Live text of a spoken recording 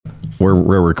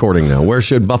We're recording now. Where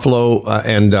should Buffalo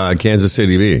and Kansas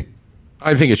City be?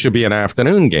 I think it should be an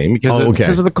afternoon game because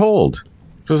of the cold.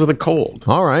 Because of the cold.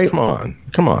 All right. Come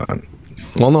on.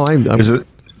 Well, no, Is it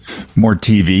more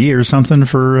TV or something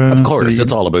for... of course,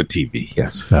 it's all about TV,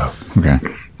 yes. Oh, okay.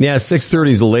 Yeah, 6:30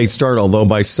 is a late start, although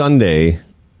by Sunday,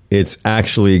 it's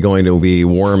actually going to be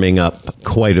warming up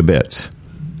quite a bit.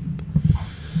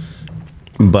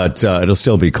 But it'll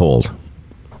still be cold.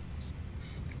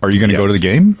 Are you going to go to the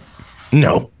game?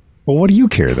 No. Well, what do you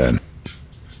care then?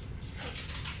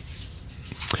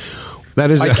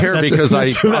 I care because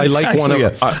I like one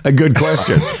of a good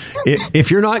question.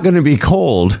 If you're not going to be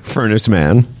cold, Furnace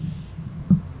Man,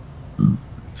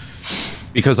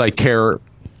 because I care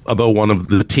about one of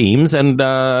the teams, and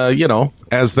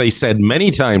as they said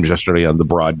many times yesterday on the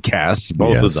broadcasts,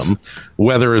 both of them,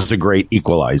 weather is a great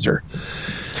equalizer.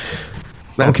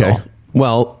 That's all.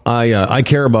 Well, I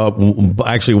care about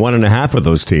actually one and a half of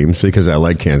those teams because I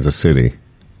like Kansas City,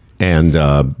 and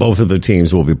both of the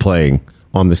teams will be playing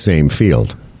on the same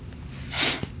field.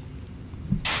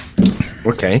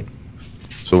 Okay.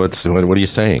 So what are you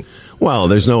saying? Well,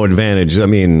 there's no advantage. I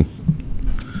mean,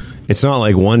 it's not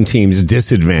like one team's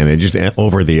disadvantaged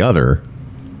over the other.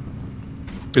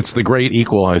 It's the great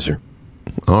equalizer.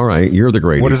 All right, you're the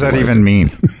great. What does that even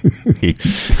mean?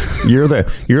 You're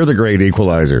the great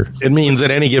equalizer. It means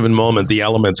at any given moment the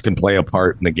elements can play a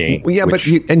part in the game. Yeah, but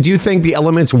do you think the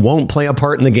elements won't play a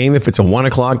part in the game if it's a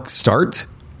 1:00 start?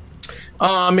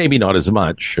 Maybe not as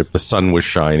much if the sun was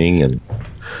shining and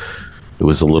it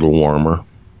was a little warmer.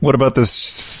 What about the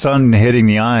sun hitting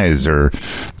the eyes, or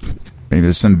maybe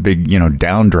there's some big,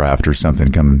 downdraft or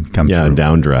something come Yeah, through.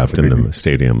 downdraft in the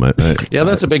stadium. Yeah,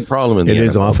 that's a big problem in the It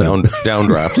is NFL, often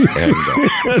downdraft.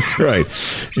 That's right.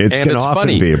 It and can it's often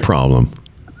funny. be a problem.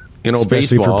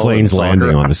 Especially for planes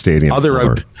landing on the stadium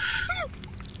floor.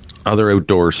 Other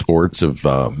outdoor sports have,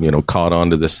 caught on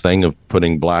to this thing of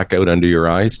putting blackout under your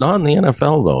eyes. Not in the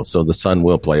NFL, though, so the sun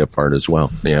will play a part as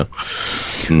well. Yeah.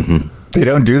 Mm-hmm. They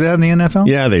don't do that in the NFL?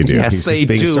 Yeah, they do. Yes, they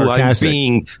do. Sarcastic. I'm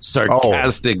being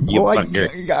sarcastic.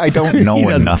 I don't know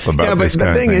enough about this. Yeah,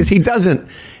 but the thing is, he doesn't.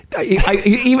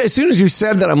 Even as soon as you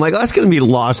said that, I'm like, that's going to be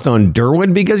lost on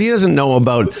Derwin because he doesn't know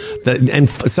about and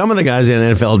some of the guys in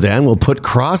the NFL, Dan, will put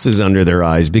crosses under their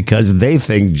eyes because they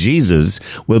think Jesus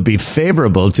will be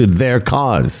favorable to their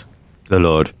cause. The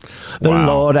Lord.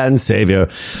 Lord and Savior.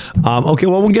 Okay,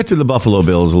 well, we'll get to the Buffalo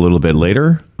Bills a little bit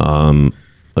later.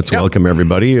 Let's welcome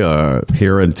everybody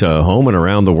here at home and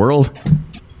around the world.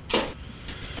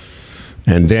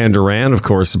 And Dan Duran, of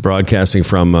course, broadcasting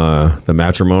from the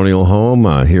matrimonial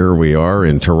home. Here we are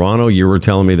in Toronto. You were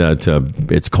telling me that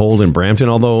it's cold in Brampton,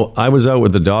 although I was out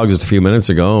with the dogs just a few minutes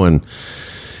ago, and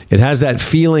it has that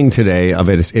feeling today of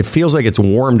it. It feels like it's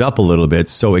warmed up a little bit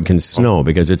so it can snow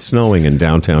because it's snowing in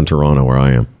downtown Toronto where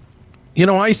I am.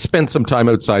 I spent some time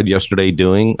outside yesterday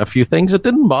doing a few things. It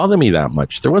didn't bother me that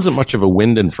much. There wasn't much of a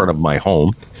wind in front of my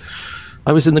home.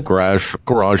 I was in the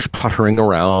garage puttering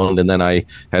around, and then I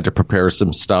had to prepare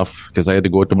some stuff because I had to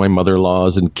go to my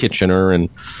mother-in-law's in Kitchener and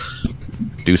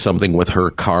do something with her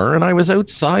car. And I was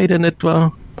outside, and I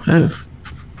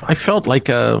felt I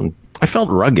felt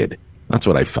rugged. That's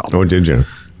what I felt. Oh, did you?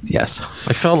 Yes.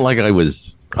 I felt like I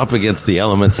was up against the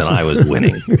elements and I was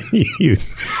winning.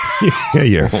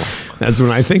 That's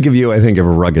when I think of you, I think of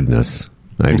ruggedness.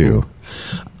 I do.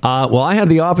 Well, I had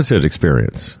the opposite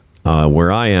experience.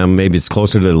 Where I am, maybe it's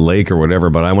closer to the lake or whatever,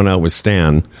 but I went out with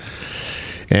Stan,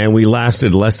 and we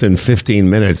lasted less than 15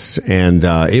 minutes, and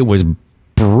it was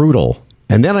brutal.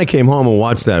 And then I came home and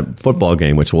watched that football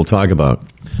game, which we'll talk about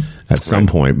at some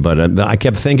point. But I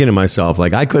kept thinking to myself,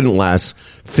 like, I couldn't last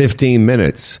 15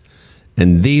 minutes,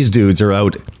 and these dudes are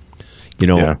out,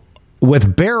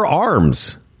 with bare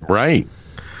arms. Right.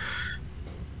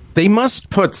 They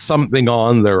must put something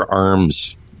on their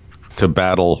arms to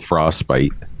battle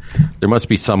frostbite. There must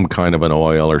be some kind of an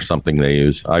oil or something they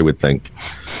use, I would think.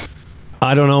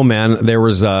 I don't know, man. There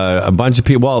was a bunch of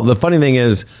people. Well, the funny thing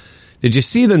is, did you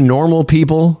see the normal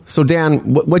people? So,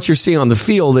 Dan, what you're seeing on the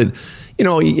field,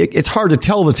 it's hard to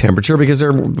tell the temperature because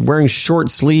they're wearing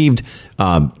short-sleeved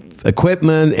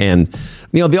equipment, and,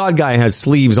 the odd guy has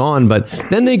sleeves on, but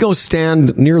then they go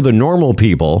stand near the normal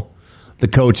people, the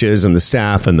coaches and the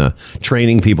staff and the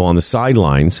training people on the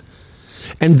sidelines,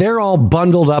 and they're all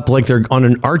bundled up like they're on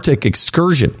an Arctic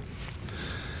excursion.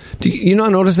 Do you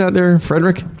not notice that there,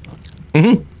 Frederick?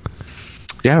 Mm-hmm.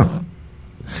 Yeah.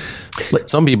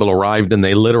 Some people arrived and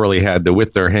they literally had to,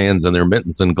 with their hands and their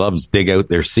mittens and gloves, dig out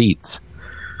their seats.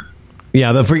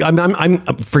 Yeah,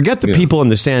 forget the people in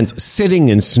the stands sitting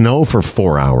in snow for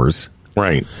 4 hours.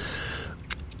 Right.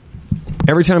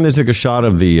 Every time they took a shot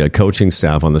of the coaching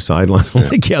staff on the sideline, I'm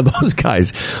like, yeah, those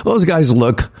guys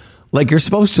look like you're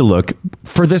supposed to look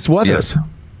for this weather. Yes.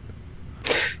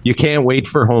 You can't wait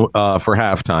for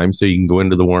halftime so you can go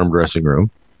into the warm dressing room.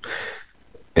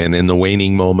 And in the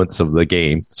waning moments of the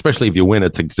game, especially if you win,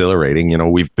 it's exhilarating. You know,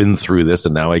 we've been through this,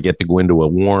 and now I get to go into a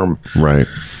warm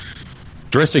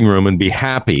dressing room and be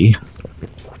happy.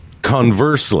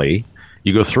 Conversely,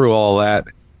 you go through all that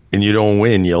and you don't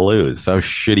win, you lose. How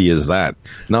shitty is that?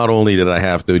 Not only did I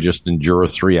have to just endure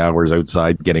 3 hours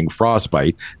outside getting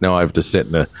frostbite, now I have to sit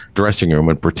in a dressing room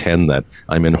and pretend that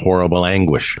I'm in horrible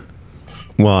anguish.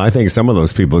 Well, I think some of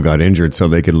those people got injured so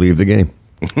they could leave the game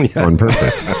on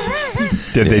purpose.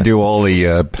 Did they do all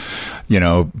the,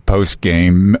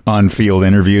 post-game on-field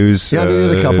interviews? Yeah, they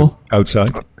did a couple. Outside?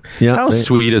 Yeah. How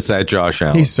sweet is that, Josh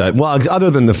Allen? He said, well,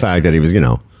 other than the fact that he was,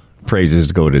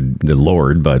 praises go to the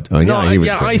Lord, but he was.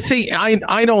 Yeah, I think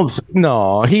I don't.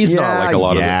 No, he's not like a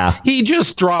lot of them. He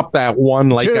just dropped that one.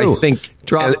 Like two. I think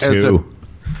dropped two.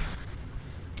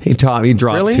 He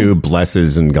dropped two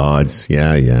blesses and gods.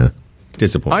 Yeah.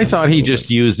 Disappointing. I thought he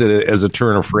just used it as a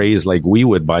turn of phrase, like we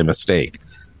would by mistake.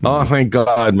 Oh, thank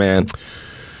God, man!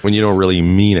 When you don't really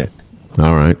mean it.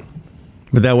 All right,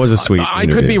 but that was a sweet. I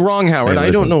could be wrong, Howard.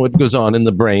 I don't know what goes on in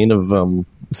the brain of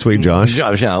sweet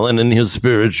Josh Allen and his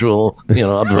spiritual,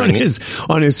 upbringing.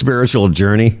 on his spiritual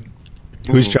journey.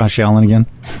 Who's Josh Allen again?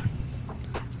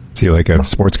 Is he like a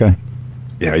sports guy?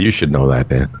 Yeah, you should know that,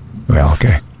 Dan. Well,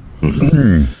 okay.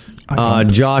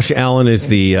 Josh Allen is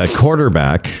the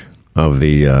quarterback of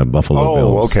the Buffalo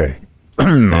Bills. Oh, okay.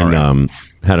 And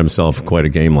had himself quite a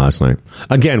game last night.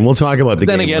 Again, we'll talk about the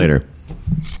game later.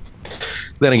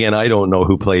 Then again, I don't know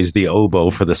who plays the oboe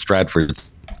for the Stratford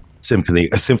Symphony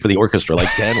Orchestra like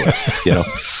Dan would,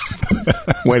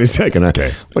 Wait a second.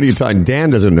 Okay. What are you talking?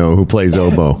 Dan doesn't know who plays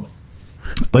oboe.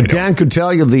 But Dan could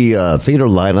tell you the theater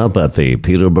lineup at the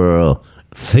Peterborough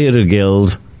Theater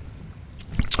Guild.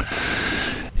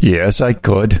 Yes, I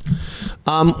could.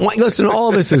 Listen,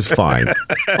 all this is fine.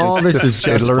 All this is just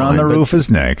Fiddler fine, on the Roof is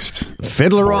next.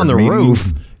 Fiddler on the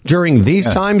Roof during these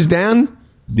times, Dan?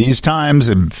 These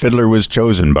times, Fiddler was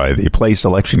chosen by the Play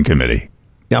Selection Committee.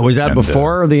 Yeah, was that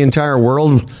before the entire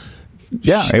world?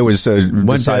 Yeah, it was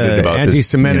decided about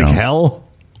anti-Semitic hell.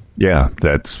 Yeah,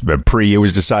 that's it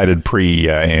was decided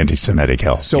pre-anti-Semitic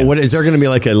hell. So, what is there going to be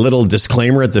like a little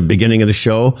disclaimer at the beginning of the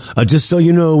show? Just so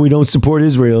you know, we don't support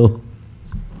Israel.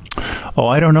 Oh,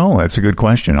 I don't know. That's a good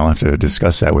question. I'll have to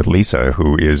discuss that with Lisa,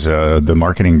 who is the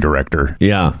marketing director.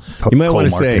 Yeah, you might want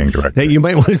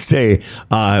to say.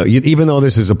 Even though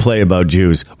this is a play about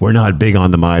Jews, we're not big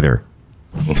on them either.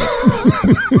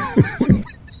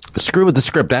 Screw with the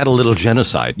script. Add a little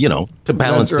genocide, to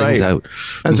balance things out.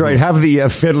 That's right. Have the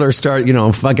fiddler start,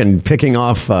 fucking picking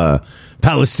off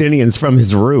Palestinians from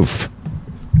his roof.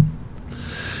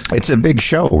 It's a big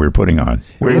show we're putting on.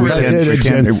 We have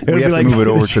to move it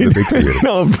over to the big theater.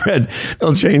 No, Fred,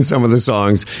 they'll change some of the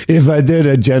songs. If I did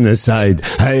a genocide,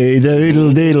 hey,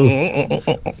 diddle diddle.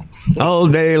 All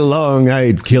day long,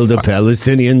 I'd kill the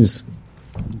Palestinians.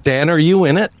 Dan, are you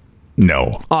in it?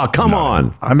 No. Oh, come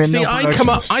on. I mean,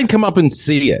 I'd come up and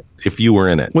see it if you were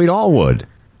in it. We'd all would.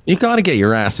 You got to get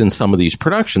your ass in some of these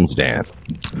productions, Dan.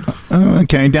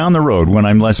 Okay, down the road when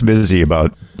I'm less busy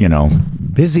about,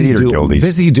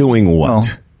 busy doing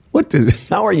what? Well,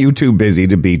 how are you too busy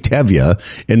to be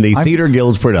Tevye in the Theater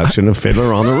Guild's production of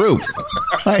Fiddler on the Roof?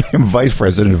 I am vice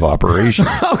president of operations.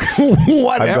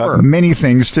 Whatever. I've got many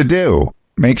things to do.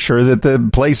 Make sure that the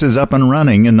place is up and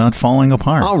running and not falling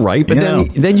apart. All right, but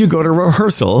then you go to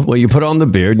rehearsal where you put on the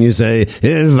beard and you say,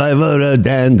 if I were a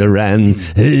dandaran,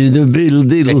 the biddle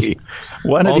diddle.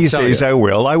 One of these days I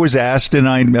will. I was asked and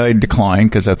I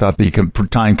declined because I thought the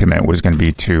time commitment was going to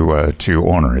be too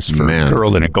onerous for a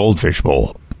girl in a goldfish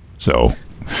bowl. So,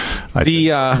 I'll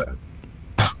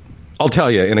tell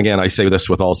you, and again, I say this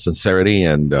with all sincerity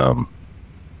and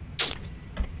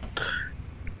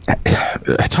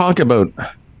talk about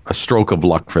a stroke of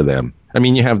luck for them. I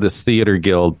mean, you have this theater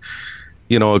guild,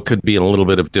 it could be in a little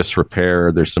bit of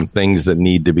disrepair. There's some things that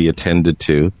need to be attended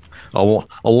to.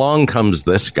 Along comes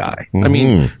this guy. Mm-hmm. I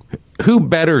mean, who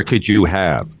better could you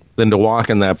have than to walk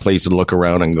in that place and look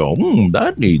around and go,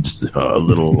 that needs a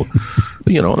little,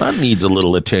 that needs a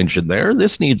little attention there.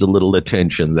 This needs a little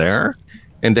attention there.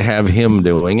 And to have him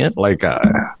doing it,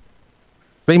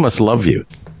 they must love you.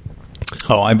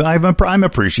 Oh, I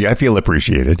feel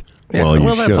appreciated. Yeah,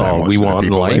 well, that's all we want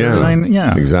in life.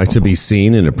 Yeah, exactly. To be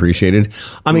seen and appreciated.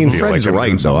 I mean, Fred's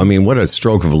right, though. I mean, what a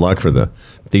stroke of luck for the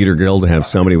Theater Guild to have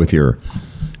somebody with your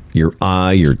your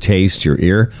eye, your taste, your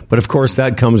ear. But of course,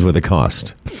 that comes with a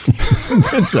cost.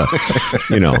 It's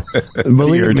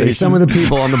believe me, some of the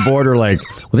people on the board are like,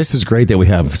 well, this is great that we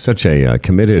have such a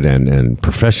committed and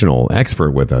professional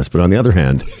expert with us. But on the other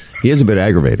hand, he is a bit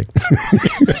aggravating.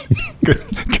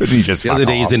 Could he just the other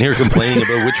day he's in here complaining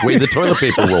about which way the toilet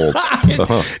paper rolls.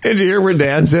 Did you hear what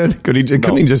Dan said?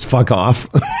 Couldn't he just fuck off?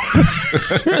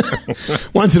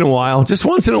 Once in a while. Just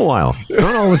once in a while.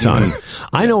 Not all the time.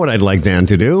 I know what I'd like Dan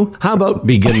to do. How about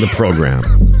begin the program?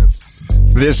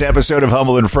 This episode of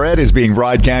Humble and Fred is being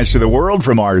broadcast to the world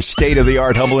from our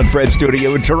state-of-the-art Humble and Fred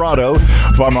studio in Toronto,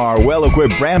 from our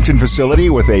well-equipped Brampton facility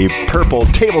with a purple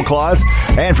tablecloth,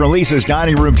 and from Lisa's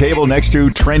dining room table next to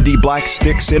trendy black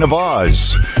sticks in a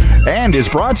vase. And is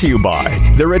brought to you by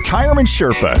the Retirement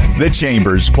Sherpa, the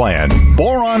Chambers Plan,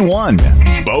 Boron One,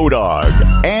 Bodog,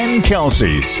 and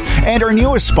Kelsey's, and our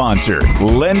newest sponsor,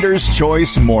 Lender's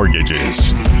Choice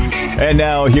Mortgages. And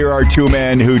now, here are two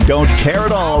men who don't care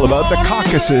at all about the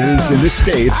caucuses in the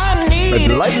states,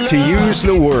 but like to use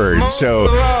the word. So,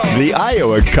 the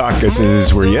Iowa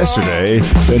caucuses were yesterday.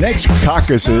 The next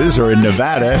caucuses are in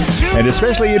Nevada, and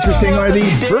especially interesting are the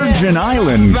Virgin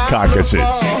Island caucuses.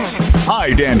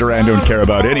 I, Dan Duran, don't care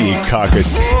about any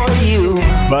caucus,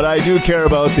 but I do care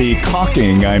about the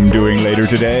caulking I'm doing later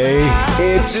today.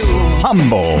 It's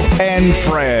Humble and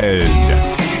Fred.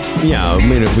 Yeah, I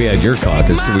mean, if we had your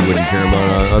caucus, we wouldn't care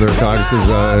about other caucuses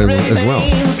as well.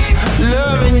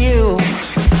 Yeah.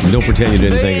 Don't pretend you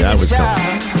didn't think that was coming.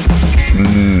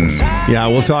 Yeah,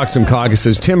 we'll talk some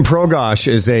caucuses. Tim Progosh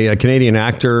is a Canadian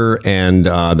actor and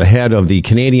the head of the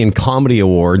Canadian Comedy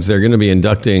Awards. They're going to be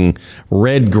inducting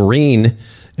Red Green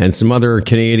and some other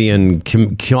Canadian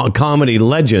comedy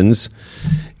legends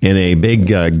in a big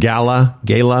gala,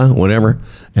 whatever.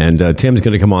 And Tim's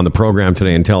going to come on the program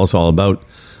today and tell us all about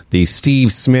the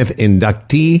Steve Smith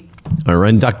inductee, or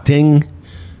inducting.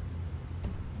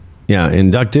 Yeah,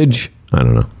 inductage. I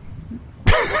don't know.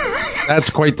 That's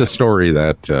quite the story,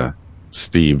 that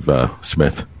Steve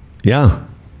Smith. Yeah.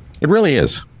 It really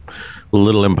is. The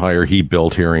little empire he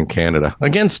built here in Canada.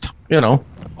 Against, I'm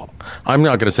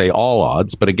not going to say all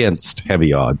odds, but against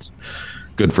heavy odds.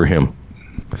 Good for him.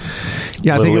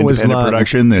 Yeah, I think it was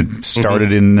production that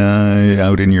started in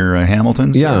out in your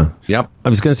Hamilton. Yeah, yep. I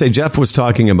was going to say Jeff was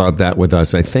talking about that with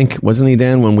us. I think, wasn't he,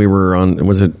 Dan? When we were on,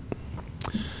 was it?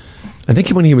 I think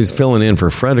when he was filling in for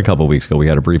Fred a couple of weeks ago, we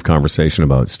had a brief conversation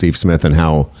about Steve Smith and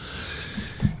how,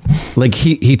 like,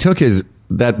 he took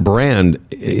that brand.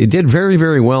 It did very,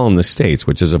 very well in the States,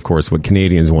 which is, of course, what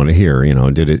Canadians want to hear.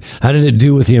 How did it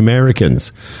do with the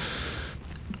Americans?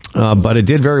 But it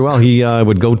did very well. He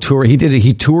would go tour. He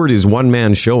toured his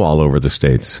one-man show all over the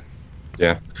States.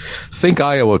 Yeah. Think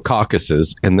Iowa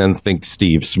caucuses and then think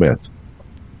Steve Smith.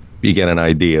 You get an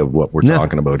idea of what we're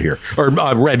talking about here. Or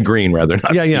Red Green, rather.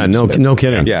 Not yeah, Steve yeah. Smith. No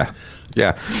kidding. Yeah.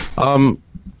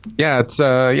 It's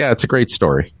a great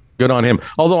story. Good on him.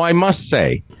 Although I must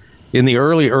say, in the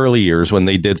early years when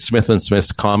they did Smith and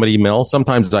Smith's Comedy Mill,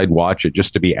 sometimes I'd watch it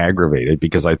just to be aggravated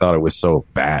because I thought it was so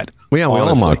bad. Well, yeah, we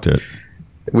all mocked it.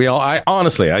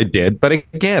 I did. But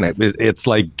again, it's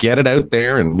like, get it out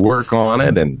there and work on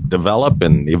it and develop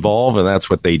and evolve. And that's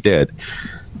what they did.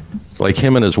 Like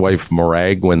him and his wife,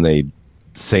 Morag, when they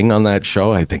sing on that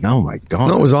show, I think, oh my God.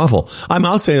 No, it was awful.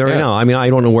 I'll say that right now. I mean, I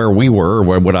don't know where we were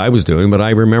or what I was doing, but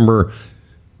I remember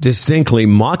distinctly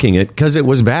mocking it because it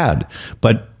was bad.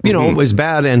 But, it was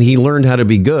bad and he learned how to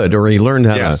be good, or he learned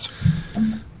how to...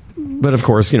 But of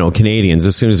course, Canadians,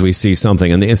 as soon as we see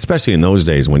something, and especially in those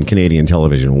days when Canadian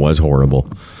television was horrible,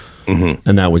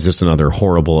 and that was just another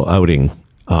horrible outing,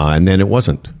 and then it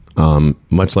wasn't,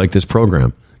 much like this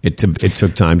program. It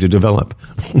took time to develop.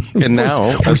 And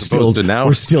now, we're still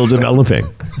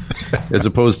developing. As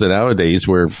opposed to nowadays,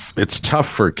 where it's tough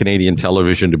for Canadian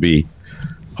television to be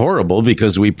horrible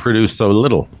because we produce so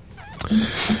little.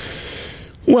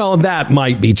 Well, that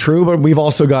might be true, but we've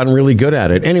also gotten really good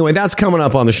at it. Anyway, that's coming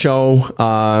up on the show.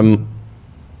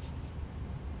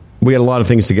 We had a lot of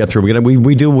things to get through.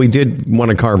 We did want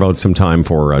to carve out some time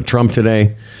for Trump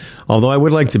today. Although I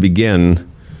would like to begin.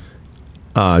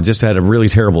 Just had a really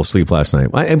terrible sleep last night.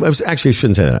 I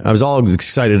shouldn't say that. I was all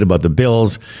excited about the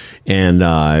Bills, and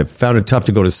I found it tough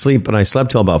to go to sleep. And I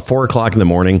slept till about 4:00 in the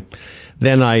morning.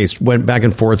 Then I went back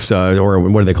and forth, or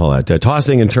what do they call that?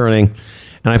 Tossing and turning.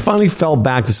 And I finally fell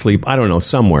back to sleep, I don't know,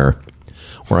 somewhere,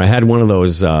 where I had one of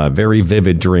those very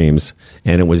vivid dreams.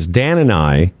 And it was Dan and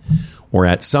I were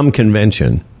at some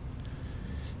convention.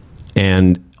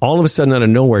 And all of a sudden, out of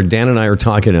nowhere, Dan and I are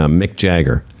talking to Mick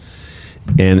Jagger.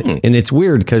 And it's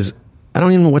weird because I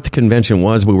don't even know what the convention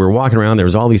was. We were walking around. There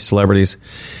was all these celebrities.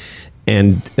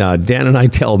 And Dan and I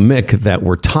tell Mick that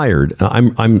we're tired.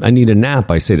 I need a nap,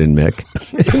 I say to Mick,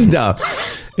 and,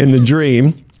 in the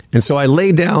dream. And so I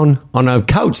lay down on a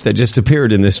couch that just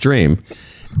appeared in this dream.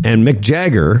 And Mick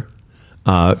Jagger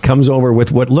comes over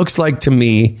with what looks like to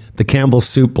me the Campbell's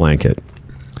soup blanket.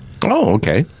 Oh,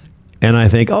 okay. And I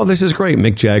think, oh, this is great.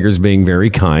 Mick Jagger's being very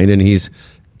kind, and he's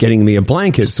getting me a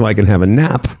blanket so I can have a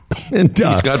nap. And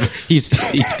he's got the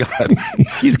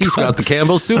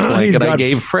Campbell's soup blanket I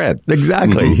gave Fred.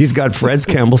 Exactly. Mm-hmm. He's got Fred's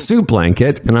Campbell's soup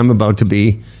blanket, and I'm about to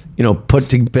be, put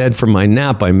to bed for my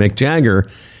nap by Mick Jagger.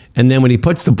 And then when he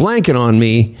puts the blanket on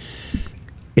me,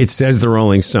 it says the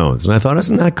Rolling Stones. And I thought,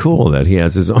 isn't that cool that he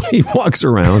has his own, he walks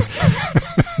around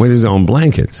with his own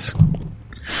blankets.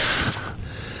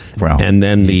 Well, and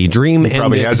then the dream he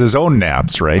probably has his own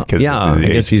naps, right? Yeah, I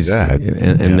guess he's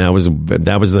and that was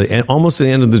almost the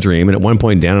end of the dream. And at one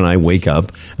point, Dan and I wake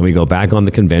up and we go back on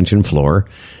the convention floor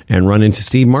and run into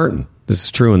Steve Martin. This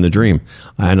is true in the dream.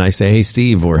 And I say, "Hey,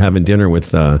 Steve, we're having dinner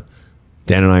with Dan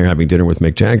and I are having dinner with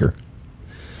Mick Jagger."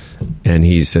 And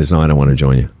he says, "No, I don't want to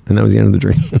join you." And that was the end of the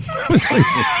dream. I was like,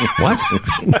 "What?"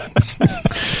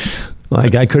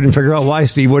 Like I couldn't figure out why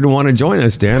Steve wouldn't want to join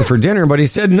us, Dan, for dinner, but he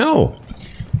said no.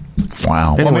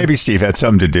 Wow. Anyway, well, maybe Steve had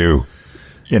something to do.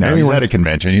 He's at a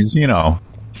convention. He's a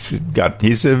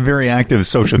very active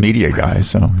social media guy.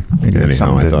 So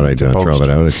anyhow, I thought I'd throw that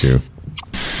out at you.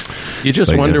 You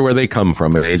just wonder where they come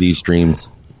from, these dreams.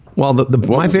 Well,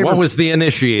 my favorite. What was the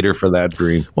initiator for that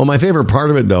dream? Well, my favorite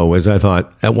part of it, though, was I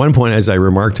thought at one point, as I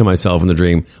remarked to myself in the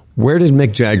dream, where did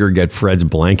Mick Jagger get Fred's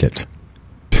blanket?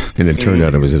 And it turned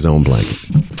out it was his own blanket.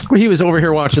 Well, he was over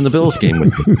here watching the Bills game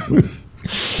with me.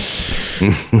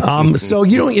 So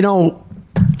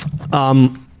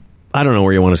I don't know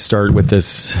where you want to start with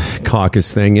this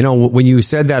caucus thing. When you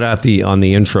said that on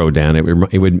the intro, Dan,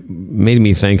 it made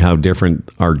me think how different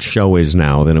our show is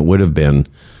now than it would have been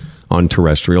on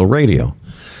terrestrial radio,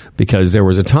 because there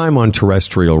was a time on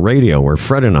terrestrial radio where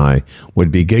Fred and I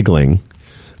would be giggling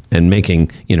and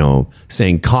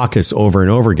saying caucus over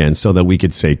and over again so that we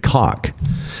could say cock.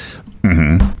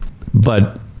 Mm-hmm.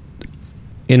 But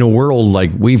in a world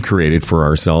like we've created for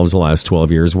ourselves the last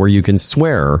 12 years where you can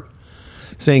swear,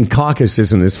 saying caucus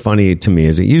isn't as funny to me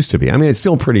as it used to be. I mean, it's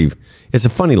still it's a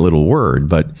funny little word,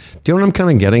 but do you know what I'm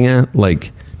kind of getting at?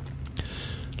 Like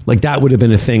that would have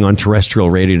been a thing on terrestrial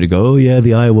radio to go, oh yeah,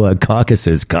 the Iowa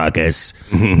caucuses, caucus.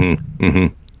 Mm-hmm.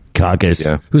 Mm-hmm. Caucus.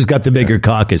 Yeah. Who's got the bigger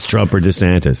caucus, Trump or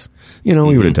DeSantis? We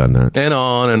would have done that. And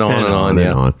on and on and on. And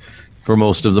on. For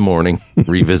most of the morning.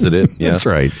 Revisit it. Yeah. That's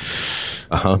right.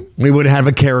 Uh-huh. We would have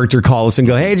a character call us and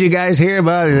go, hey, did you guys hear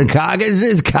about the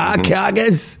caucuses?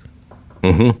 Caucus?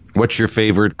 Mm-hmm. What's your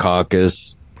favorite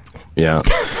caucus? Yeah.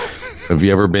 Have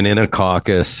you ever been in a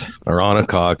caucus or on a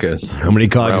caucus? How many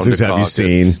caucuses have you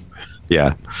seen?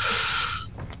 Yeah.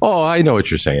 Oh, I know what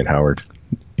you're saying, Howard.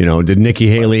 Did Nikki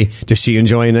Haley, does she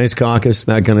enjoy a nice caucus?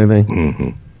 That kind of thing? Mm-hmm.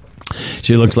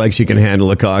 She looks like she can handle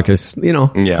a caucus, Yeah.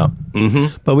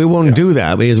 Mm-hmm. But we won't do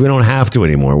that because we don't have to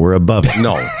anymore. We're above it.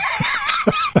 No.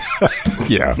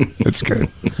 Yeah, that's good.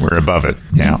 We're above it.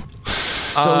 Yeah.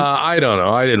 I don't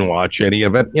know. I didn't watch any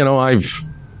of it.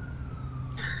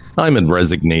 I'm in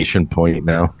resignation point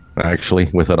now,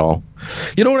 actually, with it all.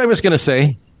 You know what I was going to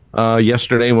say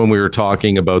yesterday when we were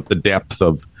talking about the depth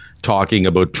of talking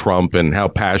about Trump and how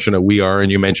passionate we are,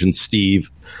 and you mentioned Stephen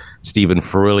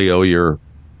Ferrilio,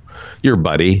 your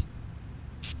buddy.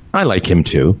 I like him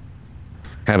too.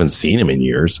 Haven't seen him in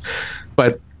years,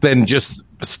 but then just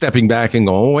stepping back and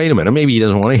going, oh, wait a minute, maybe he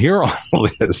doesn't want to hear all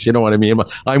this. You know what I mean?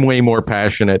 I'm way more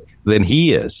passionate than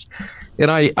he is.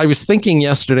 And I was thinking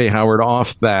yesterday, Howard,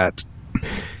 off that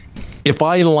if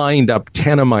I lined up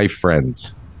 10 of my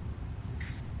friends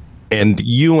and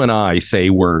you and I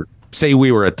say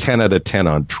we were a 10 out of 10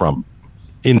 on Trump,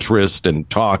 interest and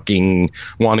talking,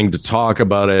 wanting to talk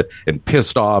about it and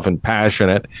pissed off and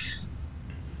passionate,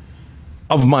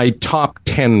 of my top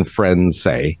 10 friends,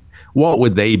 say, what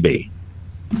would they be?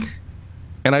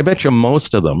 And I bet you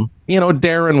most of them,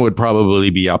 Darren would probably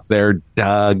be up there,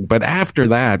 Doug. But after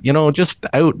that, just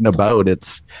out and about,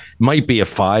 might be a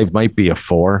 5, might be a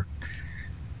 4.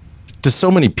 To so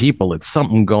many people, it's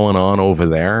something going on over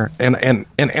there. And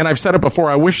I've said it before,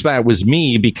 I wish that was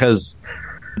me, because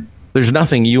there's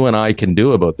nothing you and I can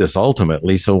do about this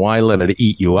ultimately. So why let it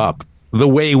eat you up the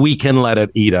way we can let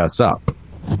it eat us up,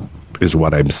 is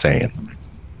what I'm saying.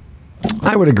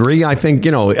 I would agree. I think,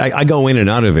 I go in and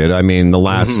out of it. I mean, the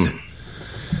last... Mm-hmm.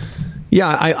 Yeah,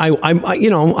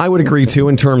 I would agree, too,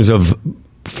 in terms of,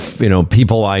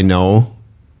 people I know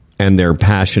and their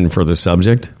passion for the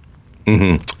subject.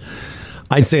 Mm-hmm.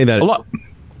 I'd say that...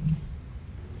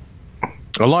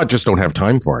 A lot just don't have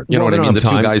time for it. You know what I mean? The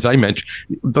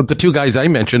two guys I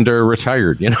mentioned are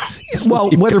retired, you know.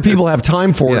 Well, whether people have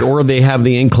time for it or they have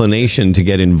the inclination to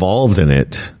get involved in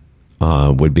it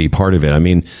would be part of it. I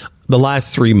mean, the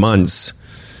last 3 months,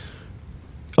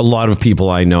 a lot of people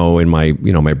I know in my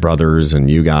brothers and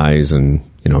you guys and,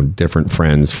 different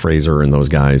friends, Fraser and those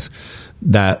guys,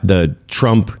 that the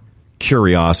Trump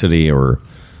curiosity or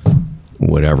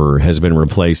whatever has been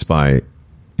replaced by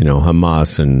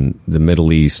Hamas and the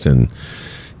Middle East and,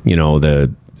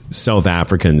 the South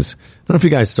Africans. I don't know if you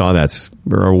guys saw that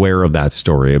or are aware of that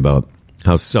story about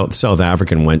how South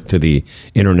African went to the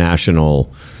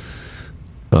International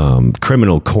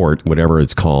Criminal Court, whatever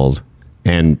it's called,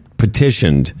 and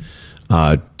petitioned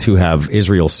to have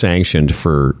Israel sanctioned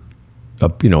for,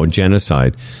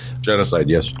 genocide. Genocide,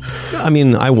 yes. I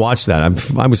mean, I watched that.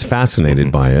 I was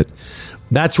fascinated by it.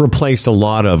 That's replaced a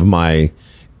lot of my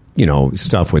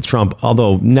stuff with Trump.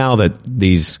 Although now that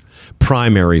these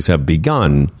primaries have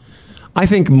begun, I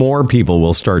think more people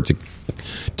will start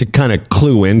to kind of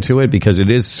clue into it because it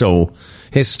is so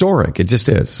historic. It just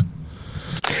is.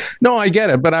 No, I get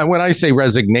it. But when I say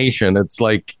resignation, it's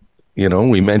like,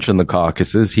 we mentioned the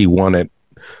caucuses. He won it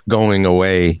going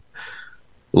away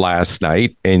last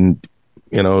night. And,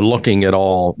 looking at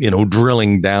all,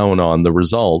 drilling down on the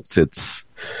results, it's,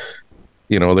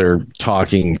 they're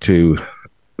talking to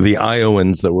the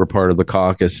Iowans that were part of the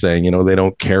caucus saying, they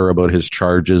don't care about his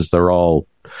charges. They're all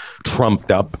trumped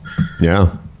up.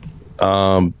 Yeah.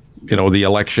 The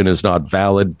election is not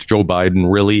valid. Joe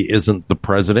Biden really isn't the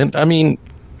president. I mean,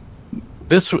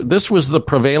 this was the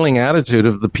prevailing attitude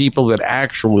of the people that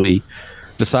actually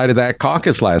decided that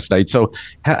caucus last night. So,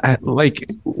 like,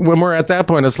 when we're at that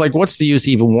point, it's like, what's the use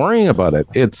even worrying about it?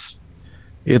 It's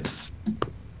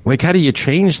like, how do you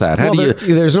change that?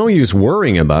 There's no use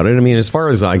worrying about it. I mean, as far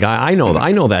as I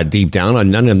know that deep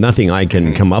down, nothing I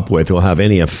can come up with will have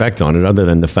any effect on it, other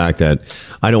than the fact that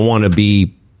I don't want to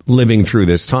be living through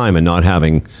this time and not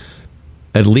having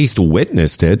at least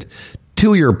witnessed it.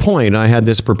 To your point, I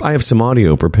have some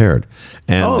audio prepared.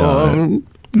 And,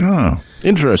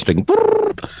 interesting.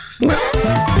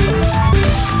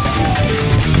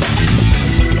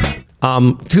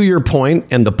 To your point,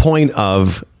 and the point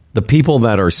of the people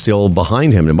that are still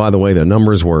behind him. And by the way, the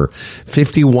numbers were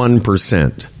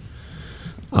 51%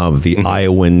 of the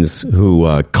Iowans who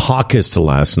caucused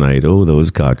last night. Oh,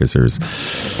 those caucusers.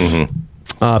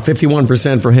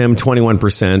 51% for him,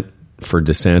 21% for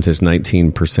DeSantis,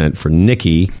 19% for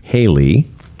Nikki Haley.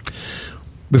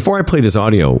 Before I play this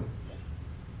audio,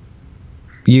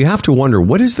 you have to wonder,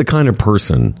 what is the kind of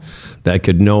person that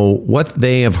could know what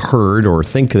they have heard or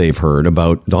think they've heard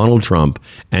about Donald Trump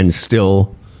and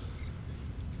still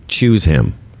choose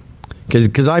him?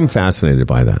 Because I'm fascinated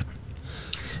by that.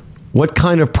 What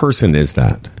kind of person is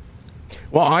that?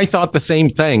 Well, I thought the same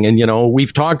thing. And,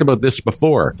 we've talked about this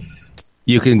before.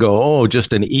 You can go,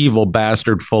 just an evil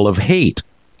bastard full of hate.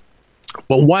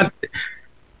 But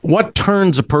what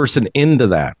turns a person into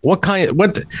that?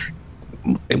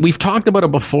 We've talked about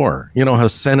it before, how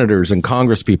senators and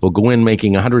Congress people go in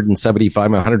making $175,000,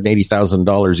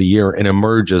 $180,000 a year and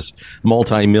emerge as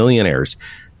multimillionaires.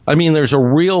 I mean, there's a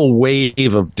real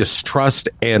wave of distrust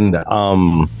and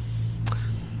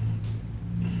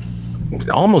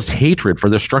almost hatred for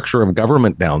the structure of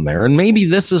government down there. And maybe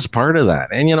this is part of that.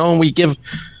 And,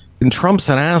 and Trump's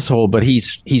an asshole, but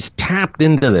he's tapped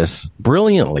into this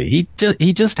brilliantly.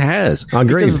 He just has.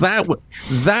 Agreed. Because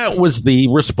that was the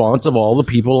response of all the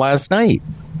people last night.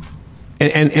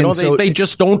 And so they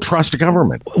just don't trust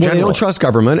government. Well, they don't trust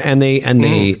government, and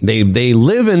they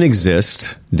live and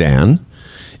exist, Dan,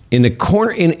 in a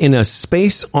corner in a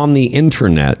space on the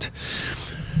internet.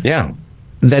 Yeah.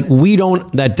 That we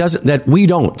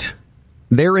don't.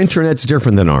 Their internet's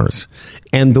different than ours.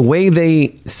 And the way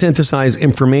they synthesize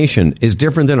information is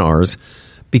different than ours,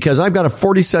 because I've got a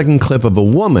 40-second clip of a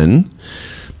woman,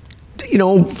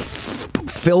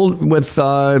 filled with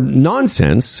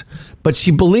nonsense, but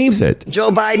she believes it. Joe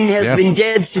Biden has been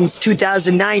dead since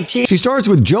 2019. She starts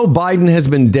with Joe Biden has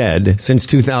been dead since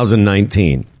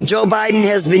 2019. Joe Biden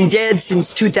has been dead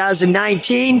since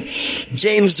 2019.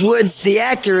 James Woods, the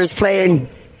actor, is playing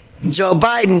Joe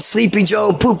Biden, Sleepy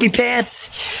Joe, Poopy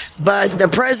Pants. But the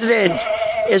president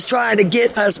is trying to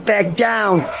get us back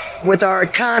down with our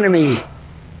economy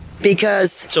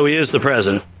because... So he is the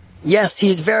president. Yes,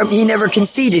 he never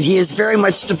conceded. He is very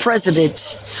much the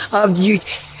president of the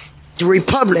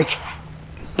Republic.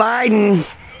 Biden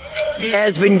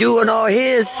has been doing all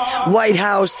his White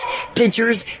House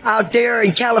pictures out there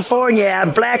in California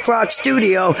at Black Rock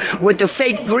Studio with the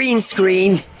fake green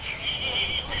screen.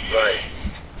 Right.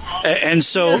 And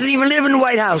so... He doesn't even live in the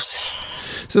White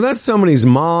House. So that's somebody's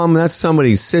mom, that's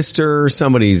somebody's sister,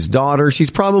 somebody's daughter. She's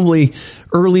probably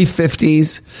early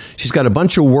 50s. She's got a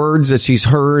bunch of words that she's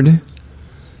heard.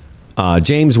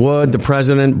 James Wood, the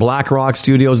president, BlackRock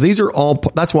Studios. These are all,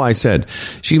 that's why I said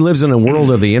she lives in a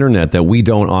world of the internet that we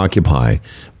don't occupy.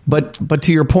 But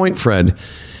to your point, Fred,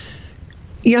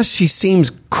 yes, she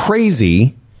seems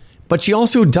crazy, but she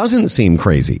also doesn't seem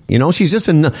crazy. You know, she's just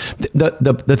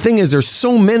the thing is, there's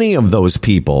so many of those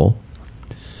people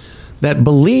that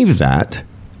believe that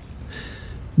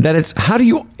it's, how do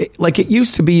you, like it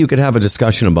used to be, you could have a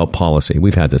discussion about policy.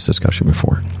 We've had this discussion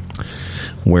before,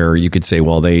 where you could say,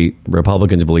 well,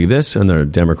 Republicans believe this and the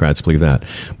Democrats believe that.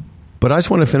 But I just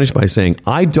want to finish by saying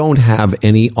I don't have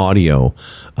any audio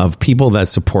of people that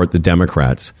support the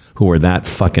Democrats who are that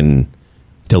fucking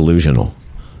delusional.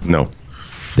 No.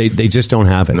 They just don't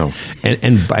have it. No.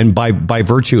 And by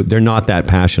virtue, they're not that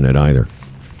passionate either.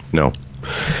 No.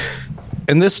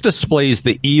 And this displays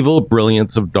the evil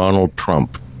brilliance of Donald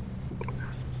Trump.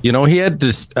 You know, he had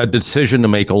a decision to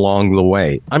make along the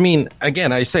way. I mean,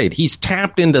 again, I say it, he's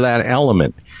tapped into that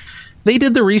element. They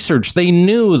did the research. They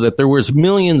knew that there was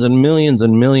millions and millions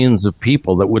and millions of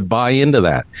people that would buy into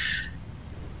that.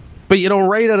 But, you know,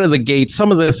 right out of the gate,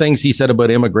 some of the things he said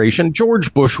about immigration,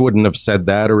 George Bush wouldn't have said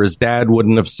that, or his dad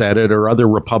wouldn't have said it, or other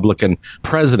Republican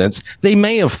presidents. They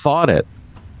may have thought it.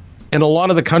 And a lot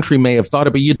of the country may have thought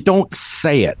it, but you don't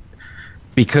say it,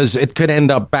 because it could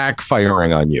end up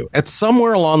backfiring on you. At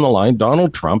somewhere along the line,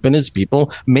 Donald Trump and his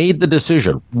people made the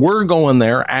decision. We're going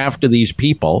there after these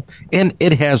people, and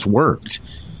it has worked.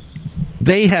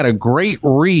 They had a great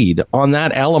read on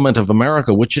that element of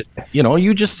America, which, you know,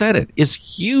 you just said it, is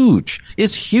huge.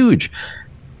 Is huge.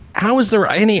 How is there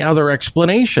any other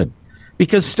explanation?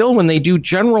 Because still, when they do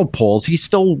general polls, he's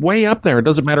still way up there. It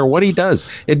doesn't matter what he does.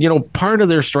 And, you know, part of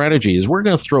their strategy is we're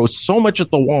going to throw so much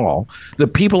at the wall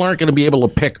that people aren't going to be able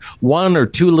to pick one or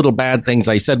two little bad things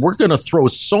I said. We're going to throw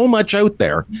so much out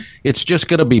there. It's just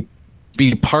going to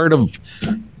be part of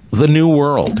the new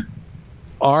world.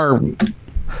 Our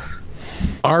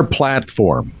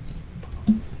platform,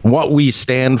 what we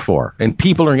stand for. And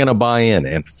people are going to buy in.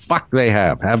 And fuck, they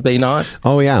have. Have they not?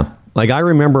 Oh, yeah. Like, I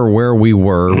remember where we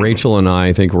were. Rachel and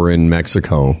I think, were in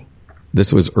Mexico.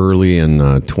 This was early in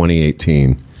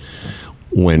 2018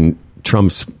 when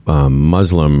Trump's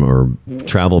Muslim or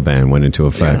travel ban went into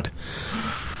effect.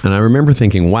 Yeah. And I remember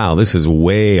thinking, wow, this is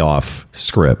way off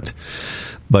script.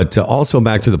 But also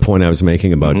back to the point I was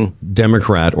making about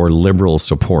Democrat or liberal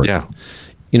support. Yeah.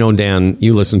 You know, Dan,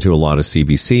 you listen to a lot of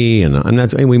CBC, and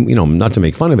that's, you know, not to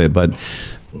make fun of it, but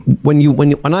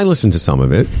when I listen to some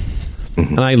of it,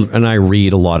 and I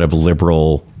read a lot of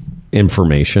liberal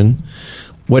information,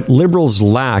 what liberals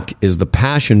lack is the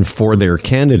passion for their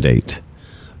candidate,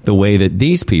 the way that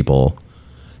these people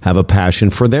have a passion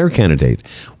for their candidate.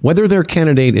 Whether their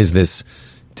candidate is this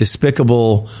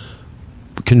despicable,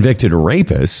 convicted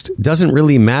rapist doesn't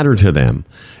really matter to them,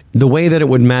 the way that it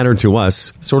would matter to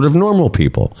us, sort of normal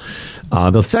people.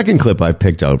 The second clip I've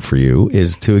picked out for you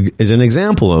is an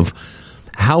example of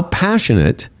how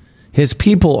passionate his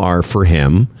people are for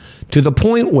him, to the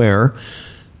point where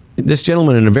this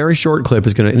gentleman in a very short clip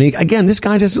is going to, and again, this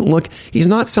guy doesn't look, he's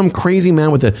not some crazy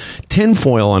man with a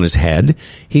tinfoil on his head.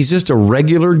 He's just a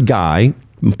regular guy,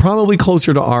 probably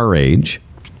closer to our age,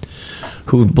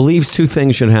 who believes two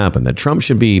things should happen: that Trump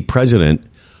should be president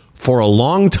for a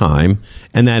long time,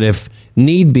 and that if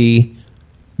need be,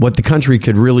 what the country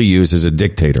could really use is a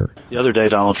dictator. The other day,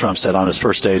 Donald Trump said on his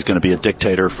first day he's going to be a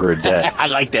dictator for a day. I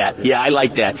like that. Yeah, I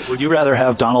like that. Would you rather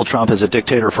have Donald Trump as a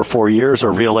dictator for 4 years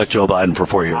or re-elect Joe Biden for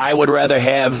 4 years? I would rather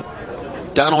have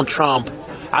Donald Trump.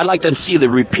 I'd like to see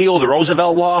the repeal of the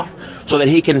Roosevelt law so that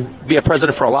he can be a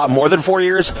president for a lot more than 4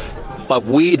 years. But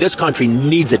this country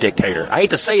needs a dictator. I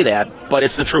hate to say that, but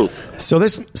it's the truth.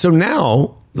 So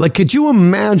now, like, could you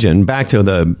imagine, back to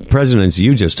the presidents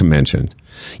you just mentioned,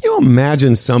 you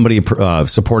imagine somebody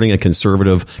supporting a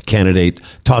conservative candidate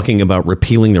talking about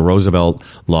repealing the Roosevelt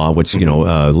law, which, you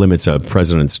know, limits a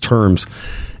president's terms,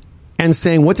 and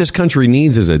saying what this country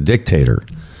needs is a dictator.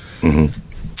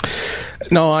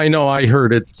 No, I know. I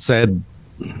heard it said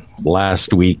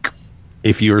last week,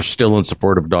 if you're still in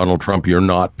support of Donald Trump, you're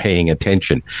not paying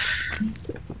attention.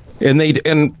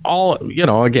 And all, you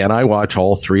know, again, I watch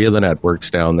all three of the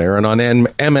networks down there, and on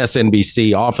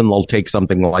MSNBC, often they'll take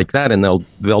something like that and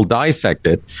they'll dissect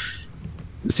it.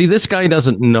 See, this guy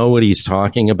doesn't know what he's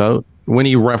talking about when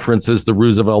he references the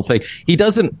Roosevelt thing. He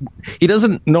doesn't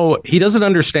know. He doesn't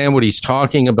understand what he's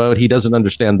talking about. He doesn't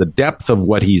understand the depth of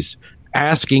what he's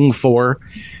asking for.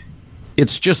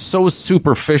 It's just so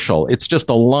superficial. It's just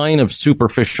a line of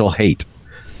superficial hate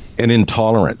and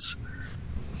intolerance.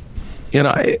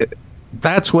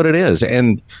 That's what it is.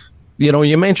 And,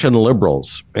 you mentioned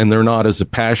liberals, and they're not as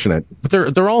passionate,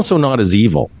 but they're also not as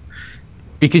evil.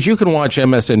 Because you can watch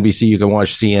MSNBC, you can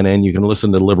watch CNN, you can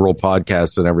listen to liberal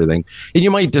podcasts and everything, and you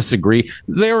might disagree.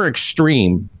 Their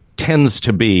extreme tends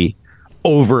to be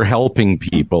over-helping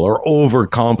people or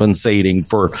overcompensating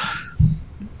for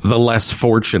the less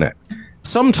fortunate,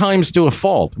 sometimes to a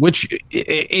fault, which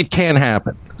it can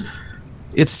happen.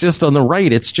 It's just on the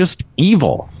right. It's just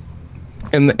evil.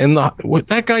 And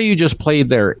that guy you just played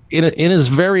there, in his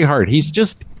very heart, he's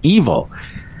just evil.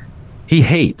 He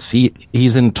hates.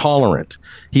 He's intolerant.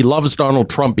 He loves Donald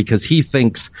Trump because he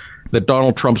thinks that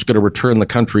Donald Trump's going to return the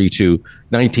country to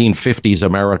 1950s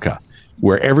America,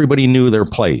 where everybody knew their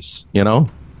place,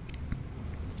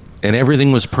 and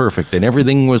everything was perfect and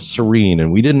everything was serene,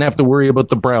 and we didn't have to worry about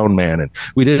the brown man, and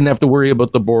we didn't have to worry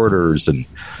about the borders. And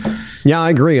yeah,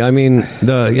 I agree. I mean,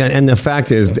 the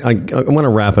fact is, I want to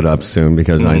wrap it up soon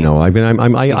because I know. I mean,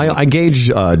 I gauge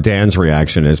Dan's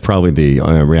reaction as probably the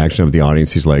reaction of the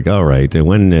audience. He's like, "All right,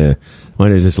 when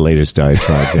is this latest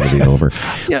diatribe going to be over?"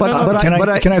 But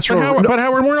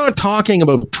Howard, we're not talking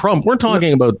about Trump. We're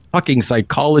talking about fucking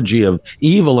psychology of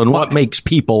evil and what makes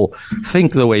people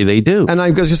think the way they do. And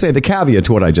I was going to say the caveat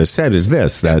to what I just said is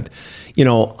this: that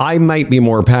I might be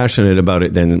more passionate about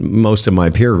it than most of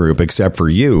my peer group, except for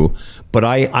you. But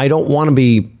I don't want to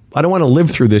be. I don't want to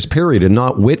live through this period and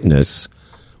not witness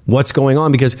what's going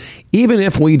on, because even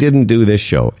if we didn't do this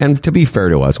show, and to be fair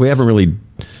to us, we haven't really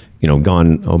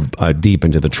gone deep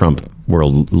into the Trump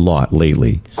world a lot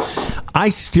lately, I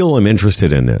still am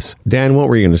interested in this. Dan, what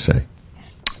were you going to say?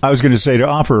 I was going to say, to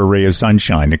offer a ray of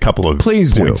sunshine, a couple of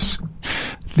Please points.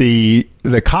 Do.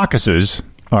 The caucuses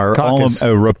are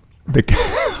are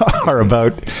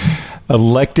about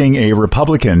electing a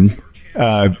Republican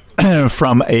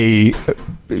from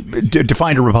to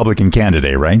find a Republican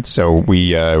candidate, right? So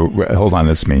we hold on,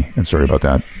 that's me. I'm sorry about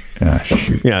that.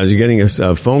 Shoot. Yeah, is you getting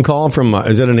a phone call from?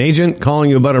 Is it an agent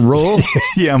calling you about a role?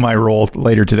 Yeah, my role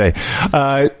later today.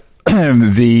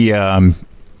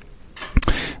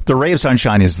 The ray of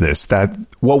sunshine is this: that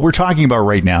what we're talking about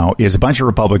right now is a bunch of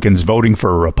Republicans voting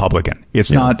for a Republican.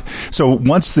 It's not so.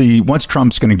 Once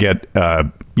Trump's going to get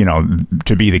to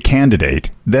be the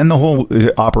candidate, then the whole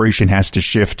operation has to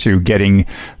shift to getting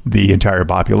the entire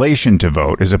population to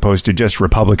vote, as opposed to just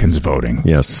Republicans voting.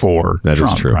 Yes, for that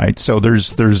Trump, is true. Right. So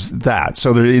there's that.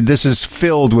 So this is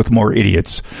filled with more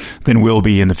idiots than will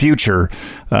be in the future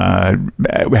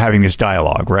having this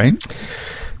dialogue. Right.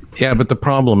 Yeah, but the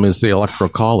problem is the Electoral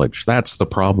College. That's the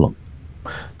problem.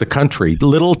 The country,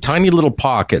 tiny little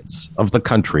pockets of the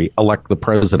country elect the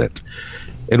president.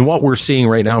 And what we're seeing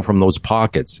right now from those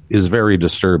pockets is very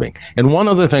disturbing. And one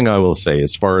other thing I will say,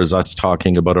 as far as us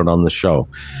talking about it on the show,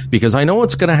 because I know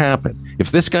what's going to happen.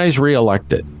 If this guy's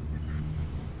reelected,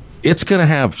 it's going to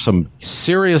have some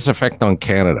serious effect on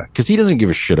Canada, because he doesn't give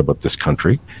a shit about this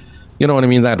country. You know what I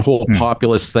mean? That whole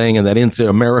populist thing and that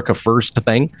America First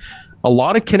thing. A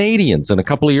lot of Canadians in a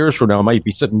couple of years from now might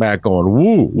be sitting back going,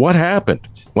 "Woo, what happened?"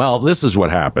 Well, this is what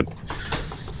happened.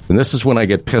 And this is when I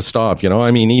get pissed off.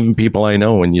 I mean, even people I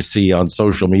know, and you see on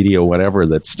social media, whatever,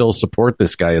 that still support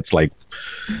this guy, it's like,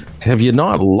 have you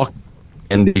not looked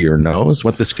into your nose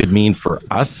what this could mean for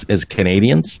us as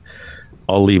Canadians?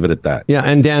 I'll leave it at that. Yeah,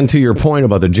 and Dan, to your point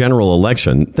about the general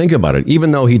election, think about it. Even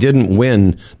though he didn't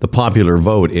win the popular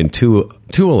vote in two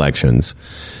elections,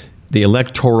 the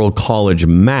Electoral College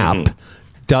map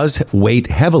does weigh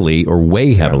heavily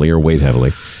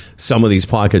some of these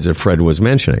pockets that Fred was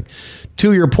mentioning.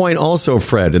 To your point also,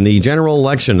 Fred, in the general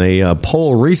election, a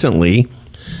poll recently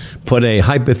put a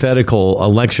hypothetical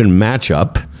election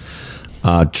matchup,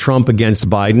 Trump against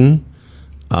Biden,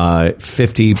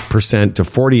 50% to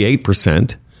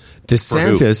 48%.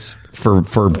 DeSantis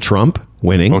for Trump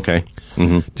winning. Okay.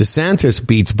 Mm-hmm. DeSantis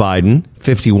beats Biden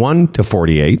 51 to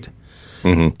 48.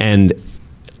 Mm-hmm. And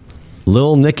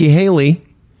Lil Nikki Haley,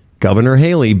 Governor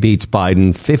Haley, beats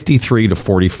Biden 53 to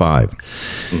 45.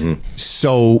 Mm-hmm.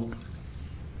 So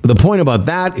the point about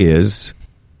that is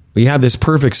we have this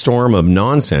perfect storm of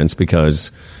nonsense,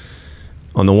 because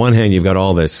on the one hand, you've got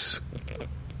all this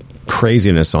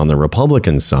craziness on the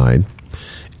Republican side,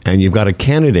 and you've got a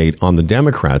candidate on the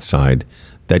Democrat side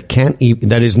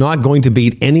that is not going to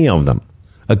beat any of them,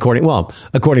 according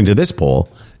to this poll,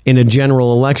 in a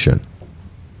general election.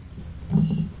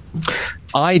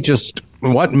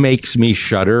 What makes me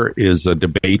shudder is a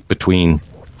debate between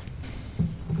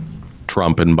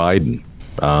Trump and Biden.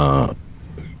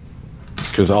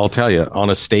 Because I'll tell you, on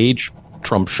a stage,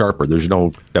 Trump's sharper. There's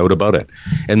no doubt about it.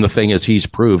 And the thing is, he's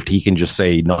proved he can just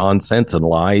say nonsense and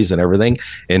lies and everything,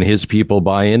 and his people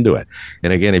buy into it.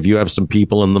 And again, if you have some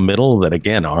people in the middle that,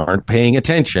 again, aren't paying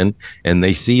attention and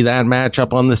they see that match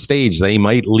up on the stage, they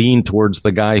might lean towards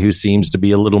the guy who seems to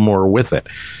be a little more with it.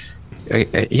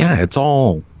 Yeah, it's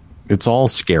all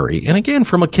scary. And again,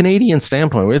 from a Canadian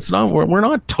standpoint, we're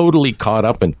not totally caught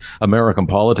up in American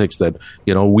politics that,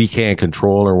 we can't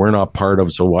control or we're not part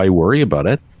of, so why worry about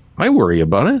it? I worry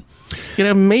about it. It can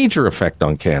have a major effect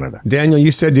on Canada. Daniel,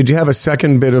 you said, did you have a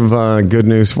second bit of good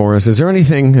news for us? Is there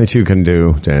anything that you can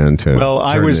do, Dan, to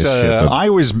I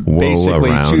was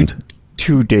basically around?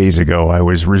 2 days ago, I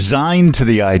was resigned to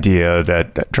the idea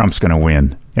that Trump's going to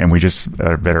win, and we just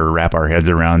better wrap our heads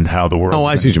around how the world. Oh,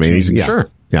 I see what you mean. Yeah. Sure.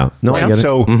 Yeah. No, I get it.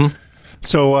 So,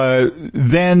 so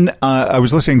then I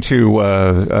was listening to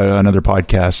another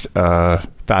podcast,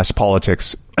 Fast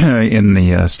Politics, in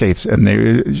the States,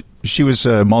 and she was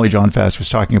Molly John Fast was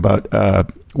talking about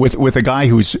with a guy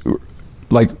who's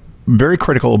like very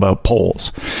critical about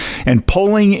polls, and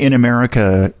polling in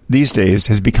America these days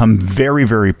has become very,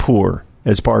 very poor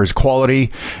as far as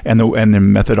quality and the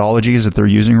methodologies that they're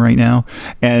using right now.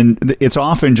 And it's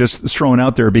often just thrown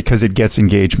out there because it gets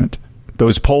engagement.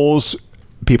 Those polls,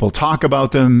 people talk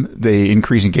about them, they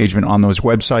increase engagement on those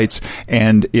websites.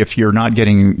 And if they're not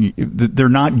getting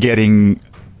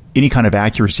any kind of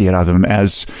accuracy out of them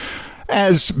as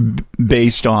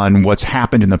based on what's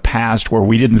happened in the past, where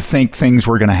we didn't think things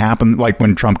were going to happen, like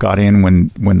when Trump got in,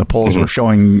 when the polls were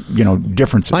showing,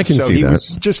 differences. I can see he that.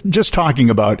 was just talking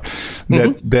about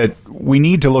that we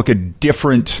need to look at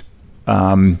different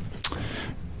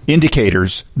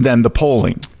indicators than the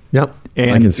polling. Yep.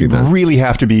 And I can see that. You really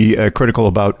have to be critical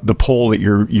about the poll that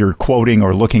you're quoting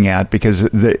or looking at, because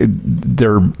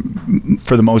they're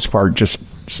for the most part just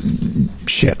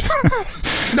shit.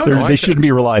 They shouldn't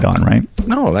be relied on, right?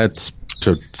 No, that's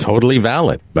totally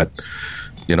valid. But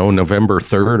November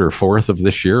 3rd or 4th of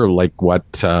this year, like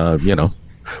what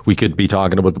we could be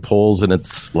talking about the polls, and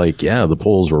it's like, yeah, the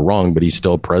polls were wrong, but he's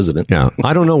still president. Yeah,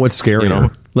 I don't know what's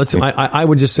scarier. I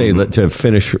would just say that to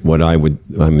finish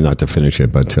not to finish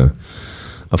it, but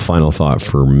a final thought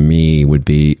for me would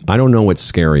be, I don't know what's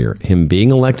scarier, him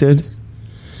being elected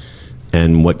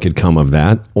and what could come of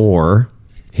that, or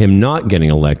him not getting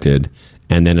elected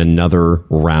and then another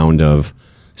round of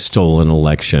stolen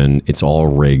election. It's all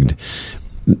rigged.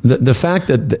 The fact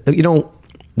that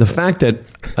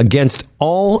against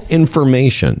all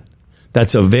information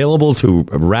that's available to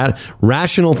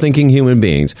rational thinking human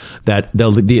beings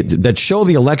that show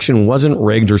the election wasn't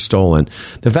rigged or stolen,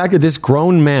 the fact that this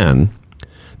grown man,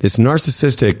 this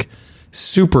narcissistic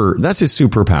that's his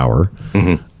superpower,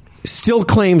 still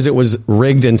claims it was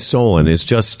rigged and stolen is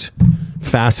just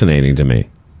fascinating to me.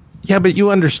 Yeah, but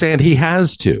you understand he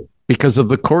has to, because of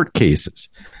the court cases.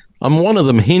 One of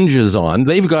them hinges on,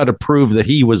 they've got to prove that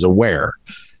he was aware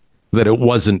that it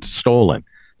wasn't stolen.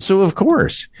 So, of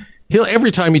course,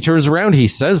 every time he turns around, he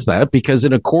says that, because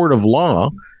in a court of law,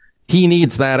 he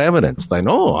needs that evidence.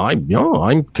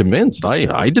 I'm convinced.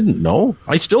 I didn't know.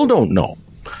 I still don't know.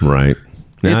 Right.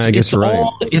 Yeah, I guess you're right.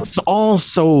 It's all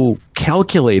so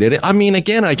calculated. I mean,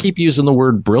 again, I keep using the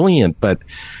word brilliant, but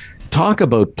talk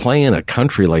about playing a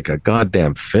country like a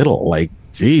goddamn fiddle. Like,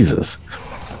 Jesus.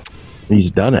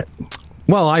 He's done it.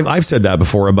 Well, I've said that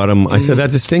before about him. I said that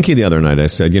to Stinky the other night. I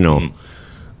said,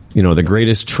 the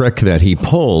greatest trick that he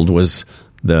pulled was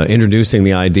introducing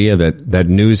the idea that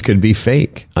news could be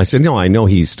fake. I said, no, I know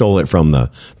he stole it from the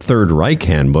Third Reich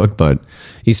handbook, but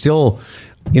he still,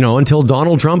 until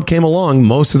Donald Trump came along,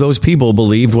 most of those people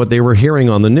believed what they were hearing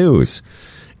on the news.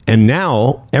 And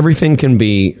now everything can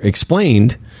be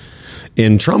explained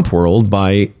in Trump world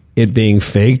by it being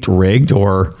faked, rigged,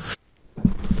 or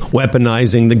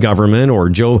weaponizing the government, or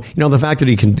the fact that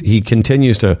he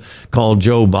continues to call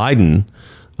Joe Biden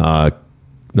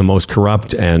the most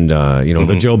corrupt and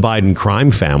the Joe Biden crime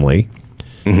family.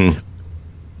 But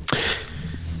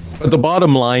the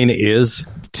bottom line is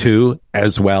too,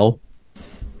 as well,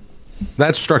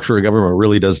 that structure of government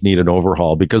really does need an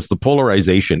overhaul, because the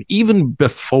polarization, even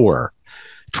before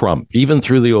Trump, even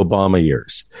through the Obama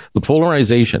years, the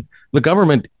polarization, the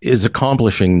government is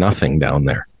accomplishing nothing down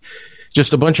there.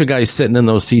 Just a bunch of guys sitting in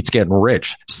those seats getting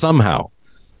rich somehow,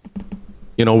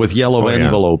 with yellow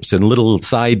envelopes and little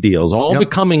side deals, all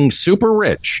becoming super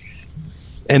rich,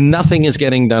 and nothing is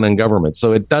getting done in government.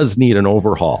 So it does need an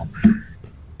overhaul.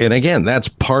 And again, that's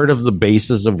part of the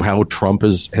basis of how Trump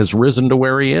has risen to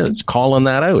where he is, calling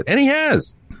that out. And he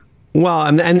has. Well,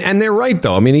 and they're right,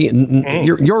 though. I mean,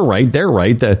 you're right. They're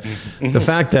right. The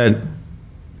fact that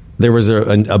there was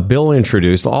a bill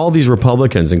introduced. All these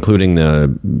Republicans, including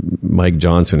the Mike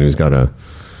Johnson, who's got a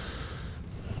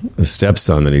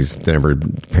stepson that he's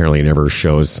apparently never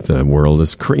shows the world.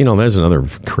 There's another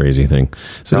crazy thing.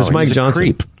 So this Mike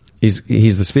Johnson,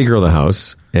 he's the Speaker of the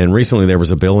House, and recently there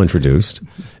was a bill introduced.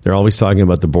 They're always talking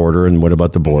about the border and what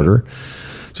about the border.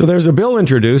 So there's a bill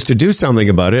introduced to do something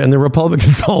about it, and the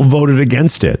Republicans all voted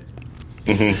against it.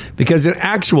 Mm-hmm. Because in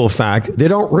actual fact, they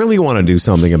don't really want to do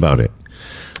something about it.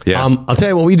 Yeah. I'll tell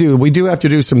you what we do. We do have to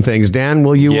do some things. Dan,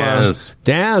 will you? Yes.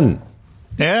 Yeah.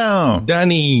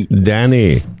 Danny,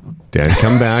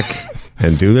 come back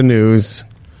and do the news.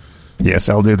 Yes,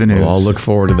 I'll do the news. We'll all look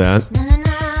forward to that.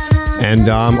 And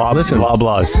listen.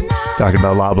 Loblaws. Talking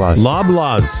about Loblaws.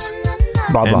 Loblaws.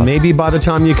 Loblaws. And maybe by the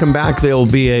time you come back, there'll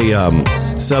be a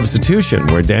substitution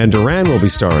where Dan Duran will be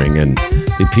starring in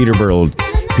the Peterborough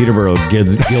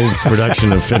Guild's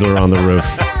production of Fiddler on the Roof.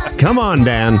 Come on,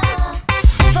 Dan.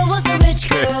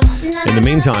 In the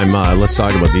meantime, let's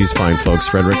talk about these fine folks,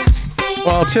 Frederick.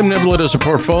 Well, Tim Niblett is a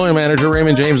portfolio manager.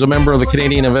 Raymond James, a member of the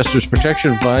Canadian Investors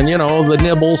Protection Fund. You know, the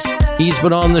Nibbles. He's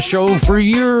been on the show for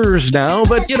years now,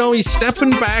 but, he's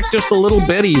stepping back just a little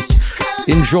bit. He's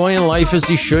enjoying life as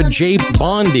he should. Jay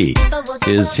Bondi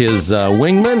is his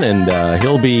wingman, and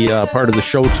he'll be part of the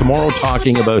show tomorrow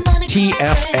talking about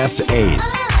TFSAs,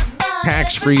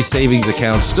 tax-free savings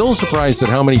accounts. Still surprised at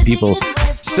how many people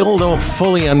still don't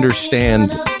fully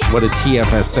understand what a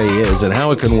TFSA is and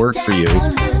how it can work for you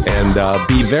and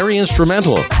be very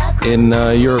instrumental in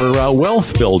your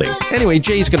wealth building. Anyway,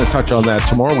 Jay's going to touch on that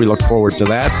tomorrow. We look forward to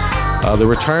that. The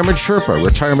Retirement Sherpa,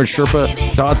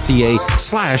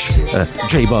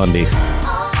 retirementsherpa.ca/Jay Bondi.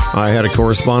 I had a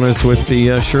correspondence with the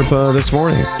Sherpa this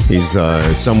morning. He's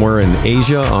somewhere in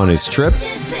Asia on his trip,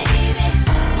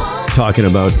 talking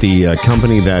about the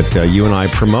company that you and I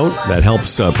promote, that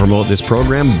helps promote this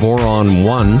program, Boron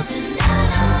One.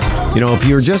 If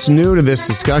you're just new to this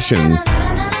discussion,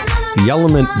 the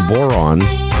element boron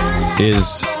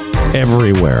is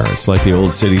everywhere. It's like the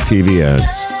old City TV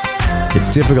ads. It's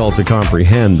difficult to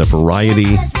comprehend the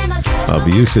variety of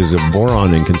uses of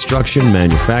boron in construction,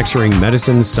 manufacturing,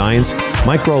 medicine, science,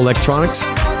 microelectronics,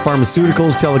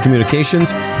 pharmaceuticals,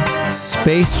 telecommunications,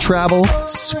 space travel,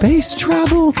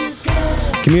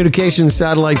 communications,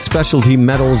 satellites, specialty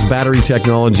metals, battery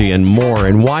technology, and more.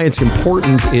 And why it's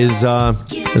important is,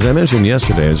 as I mentioned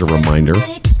yesterday as a reminder,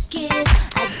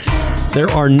 there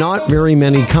are not very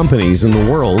many companies in the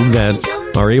world that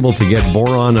are able to get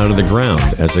boron out of the ground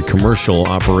as a commercial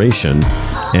operation.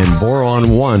 And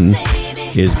Boron One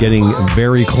is getting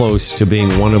very close to being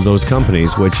one of those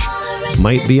companies, which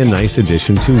might be a nice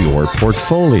addition to your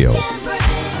portfolio.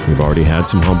 We've already had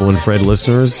some Humble and Fred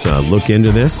listeners look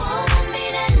into this.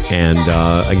 And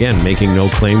again, making no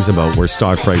claims about where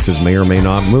stock prices may or may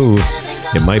not move,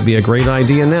 it might be a great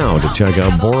idea now to check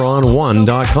out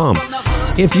boron1.com.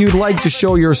 If you'd like to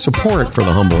show your support for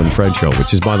the Humble and Fred Show,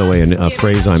 which is, by the way, a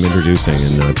phrase I'm introducing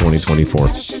in 2024,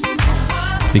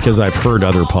 because I've heard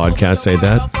other podcasts say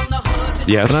that.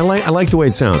 Yes. And I like the way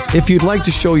it sounds. If you'd like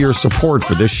to show your support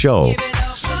for this show,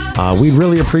 we'd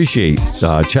really appreciate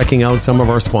checking out some of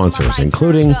our sponsors,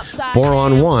 including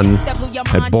Boron One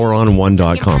at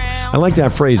boron1.com. I like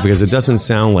that phrase because it doesn't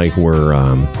sound like we're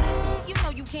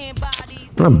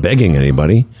not begging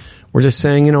anybody. We're just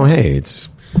saying, hey, it's,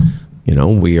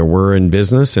 we're in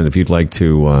business, and if you'd like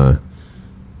to,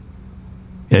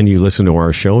 and you listen to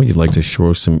our show, you'd like to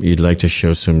show some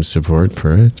support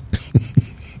for it.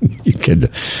 You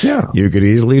could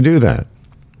easily do that.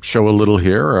 Show a little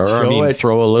here, or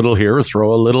throw a little here,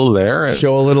 throw a little there.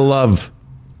 Show a little love.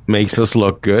 Makes us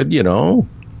look good, Show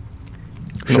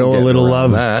a little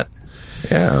love. That.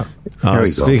 Yeah.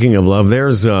 Speaking of love,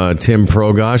 there's Tim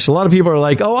Progosh. A lot of people are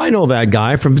like, oh, I know that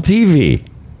guy from TV.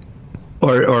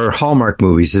 Or Hallmark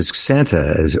movies as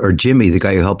Santa, or Jimmy, the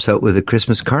guy who helps out with the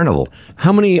Christmas carnival.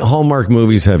 How many Hallmark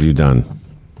movies have you done?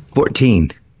 14.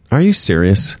 Are you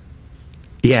serious?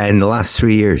 Yeah, in the last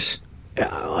 3 years.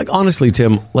 Honestly,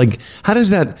 Tim, how do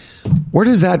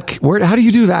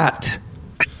you do that?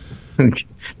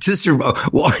 To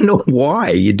survive. Well, I know why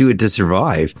you do it to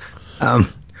survive.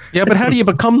 Yeah, but how do you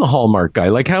become the Hallmark guy?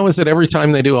 How is it every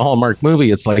time they do a Hallmark movie,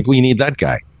 it's like, we need that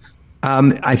guy?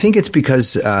 I think it's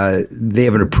because they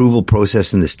have an approval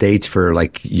process in the States for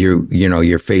your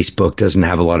Facebook doesn't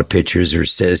have a lot of pictures or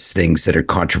says things that are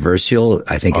controversial.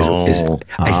 I think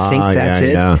that's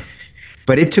it. Yeah.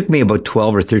 But it took me about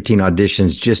 12 or 13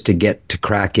 auditions just to get to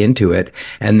crack into it.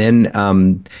 And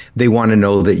then they want to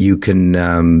know that you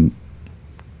can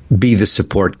be the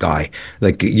support guy.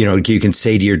 You can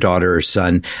say to your daughter or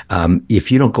son,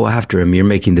 if you don't go after him, you're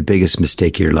making the biggest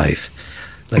mistake of your life.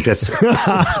 Like that's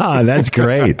that's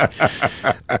great.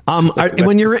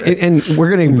 When you're and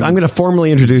I'm gonna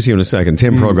formally introduce you in a second,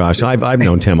 Tim Progosh. I've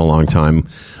known Tim a long time.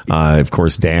 Of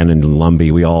course, Dan and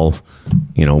Lumbee. We all,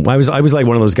 I was like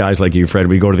one of those guys like you, Fred.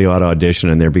 We go to the auto audition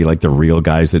and there'd be like the real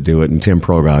guys that do it, and Tim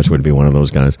Progosh would be one of those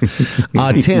guys.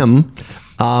 Tim,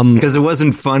 because it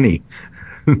wasn't funny.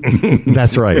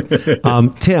 That's right.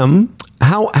 Tim,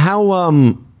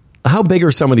 how big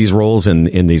are some of these roles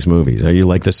in these movies? Are you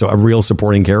like a real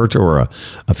supporting character or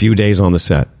a few days on the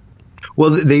set? Well,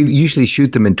 they usually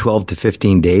shoot them in 12 to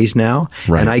 15 days now,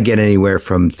 right. And I get anywhere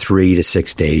from 3 to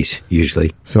 6 days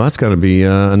usually. So that's got to be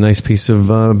a nice piece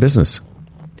of business.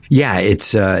 Yeah,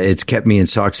 it's kept me in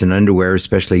socks and underwear,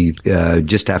 especially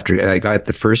just after I got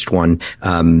the first one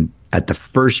at the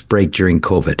first break during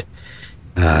COVID.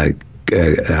 I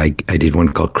did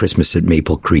one called Christmas at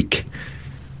Maple Creek.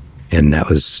 And that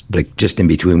was like just in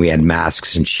between. We had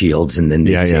masks and shields, and then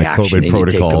action, COVID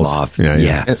protocols. Take them off.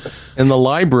 Yeah. And the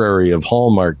library of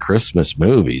Hallmark Christmas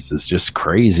movies is just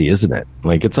crazy, isn't it?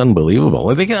 Like it's unbelievable.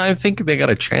 I think they got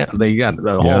They got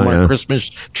a Hallmark Christmas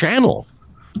channel.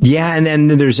 Yeah, and then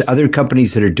there's other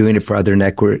companies that are doing it for other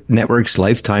networks.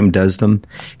 Lifetime does them,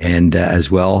 and as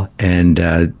well, and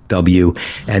W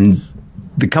and.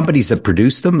 The companies that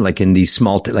produce them, like in these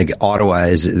small, like Ottawa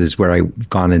is where I've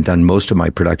gone and done most of my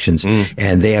productions,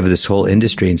 and they have this whole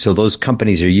industry. And so those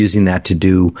companies are using that to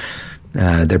do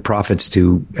their profits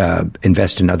to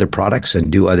invest in other products and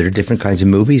do other different kinds of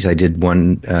movies. I did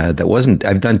one that wasn't,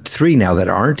 I've done 3 now that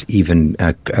aren't even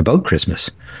about Christmas.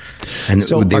 And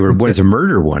so they were, what is a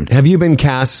murder one? Have you been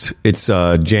cast? It's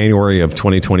January of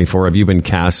 2024. Have you been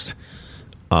cast?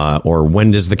 Or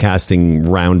when does the casting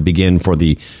round begin for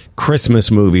the Christmas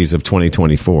movies of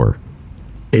 2024?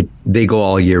 They go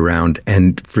all year round.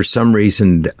 And for some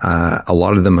reason, a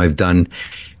lot of them I've done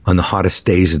on the hottest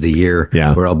days of the year,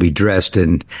 where I'll be dressed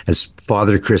as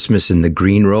Father Christmas in the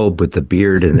green robe with the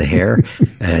beard and the hair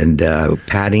and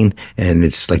padding. And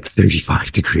it's like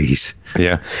 35 degrees.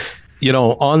 Yeah.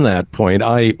 On that point,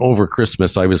 over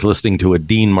Christmas, I was listening to a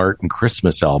Dean Martin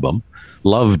Christmas album.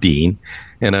 Love Dean.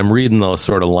 And I'm reading the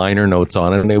sort of liner notes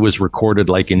on it, and it was recorded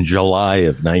like in July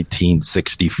of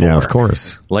 1964. Yeah, of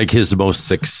course. Like his most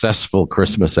successful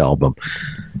Christmas album.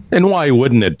 And why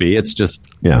wouldn't it be? It's just,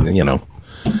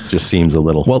 just seems a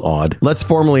little odd. Let's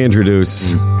formally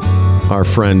introduce our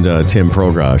friend Tim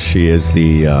Progosh. He is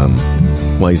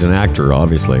he's an actor,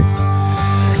 obviously.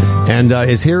 And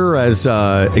is here as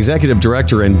executive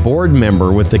director and board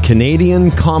member with the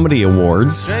Canadian Comedy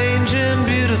Awards.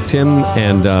 Tim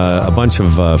and a bunch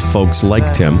of folks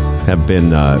like Tim have been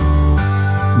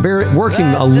working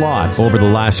a lot over the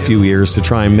last few years to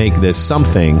try and make this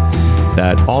something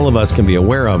that all of us can be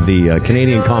aware of. The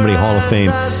Canadian Comedy Hall of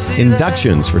Fame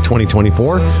inductions for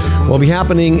 2024 will be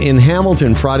happening in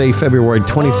Hamilton Friday, February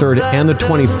 23rd and the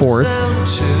 24th.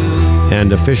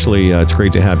 And officially, it's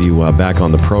great to have you back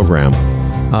on the program.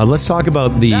 Let's talk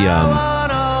about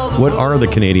what are the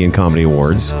Canadian Comedy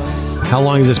Awards? How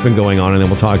long has this been going on? And then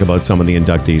we'll talk about some of the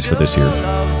inductees for this year.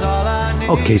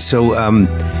 Okay, so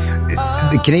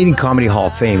the Canadian Comedy Hall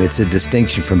of Fame, it's a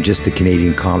distinction from just the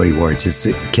Canadian Comedy Awards. It's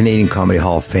the Canadian Comedy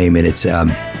Hall of Fame, and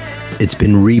it's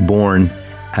been reborn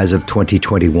as of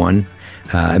 2021.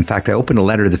 In fact, I opened a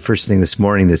letter the first thing this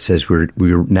morning that says we're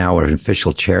now an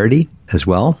official charity as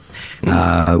well.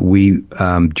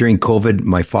 During COVID,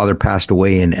 my father passed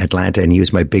away in Atlanta, and he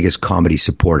was my biggest comedy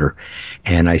supporter.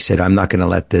 And I said, I'm not going to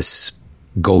let this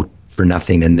go for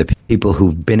nothing. And the people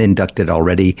who've been inducted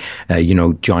already,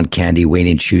 John Candy, Wayne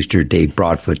and Schuster, Dave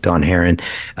Broadfoot, Don Herron,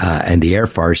 and the Air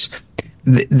Farce,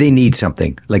 they need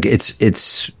something. Like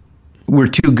we're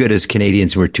too good as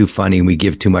Canadians, and we're too funny, and we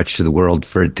give too much to the world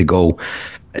for it to go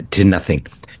to nothing.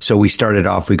 So we started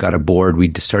off, we got a board,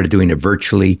 we started doing it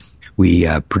virtually. We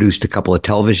produced a couple of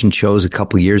television shows a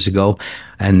couple of years ago,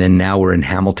 and then now we're in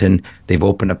Hamilton. They've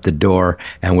opened up the door,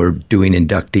 and we're doing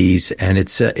inductees, and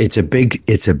it's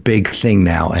a big thing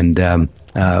now. And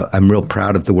I'm real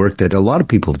proud of the work that a lot of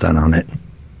people have done on it.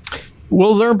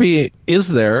 Will there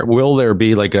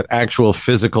be like an actual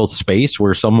physical space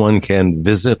where someone can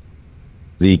visit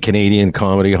the Canadian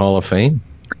Comedy Hall of Fame?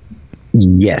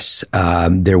 Yes,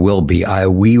 there will be.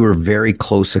 We were very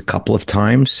close a couple of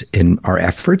times in our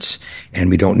efforts, and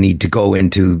we don't need to go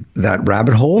into that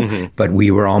rabbit hole, but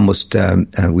we were almost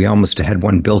had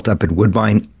one built up at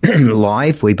Woodbine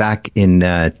Live way back in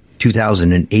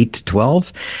 2008 to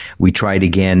 12. We tried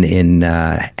again in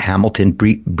Hamilton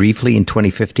briefly in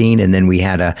 2015, and then we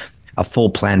had a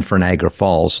full plan for Niagara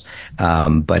Falls.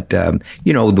 But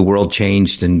the world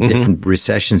changed and different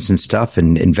recessions and stuff,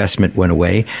 and investment went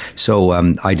away. So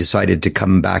I decided to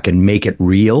come back and make it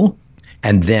real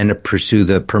and then pursue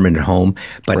the permanent home.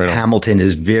 But Hamilton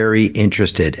is very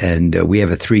interested, and we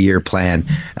have a 3-year plan,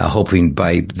 hoping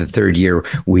by the 3rd year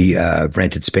we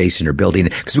rented space and are building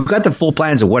it, because we've got the full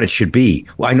plans of what it should be.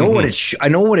 Well, I know I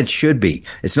know what it should be.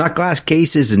 It's not glass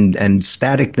cases and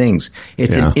static things.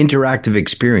 It's an interactive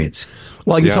experience.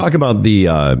 Well, you talk about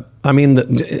the.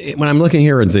 When I'm looking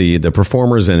here at the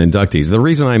performers and inductees, the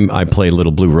reason I play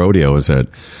Little Blue Rodeo is that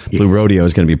Blue Rodeo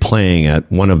is going to be playing at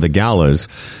one of the galas.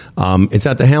 It's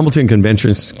at the Hamilton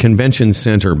Convention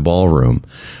Center Ballroom.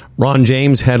 Ron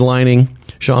James headlining.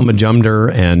 Sean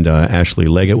Majumder and Ashley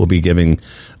Leggett will be giving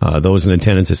those in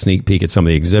attendance a sneak peek at some of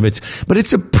the exhibits. But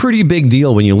it's a pretty big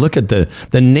deal when you look at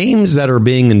the names that are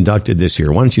being inducted this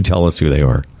year. Why don't you tell us who they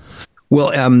are?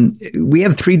 Well, we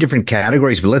have 3 different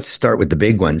categories, but let's start with the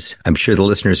big ones. I'm sure the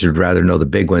listeners would rather know the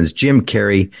big ones. Jim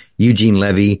Carrey, Eugene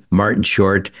Levy, Martin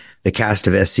Short, the cast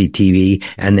of SCTV,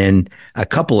 and then a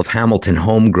couple of Hamilton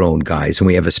homegrown guys. And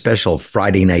we have a special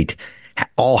Friday night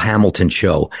all Hamilton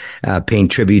show, paying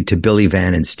tribute to Billy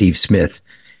Van and Steve Smith.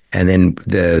 And then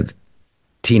the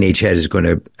Teenage Head is going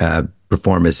to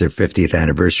perform as their 50th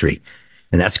anniversary.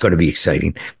 And that's going to be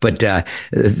exciting. But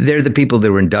they're the people that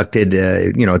were inducted.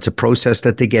 It's a process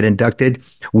that they get inducted.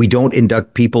 We don't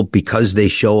induct people because they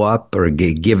show up or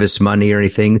give us money or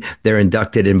anything. They're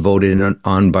inducted and voted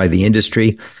on by the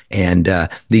industry. And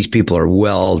these people are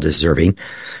well deserving,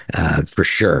 for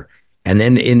sure. And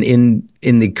then in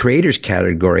the creators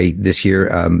category this year,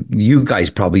 you guys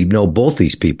probably know both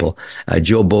these people,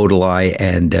 Joe Baudelaire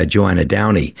and Joanna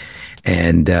Downey.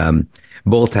 And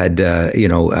both had,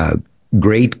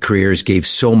 great careers, gave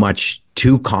so much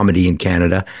to comedy in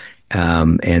Canada.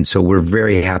 And so we're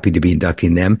very happy to be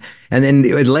inducting them. And then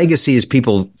legacy is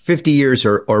people 50 years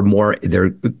or more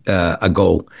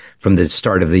ago from the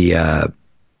start of the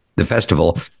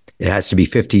festival. It has to be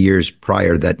 50 years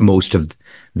prior that most of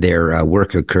their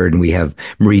work occurred. And we have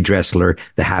Marie Dressler,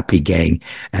 The Happy Gang,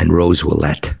 and Rose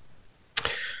Willette.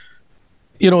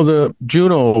 The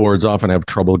Juno Awards often have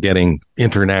trouble getting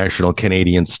international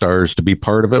Canadian stars to be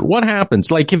part of it. What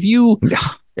happens? Like, have you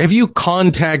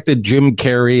contacted Jim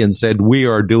Carrey and said, we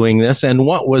are doing this? And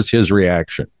what was his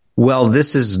reaction? Well,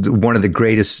 this is one of the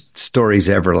greatest stories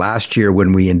ever. Last year,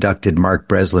 when we inducted Mark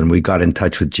Breslin, we got in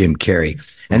touch with Jim Carrey.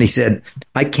 And he said,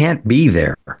 I can't be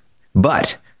there,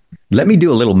 but let me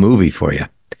do a little movie for you.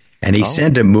 And he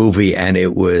sent a movie, and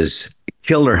it was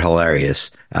killer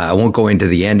hilarious. I won't go into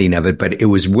the ending of it, but it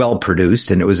was well produced,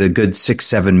 and it was a good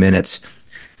 6-7 minutes.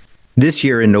 This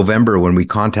year in November, when we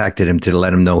contacted him to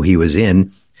let him know he was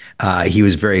in, he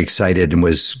was very excited and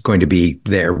was going to be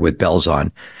there with bells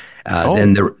on.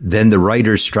 Then the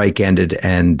writer's strike ended,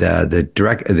 and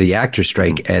the actor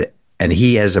strike, and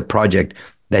he has a project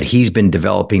that he's been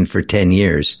developing for 10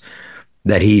 years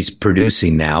that he's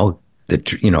producing now.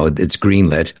 It's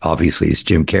greenlit. Obviously, it's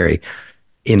Jim Carrey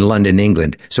in London,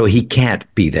 England. So he can't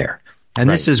be there. And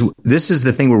this is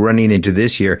the thing we're running into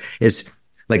this year is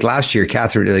like last year,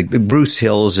 Bruce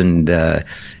Hills and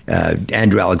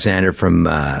Andrew Alexander from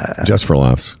Just for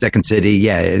Laughs, Second City,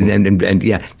 yeah, and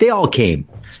yeah, they all came,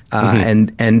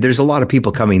 and there's a lot of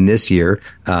people coming this year.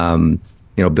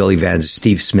 Billy Van's,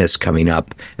 Steve Smith's coming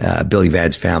up. Billy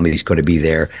Van's family is going to be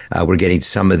there. We're getting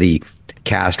some of the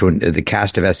cast when the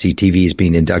cast of SCTV is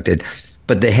being inducted,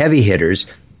 but the heavy hitters,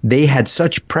 they had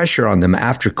such pressure on them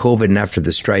after COVID and after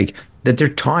the strike that their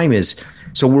time is.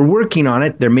 So we're working on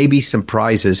it. There may be some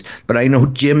prizes, but I know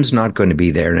Jim's not going to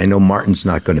be there, and I know Martin's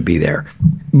not going to be there.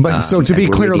 But so to be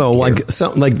clear, though,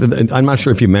 I'm not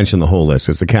sure if you mentioned the whole list.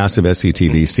 It's the cast of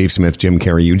SCTV: Steve Smith, Jim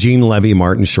Carrey, Eugene Levy,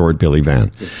 Martin Short, Billy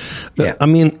Van. Yeah. I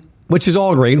mean, which is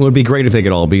all great. It would be great if they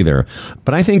could all be there.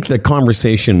 But I think the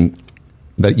conversation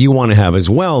that you want to have as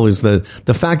well is the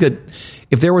fact that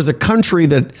if there was a country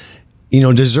that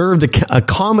deserved a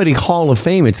comedy hall of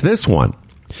fame, it's this one.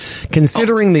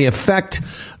 Considering the effect,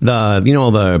 you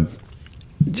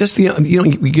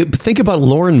think about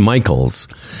Lorne Michaels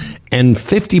and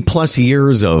 50 plus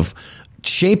years of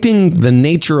shaping the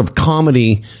nature of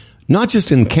comedy, not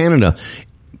just in Canada,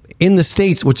 in the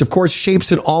States, which of course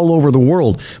shapes it all over the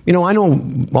world. I know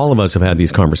all of us have had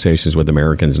these conversations with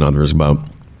Americans and others about,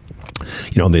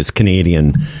 this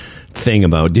Canadian thing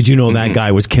about, did you know that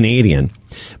guy was Canadian?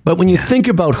 But when you think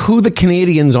about who the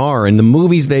Canadians are and the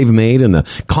movies they've made and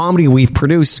the comedy we've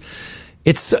produced,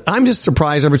 I'm just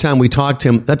surprised every time we talk to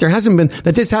him that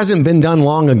this hasn't been done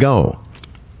long ago.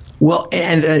 Well,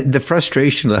 and the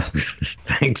frustration,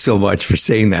 thanks so much for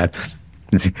saying that,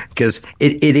 because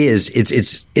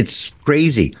it's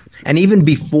crazy. And even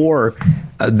before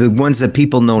the ones that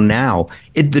people know now,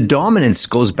 the dominance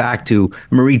goes back to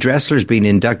Marie Dressler's being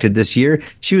inducted this year.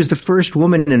 She was the first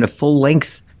woman in a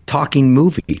full-length talking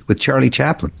movie with Charlie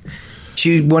Chaplin.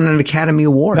 She won an Academy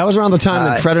Award. That was around the time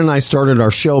that Fred and I started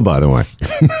our show, by the way.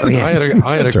 Oh, yeah.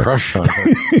 I had a crush on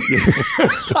her.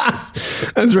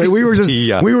 That's right. We were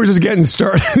just getting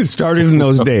started in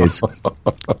those days.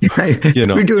 You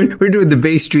know. we're doing the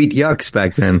Bay Street Yucks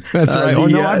back then. That's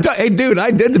right. Hey, dude,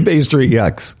 I did the Bay Street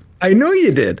Yucks. I know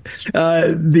you did.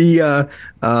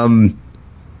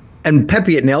 And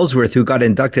Pepe and Ellsworth, who got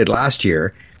inducted last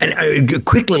year. And a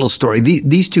quick little story.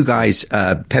 These two guys,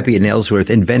 Pepe and Ellsworth,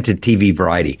 invented TV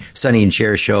variety. Sonny and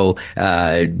Cher show,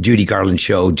 Judy Garland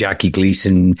show, Jackie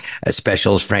Gleason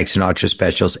specials, Frank Sinatra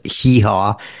specials, Hee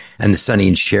Haw, and the Sonny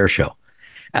and Cher show.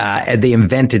 And they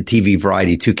invented TV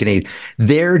variety, two Canadian.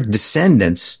 Their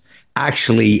descendants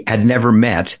actually had never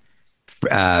met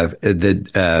Bill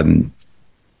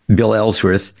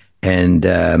Ellsworth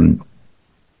and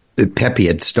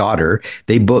Pepe's daughter.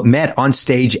 They both met on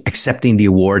stage accepting the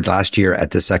award last year at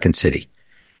the Second City.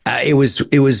 It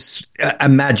was a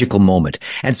magical moment.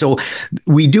 And so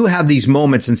we do have these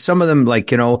moments, and some of them,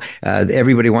 like,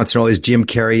 everybody wants to know, is Jim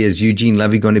Carrey, is Eugene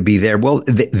Levy going to be there? Well,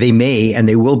 they may, and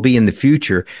they will be in the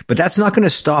future, but that's not going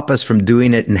to stop us from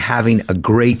doing it and having a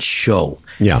great show.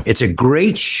 Yeah. It's a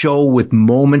great show with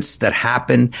moments that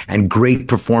happen and great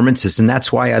performances. And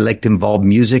that's why I like to involve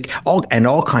music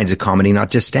all kinds of comedy, not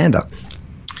just stand up.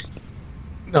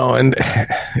 No, and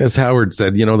as Howard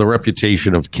said, the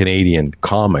reputation of Canadian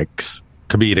comics,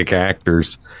 comedic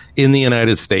actors in the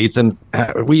United States, and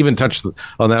we even touched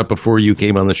on that before you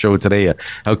came on the show today,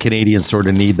 how Canadians sort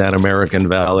of need that American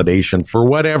validation for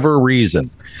whatever reason.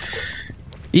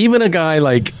 Even a guy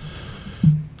like,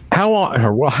 how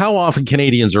often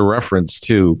Canadians are referenced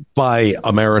to by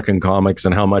American comics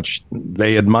and how much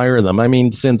they admire them. I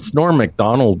mean, since Norm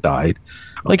Macdonald died,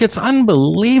 it's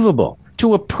unbelievable.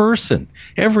 To a person,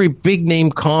 every big name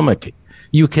comic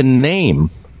you can name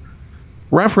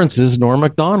references Norm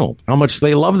Macdonald, how much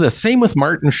they love this. Same with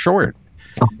Martin Short.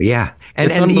 Oh, yeah.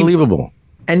 It's unbelievable.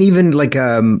 And even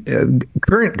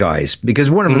current guys, because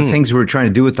one of the things we're trying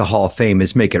to do with the Hall of Fame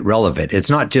is make it relevant.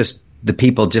 It's not just the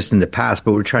people just in the past,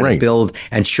 but we're trying to build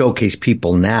and showcase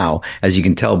people now, as you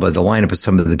can tell by the lineup of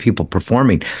some of the people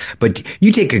performing. But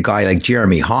you take a guy like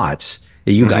Jeremy Hotz.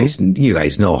 You guys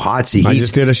know Hotsy. I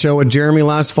just did a show with Jeremy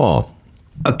last fall.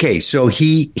 Okay, so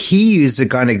he is the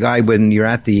kind of guy, when you're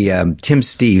at the Tim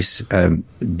Steeves,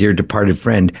 dear departed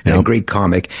friend and a great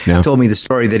comic, told me the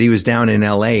story that he was down in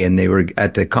L.A. and they were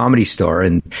at the Comedy Store,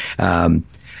 and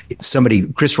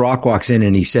Chris Rock walks in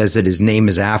and he says that his name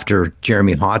is after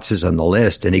Jeremy Hotz is on the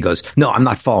list, and he goes, "No, I'm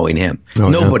not following him.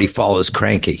 Nobody follows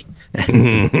Cranky." But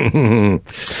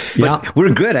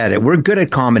we're good at it. We're good at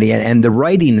comedy and the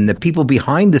writing and the people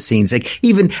behind the scenes. And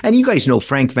you guys know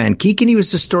Frank Van Keeken. He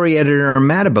was the story editor on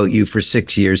Mad About You for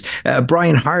 6 years.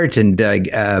 Brian Hart and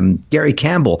Gary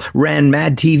Campbell ran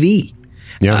Mad TV.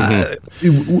 Yeah.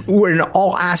 We're in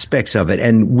all aspects of it,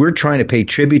 and we're trying to pay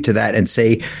tribute to that and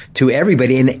say to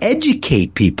everybody and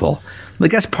educate people.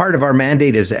 That's part of our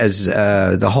mandate as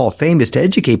the Hall of Fame, is to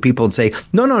educate people and say,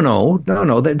 no,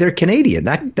 they're Canadian.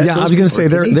 I was going to say,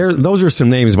 those are some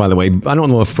names, by the way. I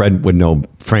don't know if Fred would know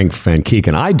Frank Van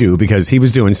Keeken. I do, because he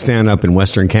was doing stand-up in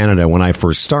Western Canada when I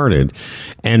first started.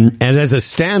 And as a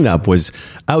stand-up was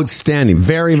outstanding.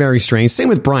 Very, very strange. Same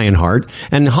with Brian Hart.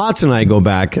 And Hotz and I go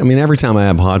back. I mean, every time I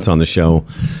have Hotz on the show,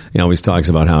 he always talks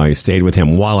about how I stayed with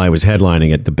him while I was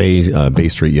headlining at the Bay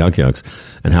Street Yuck Yucks,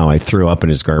 and how I threw up in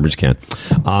his garbage can.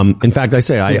 In fact,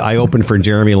 I opened for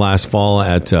Jeremy last fall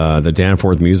at the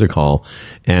Danforth Music Hall,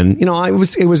 and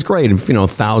it was great.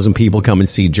 1,000 people come and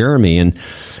see Jeremy, and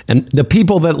the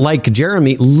people that like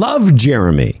Jeremy love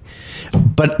Jeremy,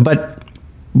 but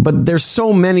there's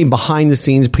so many behind the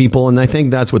scenes people, and I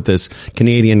think that's what this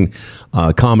Canadian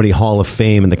Comedy Hall of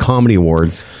Fame and the Comedy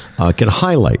Awards can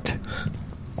highlight.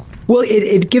 Well,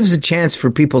 it gives a chance for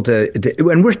people to,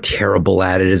 and we're terrible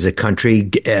at it as a country,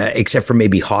 except for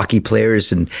maybe hockey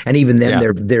players, and even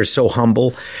then they're so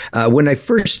humble. When I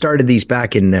first started these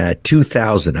back in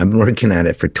 2000, I've been working at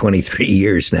it for 23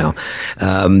 years now.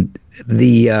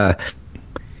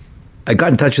 I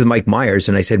got in touch with Mike Myers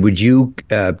and I said, "Would you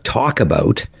talk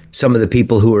about some of the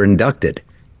people who were inducted?"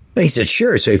 He said,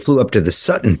 "Sure." So he flew up to the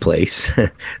Sutton place.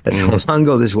 That's how long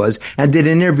ago this was, and did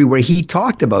an interview where he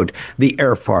talked about the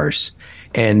Air Farce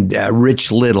and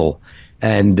Rich Little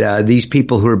and these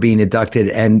people who are being inducted.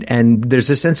 And there's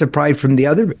a sense of pride from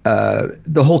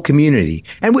the whole community.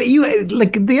 And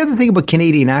the other thing about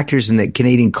Canadian actors and the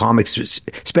Canadian comics,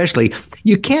 especially,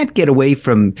 you can't get away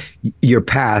from your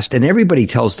past, and everybody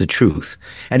tells the truth,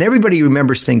 and everybody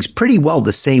remembers things pretty well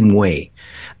the same way.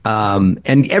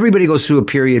 And everybody goes through a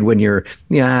period when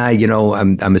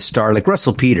I'm a star, like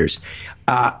Russell Peters.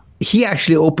 He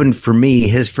actually opened for me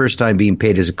his first time being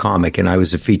paid as a comic, and I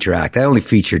was a feature act. I only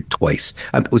featured twice.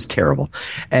 It was terrible.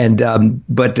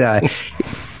 But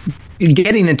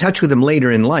getting in touch with him later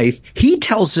in life, he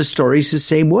tells the stories the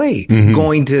same way.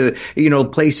 Going to,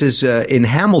 places in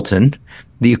Hamilton.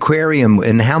 The aquarium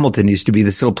in Hamilton used to be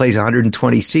this little place,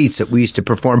 120 seats that we used to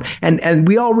perform. And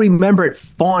we all remember it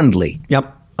fondly.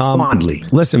 Yep. Fondly.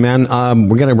 Listen, man,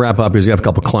 we're going to wrap up because you have a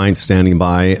couple clients standing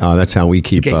by. That's how we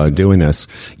keep doing this.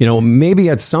 Maybe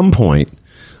at some point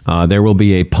there will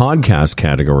be a podcast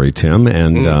category, Tim,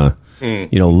 and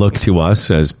look to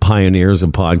us as pioneers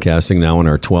of podcasting now in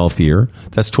our 12th year.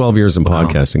 That's 12 years in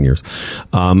podcasting years.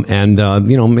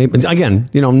 Maybe again,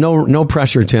 no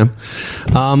pressure, Tim.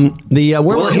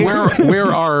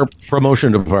 We're our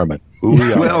promotion department.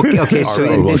 We are. Well, okay. So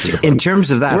in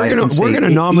terms of that, we're going to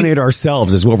nominate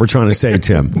ourselves, is what we're trying to say,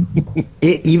 Tim.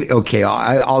 We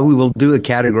will do a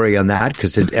category on that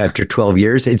because after 12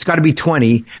 years, it's got to be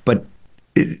 20, but.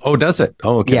 Oh, does it?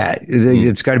 Oh, okay. Yeah,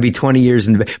 it's got to be 20 years.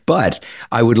 But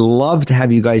I would love to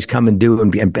have you guys come and do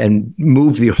and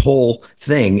move the whole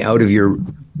thing out of your,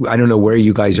 I don't know where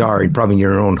you guys are, probably in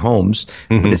your own homes.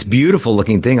 But it's a beautiful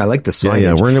looking thing. I like the signage.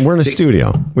 Yeah, we're in a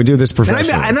studio. We do this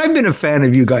professionally. And I've been a fan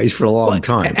of you guys for a long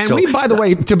time. And we, by the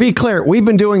way, to be clear, we've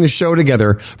been doing the show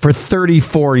together for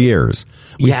 34 years.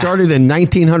 We started in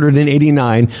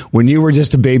 1989 when you were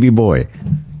just a baby boy.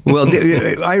 Well,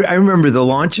 I remember the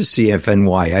launch of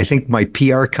CFNY. I think my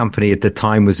PR company at the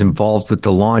time was involved with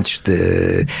the launch.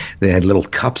 They had little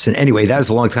cups. And anyway, that was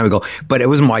a long time ago. But it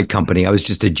wasn't my company. I was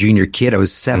just a junior kid. I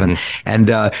was 7. And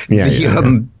but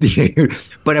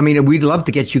I mean, we'd love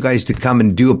to get you guys to come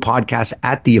and do a podcast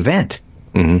at the event.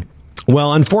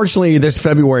 Well, unfortunately, this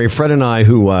February, Fred and I,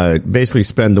 who basically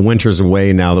spend the winters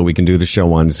away now that we can do the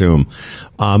show on Zoom.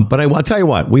 But I'll tell you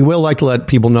what, we will like to let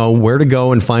people know where to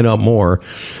go and find out more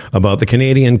about the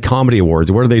Canadian Comedy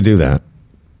Awards. Where do they do that?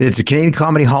 It's at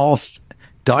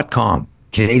CanadianComedyHall.com.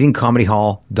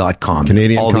 CanadianComedyHall.com.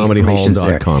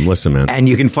 CanadianComedyHall.com. Listen, man. And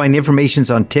you can find information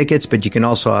on tickets, but you can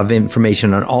also have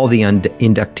information on all the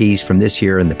inductees from this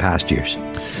year and the past years.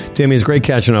 Timmy, it's great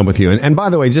catching up with you. And by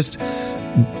the way, just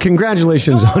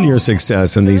congratulations on your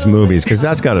success in these movies, because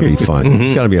that's got to be fun.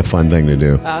 It's got to be a fun thing to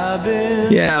do.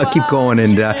 Yeah, I'll keep going.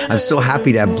 And I'm so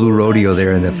happy to have Blue Rodeo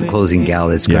there in the closing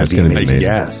gala. It's going to be amazing.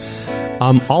 Yes.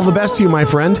 All the best to you, my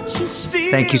friend.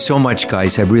 Thank you so much,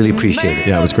 guys. I really appreciate it.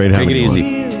 Yeah, it was great having you. Take it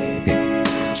easy.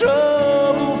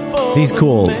 He's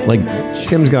cool. Like,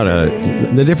 Tim's got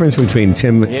the difference between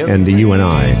Tim and you and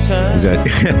I is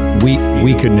that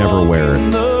we could never wear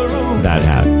that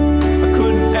hat.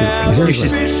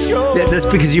 That's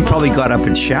because you probably got up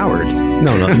and showered.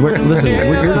 No. Listen,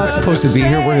 you're not supposed to be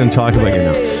here. We're going to talk about you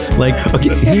now. Like,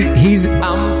 he's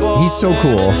so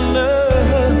cool.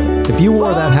 If you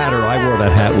wore that hat or I wore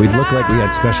that hat, we'd look like we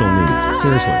had special needs.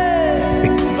 Seriously.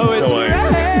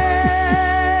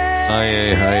 I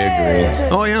agree.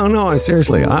 Oh, yeah, no,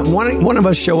 seriously. One of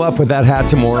us show up with that hat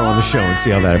tomorrow on the show and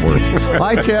see how that works.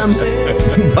 Bye, Tim.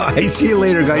 Bye. See you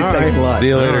later, guys. All Thanks right. a lot. See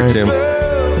you later, Tim.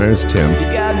 There's Tim.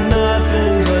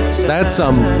 That's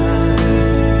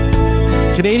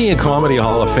Canadian Comedy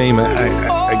Hall of Fame.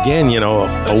 Again,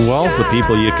 a wealth of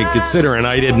people you could consider, and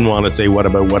I didn't want to say what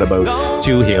about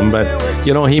to him, but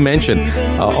he mentioned,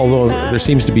 although there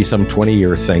seems to be some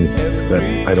 20-year thing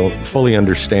that I don't fully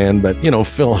understand, but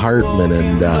Phil Hartman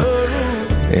and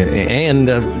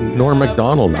Norm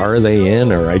Macdonald, are they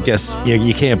in? Or I guess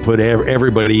you can't put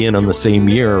everybody in on the same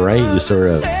year, right? You sort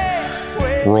of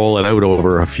roll it out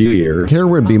over a few years. Here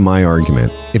would be my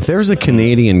argument. If there's a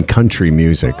Canadian Country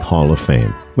Music Hall of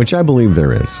Fame, which I believe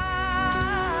there is,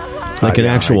 like an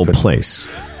actual place.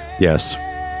 Yes.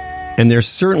 And there's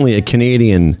certainly a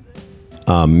Canadian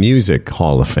Music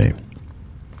Hall of Fame.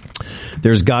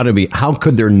 There's got to be. How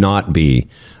could there not be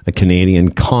a Canadian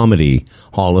Comedy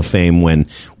Hall of Fame when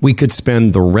we could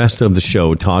spend the rest of the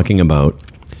show talking about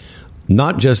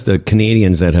not just the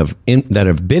Canadians that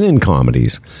have been in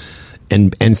comedies,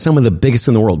 and some of the biggest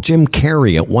in the world. Jim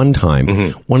Carrey at one time,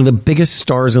 one of the biggest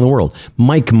stars in the world.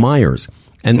 Mike Myers.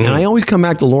 And I always come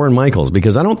back to Lorne Michaels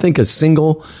because I don't think a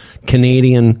single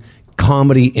Canadian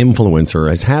comedy influencer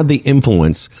has had the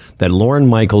influence that Lorne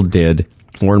Michaels did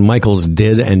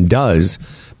and does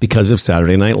because of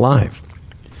Saturday Night Live.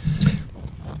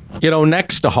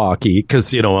 Next to hockey,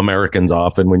 because, Americans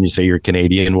often, when you say you're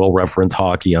Canadian, will reference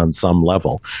hockey on some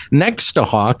level. Next to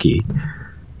hockey,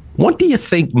 what do you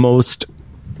think most,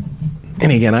 and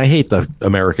again, I hate the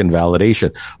American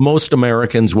validation, most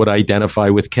Americans would identify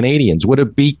with Canadians? Would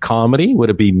it be comedy? Would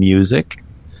it be music?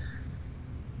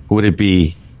 Would it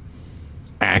be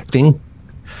acting?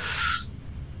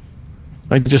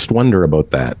 I just wonder about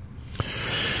that.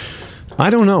 I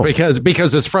don't know.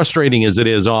 Because as frustrating as it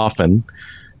is often,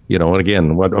 and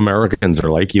again, what Americans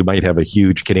are like, you might have a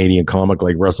huge Canadian comic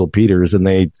like Russell Peters, and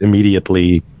they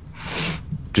immediately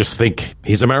just think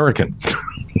he's American.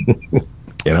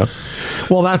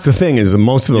 Well, that's the thing is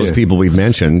most of those people we've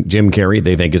mentioned, Jim Carrey,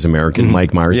 they think is American. Mm-hmm.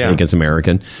 Mike Myers, they think is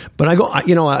American. But I go,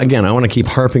 again, I want to keep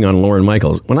harping on Lorne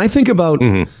Michaels. When I think about,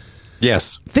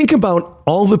 think about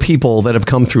all the people that have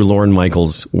come through Lorne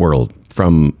Michaels' world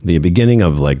from the beginning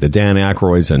of like the Dan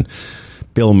Aykroyds and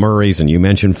Bill Murray's, and you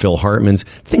mentioned Phil Hartman's.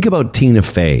 Think about Tina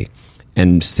Fey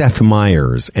and Seth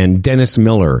Meyers and Dennis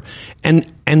Miller and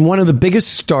one of the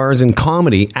biggest stars in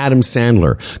comedy, Adam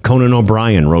Sandler. Conan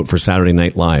O'Brien wrote for Saturday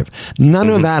Night Live. None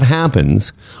of that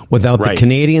happens without the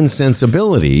Canadian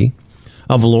sensibility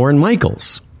of Lorne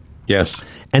Michaels. Yes.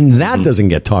 And that doesn't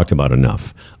get talked about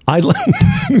enough. I'm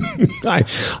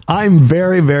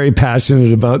very, very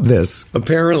passionate about this,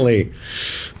 apparently.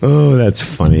 Oh, that's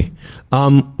funny.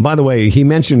 By the way, he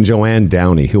mentioned Joanne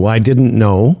Downey, who I didn't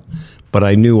know, but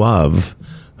I knew of,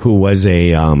 who was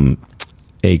a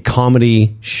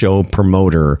comedy show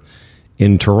promoter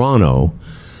in Toronto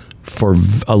for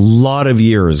a lot of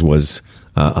years, was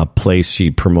a place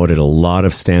she promoted a lot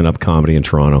of stand-up comedy in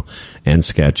Toronto and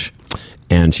sketch.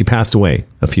 And she passed away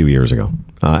a few years ago.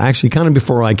 Actually, kind of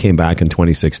before I came back in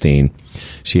 2016,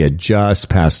 she had just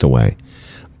passed away.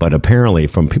 But apparently,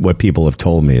 from what people have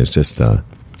told me, was just the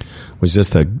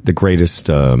greatest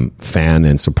fan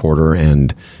and supporter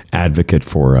and advocate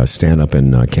for stand-up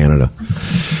in Canada.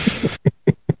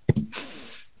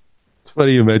 It's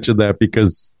funny you mentioned that,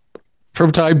 because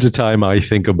from time to time I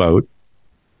think about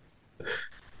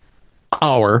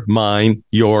mine,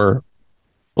 your...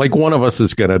 Like one of us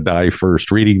is going to die first,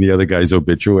 reading the other guy's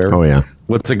obituary. Oh, yeah.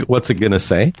 What's it going to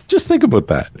say? Just think about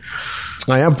that.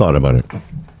 I have thought about it.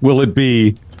 Will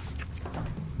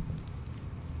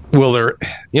there,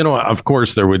 of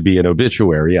course there would be an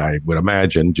obituary, I would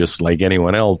imagine, just like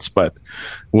anyone else, but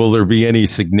will there be any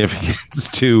significance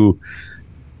to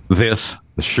this,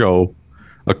 the show,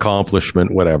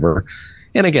 accomplishment, whatever?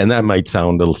 And again, that might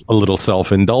sound a little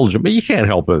self-indulgent, but you can't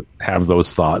help but have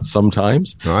those thoughts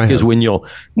sometimes. Because when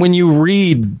you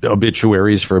read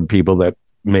obituaries from people that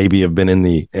maybe have been in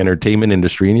the entertainment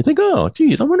industry, and you think, oh,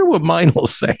 geez, I wonder what mine will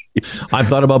say. I've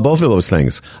thought about both of those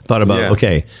things. Thought about,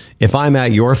 okay, if I'm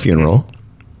at your funeral,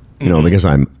 because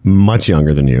I'm much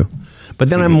younger than you, but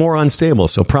then I'm more unstable,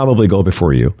 so probably go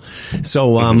before you.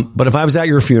 So, but if I was at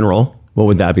your funeral, what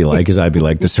would that be like? Because I'd be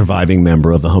like the surviving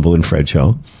member of the Humble and Fred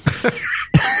show.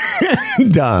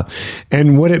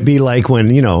 And would it be like when,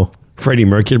 Freddie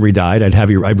Mercury died,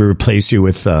 I'd replace you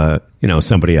with,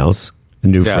 somebody else, a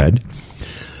new Fred.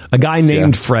 A guy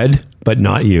named Fred, but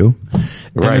not you.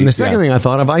 Right. And then the second thing I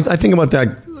thought of, I think about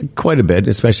that quite a bit,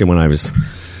 especially when I was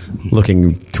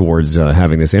looking towards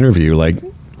having this interview. Like,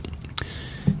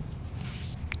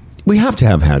 we have to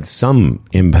have had some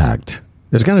impact.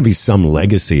 There's got to be some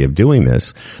legacy of doing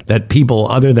this that people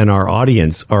other than our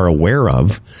audience are aware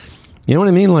of. You know what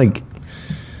I mean? Like,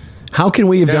 how can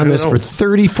we have done this for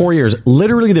 34 years?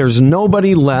 Literally, there's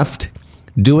nobody left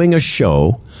doing a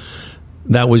show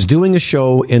that was doing a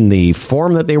show in the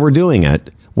form that they were doing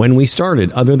it when we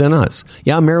started, other than us.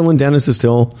 Yeah, Marilyn Dennis is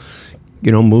still,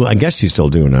 I guess she's still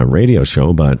doing a radio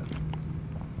show, but...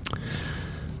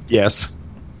 Yes.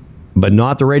 But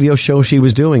not the radio show she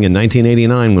was doing in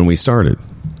 1989 when we started.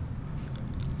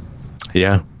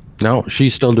 Yeah. No,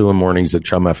 she's still doing mornings at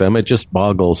Chum FM. It just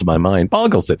boggles my mind.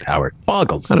 Boggles it, Howard.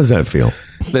 Boggles. How does that feel?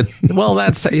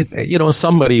 That's,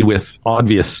 somebody with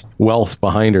obvious wealth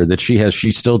behind her that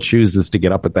she still chooses to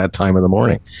get up at that time of the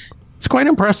morning. It's quite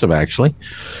impressive, actually.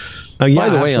 Yeah, by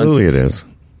the way, absolutely it is.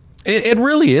 It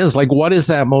really is. Like, what is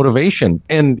that motivation?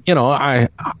 And, I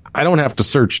don't have to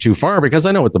search too far because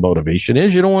I know what the motivation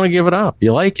is. You don't want to give it up.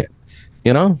 You like it,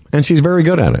 And she's very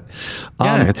good at it.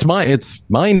 Yeah, it's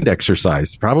mind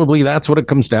exercise. Probably that's what it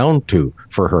comes down to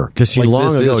for her. Because she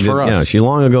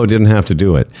long ago didn't have to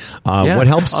do it. What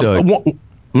helps? Go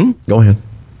ahead.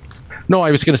 No,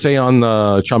 I was going to say on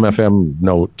the Chum FM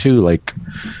note too. Like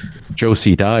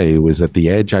Josie Dye was at the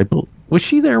Edge. Was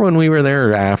she there when we were there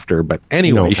or after? But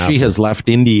anyway, she has left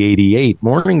Indy 88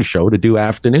 morning show to do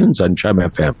afternoons on Chum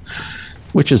FM,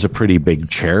 which is a pretty big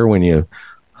chair when you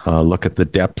look at the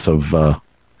depth of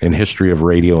in history of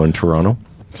radio in Toronto.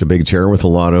 It's a big chair with a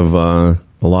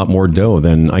lot more dough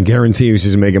than, I guarantee you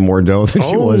she's making more dough than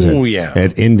she was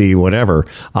at Indy, whatever.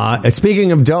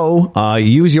 Speaking of dough,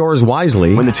 use yours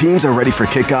wisely. When the teams are ready for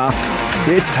kickoff,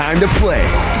 it's time to play.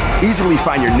 Easily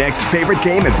find your next favorite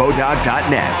game at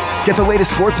Bodog.net. Get the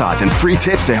latest sports odds and free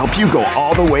tips to help you go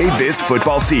all the way this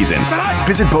football season.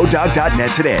 Visit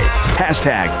Bodog.net today.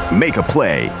 Hashtag make a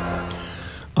play.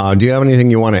 Do you have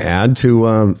anything you want to add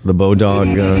to the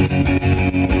Bodog?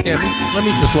 Yeah, let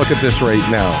me just look at this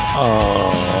right now.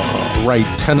 Right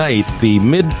tonight, the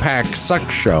Mid-Pack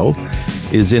Suck Show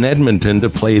is in Edmonton to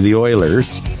play the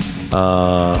Oilers.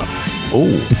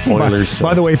 Oilers.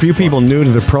 By the way, for you people new to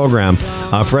the program,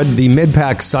 Fred, the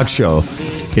Mid-Pack Suck Show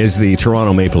is the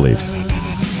Toronto Maple Leafs.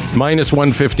 Minus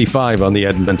 155 on the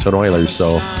Edmonton Oilers,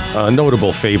 so a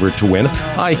notable favorite to win.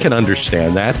 I can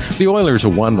understand that. The Oilers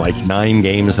have won like 9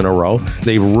 games in a row.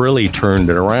 They've really turned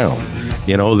it around.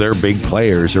 You know, their big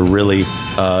players are really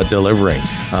delivering.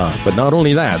 But not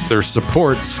only that, their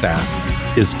support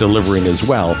staff is delivering as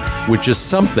well, which is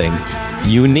something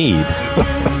you need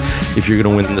if you're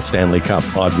going to win the Stanley Cup,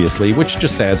 obviously, which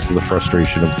just adds to the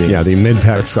frustration of being... Yeah, the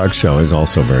Mid-Pack Suck Show is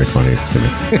also very funny to me.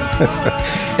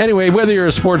 Anyway, whether you're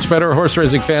a sports bettor, horse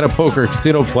racing fan, a poker,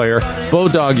 casino player,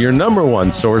 Bodog, your number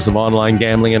one source of online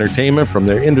gambling entertainment, from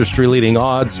their industry-leading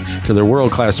odds to their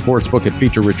world-class sportsbook and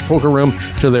feature-rich poker room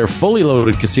to their fully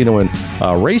loaded casino and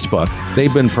racebook,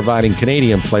 they've been providing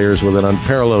Canadian players with an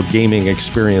unparalleled gaming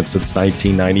experience since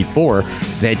 1994.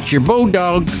 That's your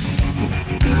Bodog.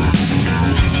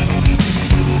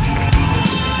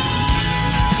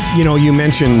 You know, you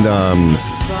mentioned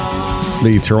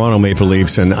the Toronto Maple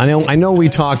Leafs, and I know we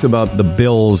talked about the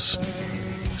Bills,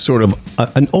 sort of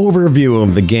an overview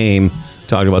of the game,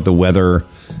 talking about the weather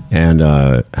and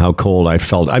how cold I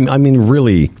felt. I mean,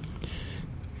 really,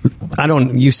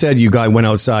 you said you guys went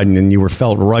outside and you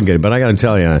felt rugged, but I got to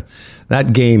tell you,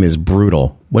 that game is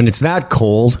brutal. When it's that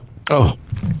cold,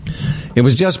 it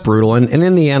was just brutal. And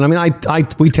in the end, I mean,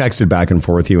 we texted back and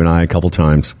forth, you and I, a couple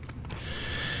times.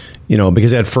 You know,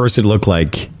 because at first it looked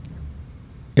like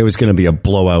it was going to be a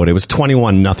blowout. It was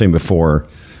 21-0 before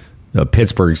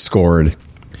Pittsburgh scored.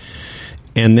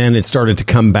 And then it started to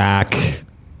come back.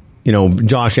 You know,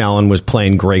 Josh Allen was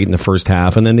playing great in the first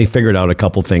half, and then they figured out a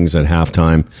couple things at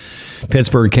halftime.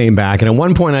 Pittsburgh came back, and at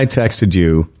one point I texted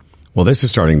you, well, this is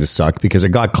starting to suck, because it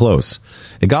got close.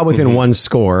 It got within one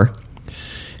score,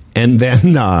 and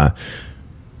then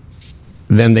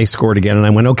they scored again, and I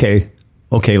went, okay,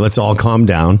 let's all calm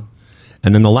down.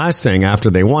 And then the last thing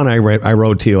after they won, I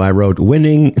wrote to you, I wrote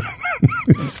winning,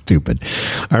 stupid.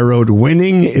 I wrote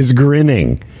winning is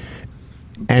grinning.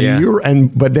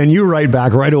 And but then you write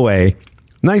back right away,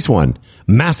 nice one.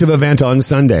 Massive event on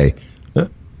Sunday.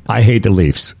 I hate the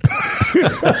Leafs.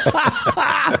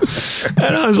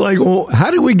 And I was like, well,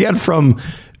 how do we get from,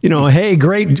 you know, hey,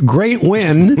 great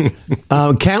win.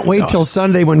 Can't wait till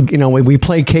Sunday when we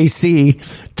play KC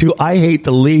to I hate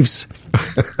the Leafs.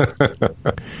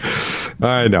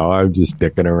 I know, I'm just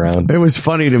dicking around. It was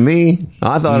funny to me.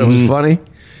 I thought it was funny.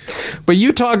 But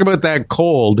you talk about that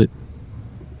cold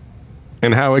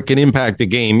and how it can impact the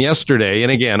game yesterday.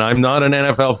 And again, I'm not an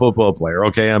NFL football player.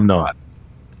 Okay, I'm not.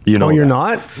 You know, you're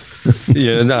not?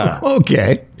 Yeah, nah.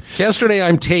 Okay. Yesterday,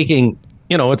 I'm taking,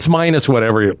 it's minus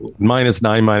whatever, minus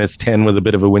 9, minus 10 with a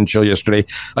bit of a wind chill yesterday.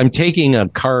 I'm taking a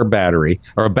car battery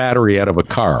or a battery out of a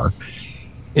car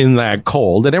in that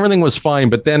cold, and everything was fine.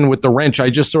 But then with the wrench, I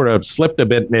just sort of slipped a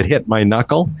bit and it hit my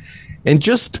knuckle. And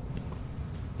just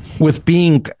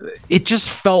it just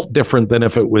felt different than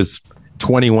if it was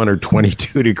 21 or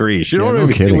 22 degrees. You know what I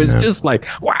mean? Kidding, it was just like,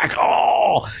 whack,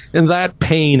 and that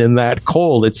pain and that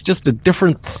cold, it's just a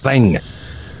different thing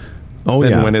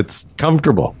than when it's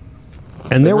comfortable.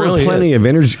 And there were plenty of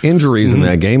injuries in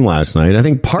that game last night. I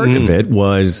think part of it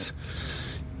was,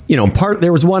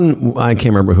 there was one, I can't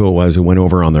remember who it was, who went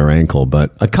over on their ankle,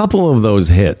 but a couple of those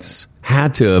hits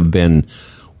had to have been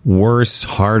worse,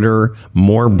 harder,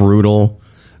 more brutal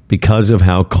because of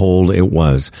how cold it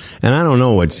was. And I don't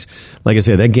know, it's like I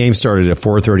said, that game started at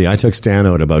 4:30. I took Stan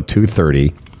out about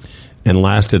 2:30 and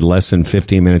lasted less than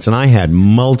 15 minutes. And I had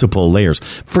multiple layers.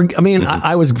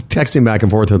 I was texting back and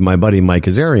forth with my buddy Mike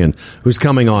Kazarian, who's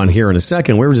coming on here in a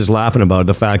second. We were just laughing about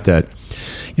the fact that,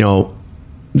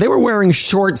 they were wearing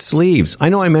short sleeves. I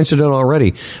know I mentioned it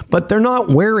already, but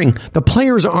the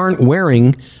players aren't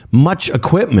wearing much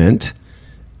equipment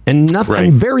and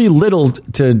nothing, very little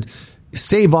to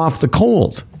stave off the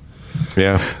cold.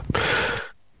 Yeah.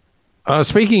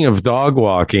 Speaking of dog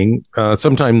walking,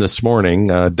 sometime this morning,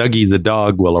 Dougie the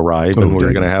dog will arrive, and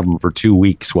we're going to have him for 2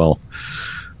 weeks while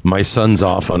my son's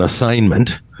off on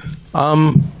assignment.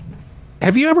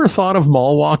 Have you ever thought of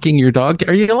mall walking your dog?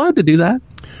 Are you allowed to do that?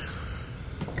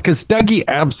 Because Dougie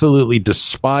absolutely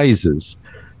despises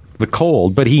the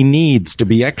cold, but he needs to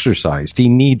be exercised. He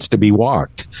needs to be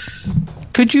walked.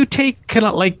 could you take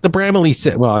like the Bramalea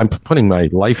City? Well, I'm putting my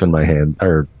life in my hand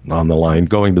or on the line,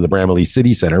 going to the Bramalea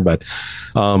City Center, but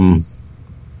are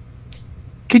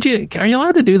you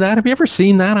allowed to do that? Have you ever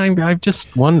seen that? I'm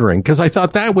just wondering, because I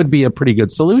thought that would be a pretty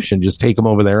good solution. Just take them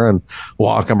over there and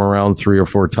walk them around 3 or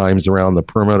 4 times around the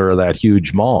perimeter of that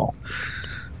huge mall.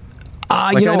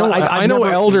 Like, I know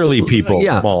elderly people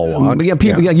mall walk.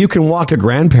 Yeah, you can walk a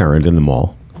grandparent in the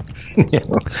mall.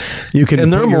 You can,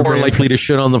 and they're more likely to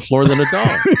shit on the floor than a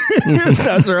dog.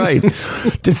 That's right.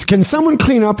 Can someone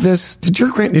clean up this? Did your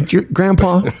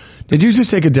grandpa? Did you just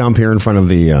take a dump here in front of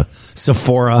the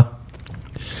Sephora?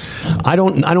 I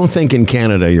don't think in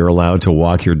Canada you're allowed to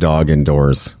walk your dog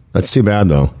indoors. That's too bad,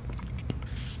 though.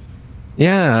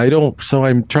 Yeah, I don't. So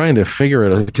I'm trying to figure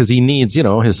it out because he needs,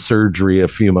 his surgery a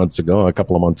couple of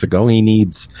months ago. He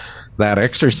needs that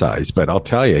exercise. But I'll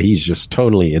tell you, he's just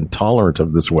totally intolerant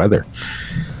of this weather.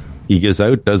 He goes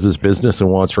out, does his business,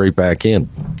 and wants right back in.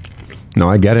 No,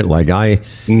 I get it. Like at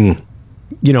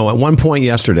one point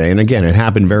yesterday, and again, it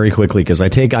happened very quickly because I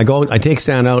take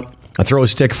Stan out, I throw a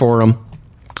stick for him.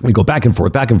 We go back and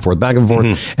forth, back and forth, back and forth.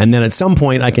 Mm-hmm. And then at some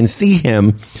point, I can see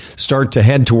him start to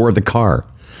head toward the car.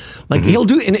 Like he'll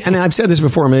do, and I've said this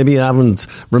before, maybe I haven't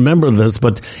remembered this,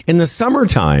 but in the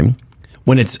summertime,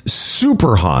 when it's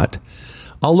super hot,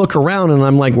 I'll look around and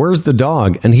I'm like, where's the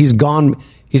dog? And he's gone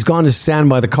to stand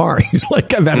by the car. He's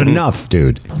like, I've had enough,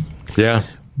 dude. Yeah.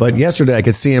 But yesterday I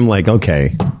could see him like,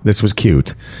 okay, this was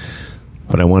cute,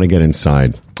 but I want to get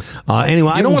inside.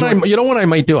 Anyway, you know what I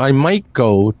might do? I might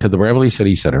go to the Bramalea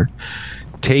City Center,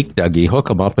 take Dougie, hook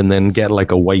him up, and then get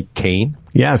like a white cane.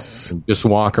 Yes, and just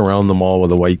walk around the mall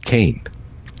with a white cane.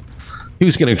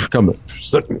 Who's going to come?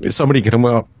 Somebody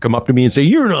can come up to me and say,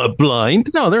 "You're not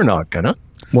blind." No, they're not gonna.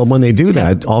 Well, when they do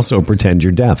that, also pretend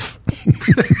you're deaf.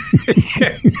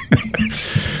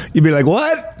 You'd be like,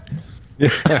 "What?"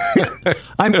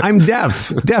 I'm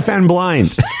deaf and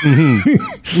blind.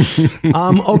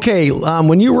 Okay.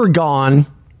 When you were gone,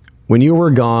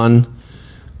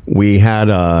 we had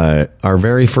our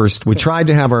very first. We tried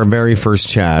to have our very first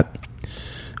chat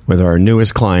with our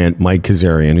newest client, Mike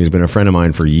Kazarian, who's been a friend of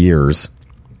mine for years.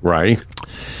 Right.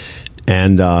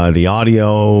 And the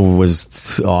audio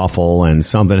was awful, and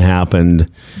something happened.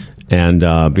 And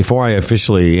before I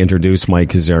officially introduce Mike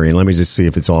Kazarian, let me just see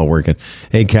if it's all working.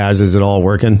 Hey, Kaz, is it all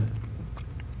working?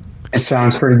 It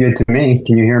sounds pretty good to me.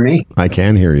 Can you hear me? I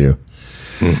can hear you.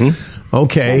 Mm-hmm.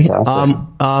 Okay.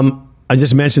 I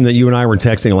just mentioned that you and I were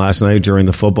texting last night during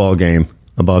the football game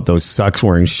about those sucks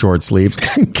wearing short sleeves.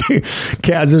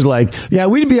 Kaz is like, yeah,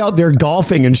 we'd be out there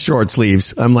golfing in short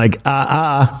sleeves. I'm like,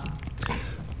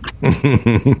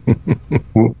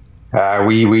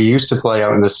 We used to play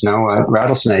out in the snow at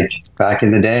Rattlesnake back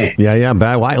in the day. Yeah.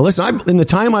 Listen, in the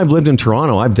time I've lived in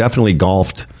Toronto, I've definitely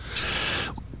golfed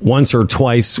once or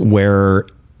twice where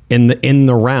in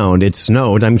the round it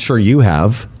snowed. I'm sure you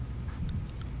have.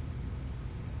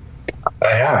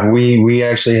 I have. We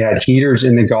actually had heaters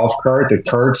in the golf cart. The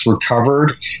carts were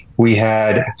covered. We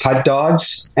had hot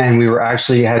dogs, and we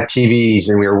had TVs,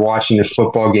 and we were watching the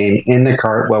football game in the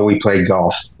cart while we played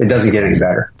golf. It doesn't get any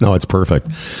better. No, it's perfect.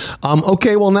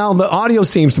 Okay, well, now the audio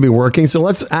seems to be working, so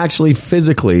let's actually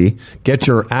physically get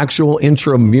your actual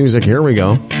intro music. Here we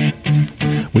go.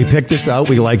 We picked this out.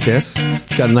 We like this.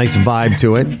 It's got a nice vibe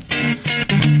to it.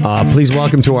 Please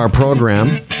welcome to our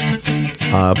program.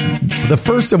 The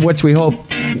first of which we hope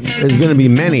is going to be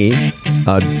many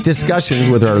discussions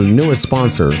with our newest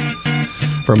sponsor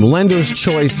from Lender's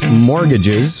Choice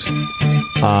Mortgages,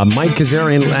 Mike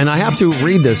Kazarian. And I have to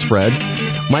read this, Fred.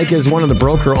 Mike is one of the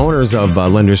broker owners of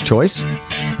Lender's Choice,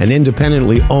 an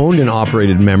independently owned and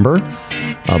operated member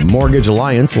of Mortgage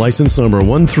Alliance, license number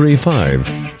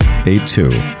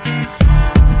 13582.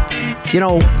 You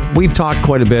know, we've talked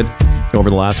quite a bit over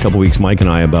the last couple of weeks, Mike and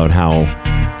I, about how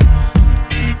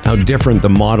different the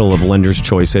model of Lender's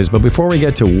Choice is. But before we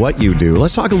get to what you do,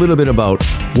 let's talk a little bit about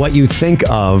what you think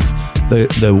of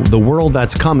the world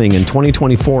that's coming in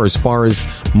 2024 as far as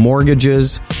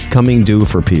mortgages coming due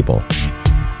for people.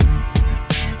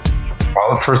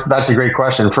 Well, that's a great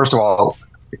question. First of all,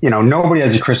 nobody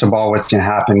has a crystal ball what's going to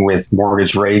happen with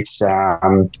mortgage rates,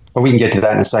 but we can get to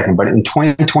that in a second. But in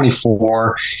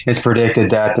 2024, it's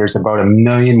predicted that there's about 1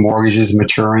 million mortgages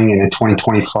maturing, and in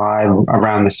 2025,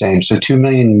 around the same. So 2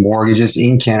 million mortgages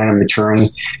in Canada maturing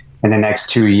in the next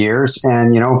 2 years.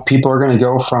 And, people are going to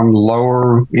go from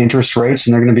lower interest rates,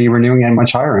 and they're going to be renewing at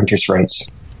much higher interest rates.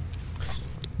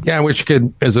 Yeah, which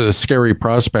is a scary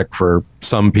prospect for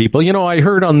some people. I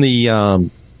heard on the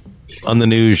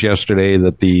news yesterday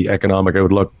that the economic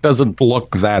outlook doesn't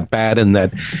look that bad, and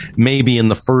that maybe in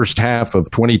the first half of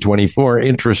 2024,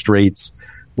 interest rates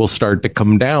will start to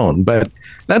come down. But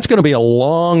that's going to be a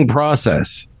long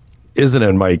process, isn't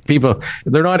it, Mike? People,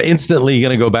 they're not instantly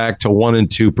going to go back to 1% and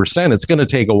 2%. It's going to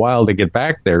take a while to get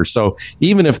back there. So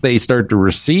even if they start to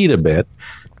recede a bit,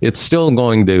 it's still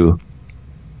going to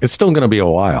be a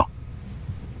while.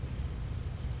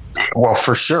 Well,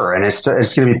 for sure. And it's going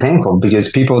to be painful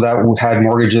because people that had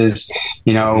mortgages,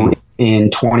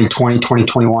 in 2020,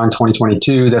 2021,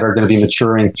 2022 that are going to be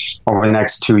maturing over the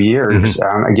next 2 years.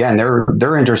 Again,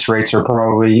 their interest rates are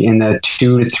probably in the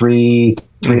 2 to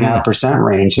 3.5%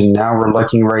 range. And now we're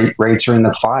looking rates are in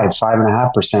the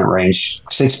 5.5% range,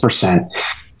 6%.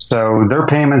 So their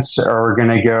payments are going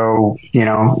to go,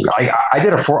 I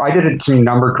did some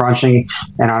number crunching,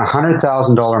 and on a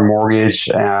 $100,000 mortgage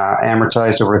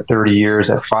amortized over 30 years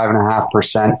at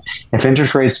 5.5%, if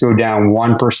interest rates go down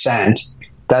 1%,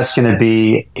 that's going to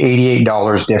be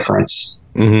 $88 difference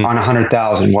on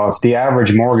 $100,000. Well, if the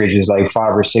average mortgage is like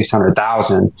 $500,000 or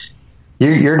 $600,000,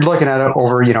 you're looking at it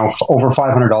over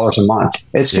 $500 a month.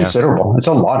 It's considerable. It's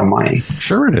a lot of money.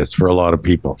 Sure, it is for a lot of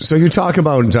people. So you talk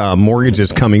about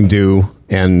mortgages coming due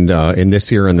and in this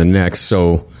year and the next.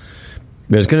 So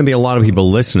there's going to be a lot of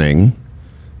people listening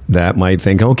that might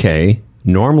think, okay,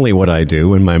 normally what I do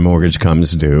when my mortgage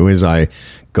comes due is I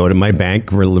go to my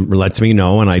bank, lets me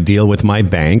know, and I deal with my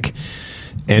bank.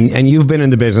 And you've been in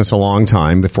the business a long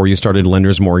time. Before you started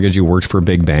Lender's Mortgage, you worked for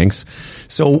big banks.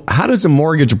 So how does a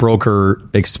mortgage broker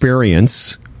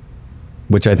experience,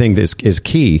 which I think is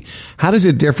key, how does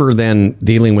it differ than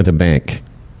dealing with a bank?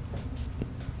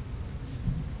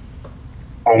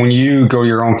 When you go to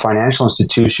your own financial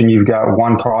institution, you've got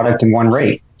one product and one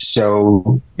rate.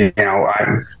 So,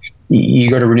 you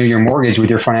go to renew your mortgage with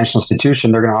your financial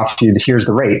institution, they're going to offer you, here's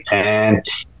the rate. And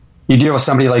you deal with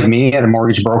somebody like me at a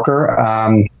mortgage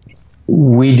broker.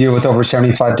 We deal with over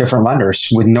 75 different lenders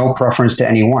with no preference to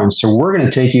any one. So we're going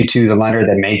to take you to the lender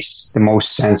that makes the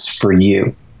most sense for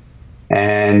you.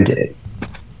 And,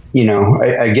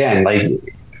 again, like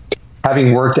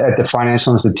having worked at the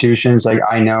financial institutions, like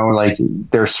I know like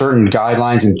there are certain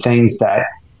guidelines and things that,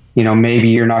 maybe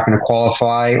you're not going to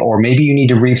qualify, or maybe you need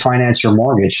to refinance your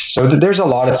mortgage. So there's a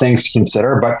lot of things to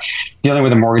consider, but dealing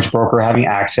with a mortgage broker, having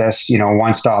access,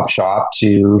 one-stop shop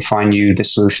to find you the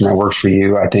solution that works for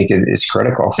you, I think is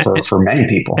critical for many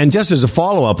people. And just as a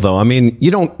follow-up, though, I mean, I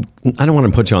don't want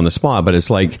to put you on the spot, but it's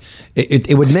like,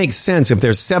 it would make sense if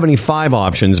there's 75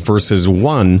 options versus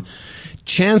one,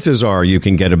 chances are you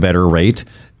can get a better rate.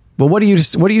 But what do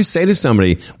you say to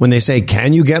somebody when they say,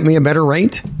 can you get me a better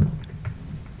rate?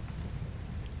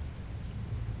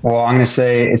 Well, I'm going to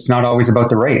say it's not always about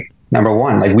the rate. Number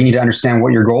one, like we need to understand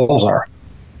what your goals are.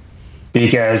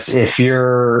 Because if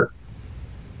your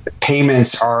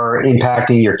payments are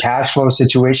impacting your cash flow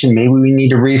situation, maybe we need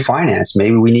to refinance.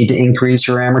 Maybe we need to increase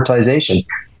your amortization.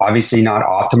 Obviously not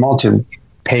optimal to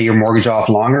pay your mortgage off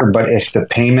longer, but if the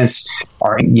payments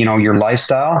are, your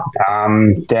lifestyle,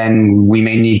 then we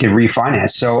may need to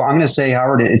refinance. So I'm going to say,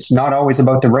 Howard, it's not always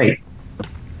about the rate.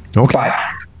 Okay. But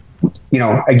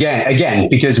again,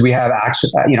 because we have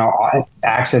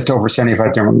access to over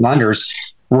 75 different lenders,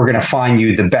 we're going to find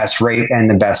you the best rate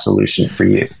and the best solution for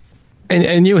you.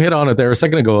 And you hit on it there a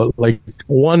second ago. Like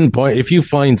 1 point, if you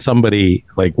find somebody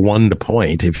like one to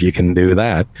point, if you can do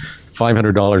that,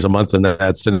 $500 a month in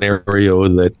that scenario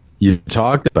that you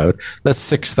talked about, that's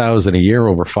 $6,000 a year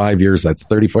over 5 years. That's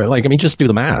 34. Just do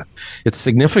the math. It's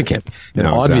significant. And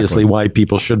obviously why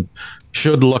people should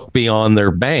look beyond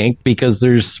their bank, because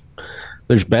there's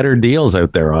better deals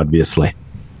out there, obviously.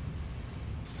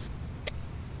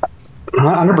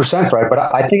 100%, Fred.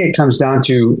 But I think it comes down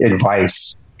to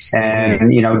advice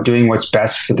and, doing what's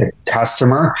best for the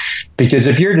customer. Because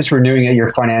if you're just renewing at your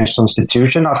financial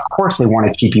institution, of course they want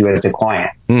to keep you as a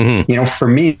client. For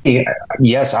me,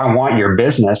 yes, I want your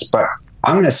business, but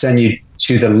I'm going to send you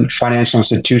to the financial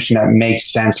institution that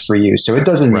makes sense for you. So it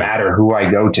doesn't matter who I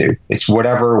go to. It's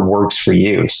whatever works for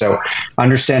you. So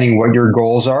understanding what your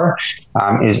goals are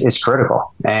is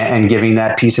critical. And giving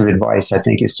that piece of advice, I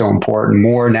think, is so important,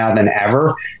 more now than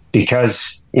ever,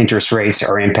 because interest rates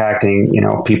are impacting,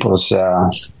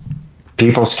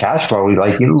 people's cash flow.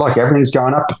 Like, look, everything's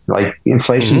gone up. Like,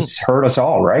 inflation's hurt us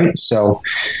all, right? So,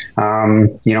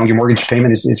 your mortgage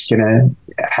payment is going to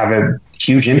have a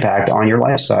huge impact on your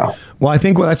lifestyle. Well, I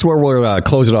think that's where we'll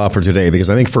close it off for today, because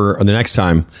I think for the next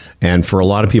time, and for a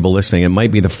lot of people listening, it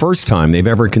might be the first time they've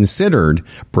ever considered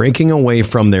breaking away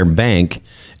from their bank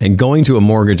and going to a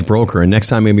mortgage broker. And next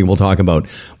time, maybe we'll talk about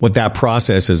what that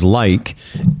process is like,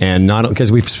 and not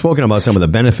because we've spoken about some of the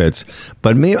benefits,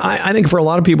 but I think for a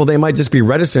lot of people, they might just be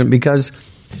reticent because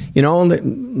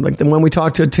like when we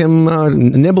talk to Tim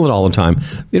Niblett all the time,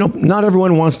 not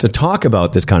everyone wants to talk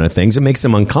about this kind of things. It makes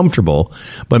them uncomfortable.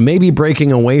 But maybe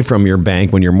breaking away from your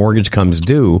bank when your mortgage comes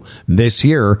due this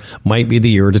year might be the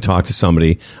year to talk to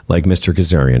somebody like Mr.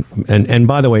 Kazarian. And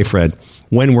by the way, Fred,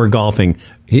 when we're golfing,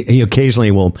 he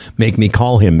occasionally will make me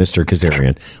call him Mr.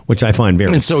 Kazarian, which I find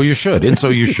very... And so you should. That's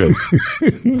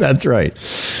right.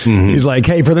 Mm-hmm. He's like,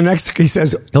 hey,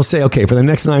 he'll say, okay, for the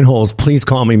next 9 holes, please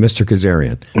call me Mr.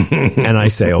 Kazarian. And I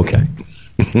say, okay.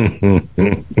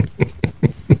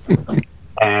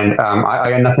 And I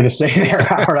got nothing to say there,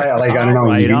 Howard. I don't know.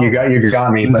 Right, you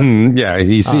got me. But, yeah,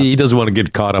 he doesn't want to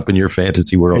get caught up in your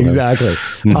fantasy world. Exactly.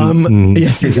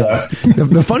 Yes, he does.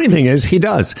 The funny thing is, he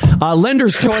does.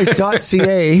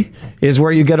 LendersChoice.ca is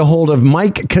where you get a hold of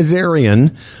Mike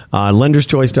Kazarian.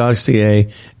 LendersChoice.ca.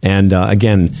 And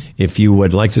again, if you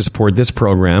would like to support this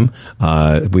program,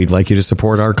 we'd like you to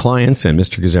support our clients, and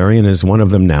Mr. Kazarian is one of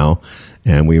them now.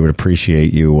 And we would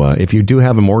appreciate you if you do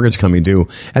have a mortgage coming due.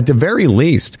 At the very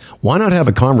least, why not have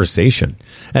a conversation?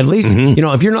 At least,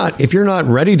 if you're not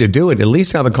ready to do it, at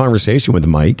least have a conversation with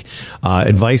Mike.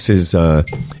 Advice is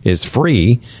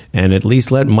free, and at least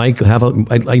let Mike have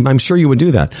I'm sure you would do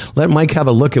that. Let Mike have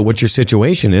a look at what your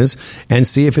situation is and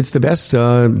see if it's the best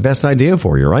idea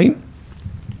for you. Right?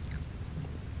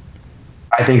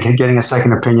 I think getting a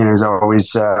second opinion is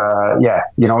always,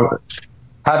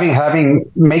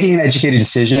 making an educated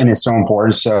decision is so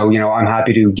important. So, I'm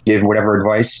happy to give whatever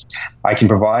advice I can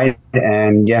provide.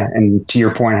 And to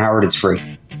your point, Howard, it's free.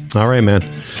 All right, man.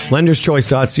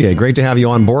 LendersChoice.ca. Great to have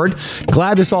you on board.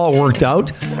 Glad this all worked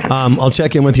out. I'll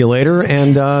check in with you later.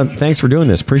 And thanks for doing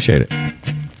this. Appreciate it.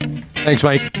 Thanks,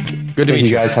 Mike. Good to meet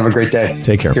you guys. Have a great day.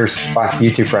 Take care. Cheers. Bye.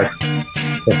 You too, Fred.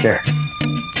 Take care.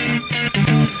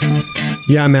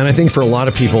 Yeah, man. I think for a lot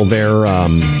of people, they're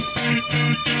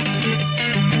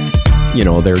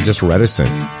just reticent.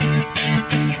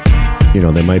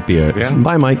 They might be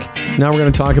bye, Mike. Now we're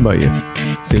going to talk about you.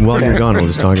 See, while you're gone, we'll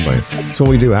just talk about you. That's what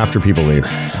we do after people leave.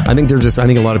 I think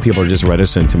a lot of people are just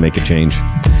reticent to make a change.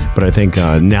 But I think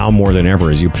now more than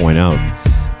ever, as you point out,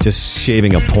 just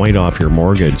shaving a point off your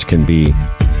mortgage can be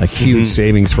a huge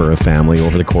savings for a family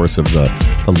over the course of the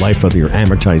life of your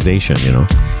amortization,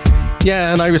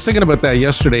 Yeah, and I was thinking about that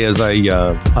yesterday as I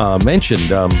mentioned,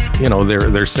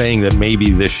 they're saying that maybe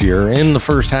this year, in the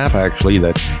first half actually,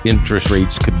 that interest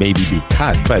rates could maybe be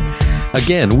cut. But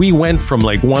again, we went from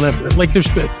there's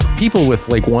people with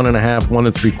 1.5%,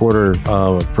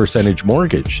 1.75%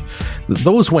 mortgage.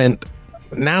 Those went,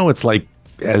 now it's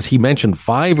as he mentioned,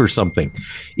 5 or something.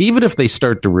 Even if they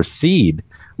start to recede,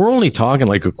 we're only talking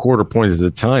a quarter point at a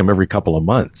time every couple of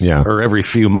months or every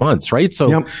few months, right?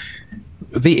 So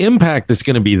the impact is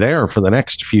going to be there for the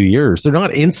next few years. They're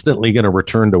not instantly going to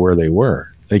return to where they were.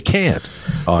 They can't,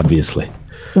 obviously.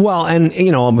 Well, and,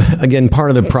 again, part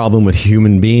of the problem with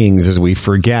human beings is we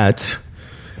forget,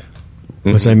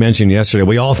 as I mentioned yesterday,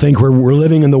 we all think we're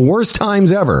living in the worst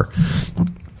times ever.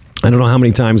 I don't know how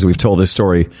many times we've told this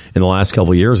story in the last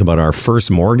couple of years about our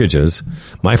first mortgages.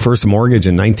 My first mortgage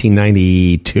in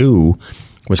 1992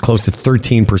 was close to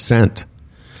 13%.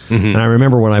 And I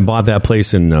remember when I bought that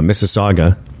place in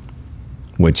Mississauga,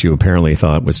 which you apparently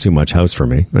thought was too much house for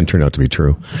me, and turned out to be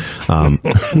true.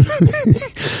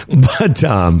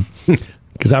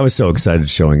 Because I was so excited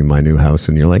showing you my new house,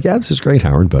 and you're like, "Yeah, this is great,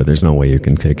 Howard, but there's no way you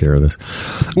can take care of this."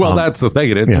 Well, that's the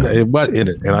thing.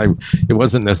 It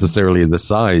wasn't necessarily the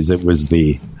size; it was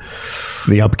the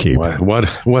upkeep.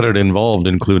 What it involved,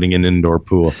 including an indoor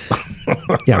pool.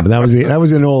 Yeah, but that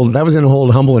was an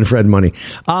old Humble and Fred money.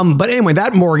 But anyway,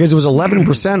 that mortgage was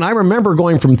 11%. I remember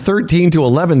going from 13 to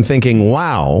 11, thinking,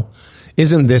 "Wow,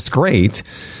 isn't this great?"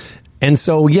 And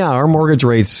so, our mortgage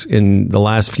rates in the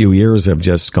last few years have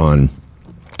just gone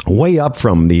way up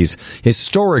from these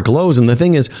historic lows. And the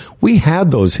thing is, we had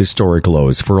those historic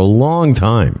lows for a long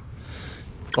time.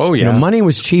 Oh, yeah. Money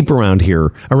was cheap around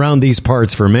here, around these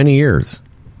parts for many years.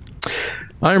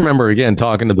 I remember, again,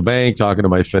 talking to the bank, talking to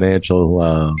my financial,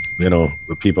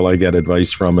 the people I get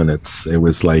advice from, and it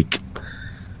was like,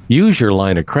 use your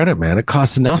line of credit, man. It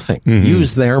costs nothing. Mm-hmm.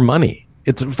 Use their money.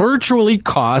 It's virtually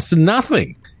costs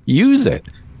nothing. Use it.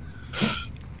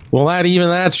 Well,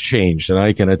 that's changed, and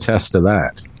I can attest to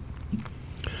that.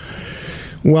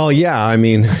 Well, yeah, I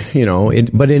mean,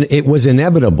 it was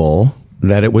inevitable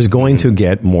that it was going to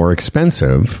get more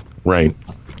expensive. Right.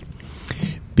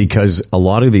 Because a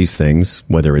lot of these things,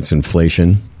 whether it's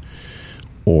inflation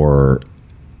or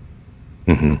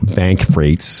bank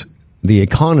rates, the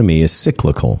economy is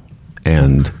cyclical.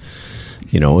 And,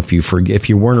 if you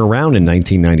weren't around in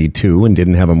 1992 and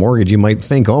didn't have a mortgage, you might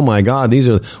think, oh, my God,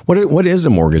 what is a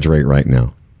mortgage rate right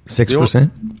now?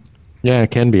 6%? Yeah,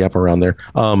 it can be up around there.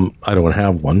 I don't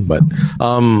have one, but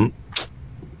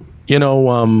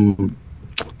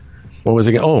what was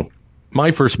it again? Oh,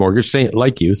 my first mortgage, same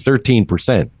like you,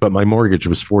 13%, but my mortgage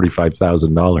was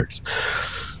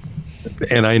 $45,000.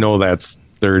 And I know that's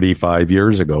 35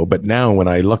 years ago, but now when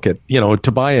I look at,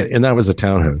 to buy it, and that was a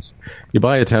townhouse. You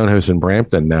buy a townhouse in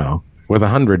Brampton now with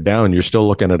 100 down, you're still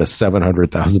looking at a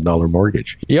 $700,000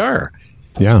 mortgage. You are.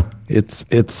 Yeah.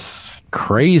 It's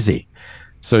crazy.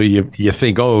 So you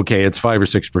think, oh, okay, it's 5 or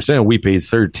 6%. We paid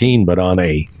 13, but on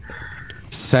a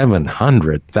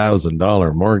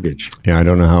 $700,000 mortgage. Yeah, I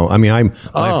don't know how. I mean,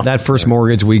 that first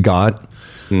mortgage we got,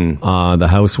 the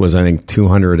house was, I think,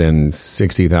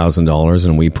 $260,000,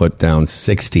 and we put down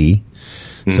 60.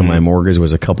 So my mortgage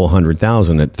was a couple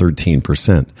 $100,000 at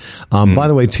 13%. By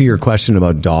the way, to your question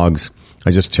about dogs, I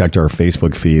just checked our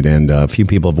Facebook feed, and a few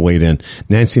people have weighed in.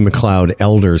 Nancy McLeod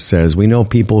Elder says, we know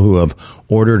people who have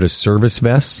ordered a service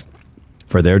vest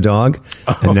for their dog,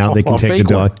 and now they can take the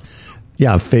dog. One.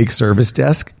 Yeah, fake service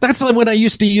desk. That's like when I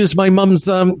used to use my mom's,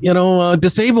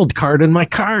 disabled card in my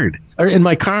car,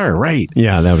 right?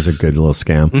 Yeah, that was a good little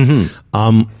scam.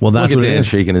 Well, that's what it is.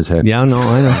 Shaking his head. Yeah, no,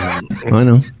 I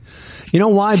know. You know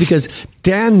why? Because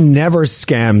Dan never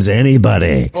scams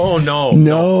anybody. Oh, no.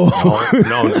 No.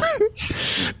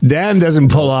 Dan doesn't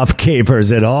pull off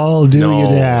capers at all, do you,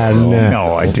 Dan?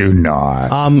 No, I do not.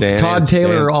 Todd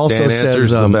Taylor also says...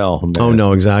 the bell. Oh,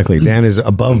 no, exactly. Dan is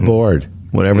above board.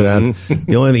 Whatever that...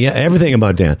 The only thing, everything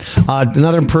about Dan.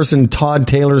 Another person, Todd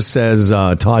Taylor says...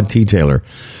 Todd T. Taylor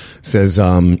says,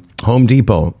 Home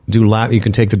Depot. You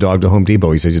can take the dog to Home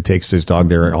Depot. He says he takes his dog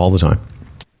there all the time.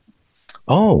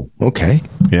 Oh, okay.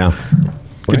 Yeah.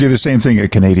 Could do the same thing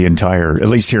at Canadian Tire, at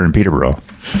least here in Peterborough,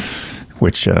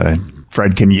 which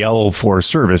Fred can yell for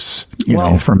service,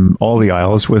 from all the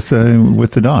aisles with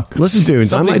the dog. Listen, dude,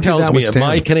 somebody tells me at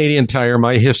my Canadian Tire,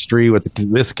 my history with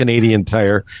this Canadian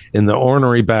Tire, and the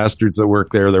ornery bastards that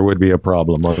work there would be a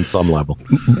problem on some level.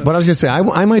 But I was going to say,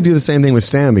 I might do the same thing with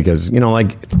Stan because,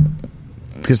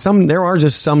 because there are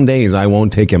just some days I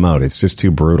won't take him out. It's just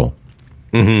too brutal.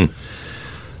 Mm-hmm.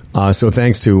 So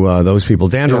thanks to those people.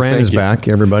 Dan Duran is back,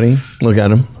 everybody. Look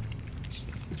at him.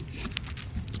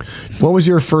 What was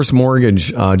your first mortgage?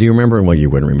 Do you remember? Well, you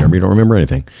wouldn't remember. You don't remember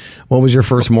anything. What was your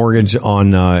first mortgage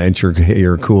on at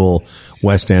your cool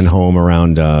West End home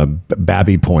around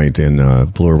Babby Point in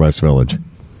Bloor West Village?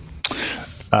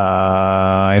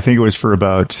 I think it was for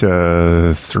about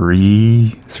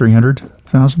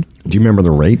 $300,000. Do you remember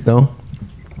the rate, though?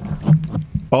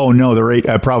 Oh, no, the rate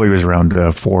probably was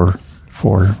around 4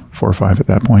 or 5 at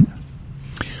that point.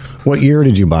 What year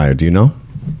did you buy it? Do you know?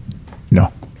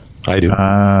 No. I do.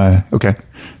 Okay.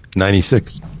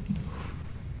 96.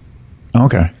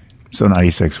 Okay. So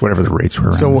 96, whatever the rates were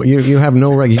around. So you have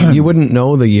no you wouldn't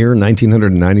know the year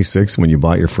 1996 when you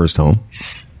bought your first home?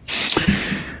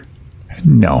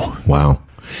 No. Wow.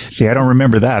 See, I don't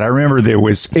remember that. I remember it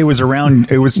was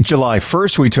July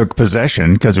 1st we took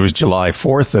possession because it was July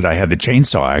 4th that I had the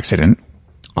chainsaw accident.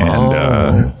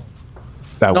 And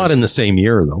not in the same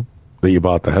year, though, that you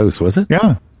bought the house, was it?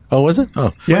 Yeah. Oh, was it?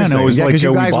 Oh. Yeah, no, it was like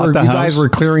you guys were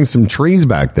clearing some trees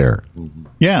back there.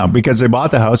 Yeah, because they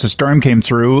bought the house, a storm came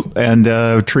through, and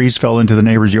trees fell into the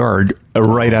neighbor's yard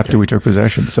right after we took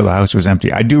possession, so the house was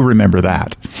empty. I do remember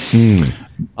that.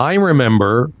 I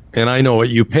remember, and I know what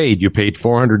you paid. You paid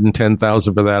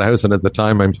 $410,000 for that house, and at the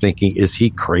time I'm thinking, is he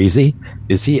crazy?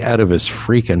 Is he out of his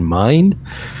freaking mind?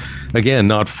 Again,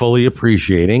 not fully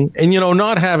appreciating, and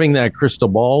not having that crystal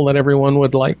ball that everyone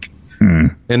would like,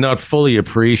 and not fully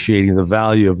appreciating the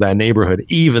value of that neighborhood,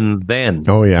 even then.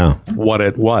 Oh yeah, what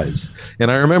it was. And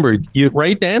I remember you,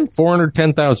 right, Dan?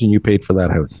 $410,000 you paid for that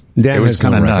house. Dan, it was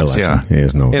kind of nuts. Yeah, he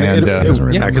has no.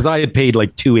 Because I had paid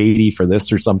like $280 for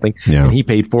this or something, and he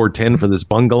paid $410 for this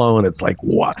bungalow, and it's like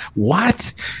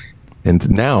what?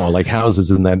 And now, like houses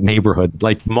in that neighborhood,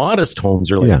 like modest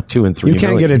homes are like 2 and 3 You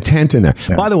can't million. get a tent in there.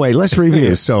 Yeah. By the way, let's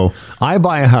review. So I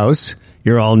buy a house.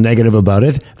 You're all negative about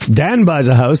it. Dan buys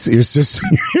a house.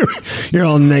 You're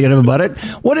all negative about it.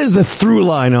 What is the through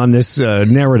line on this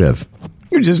narrative?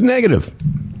 You're just negative.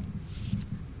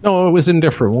 No, it was in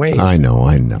different ways. I know.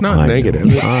 Not negative.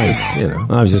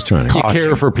 I was just trying to. You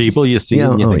care for people. You see,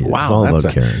 and you think, wow, it's all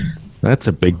about caring. That's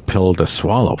a big pill to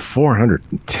swallow.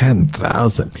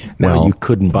 $410,000. Now you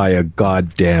couldn't buy a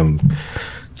goddamn.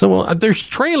 So there's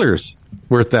trailers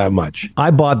worth that much. I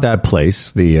bought that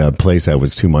place, the place that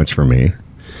was too much for me.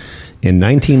 In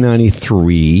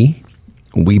 1993,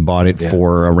 we bought it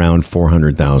for around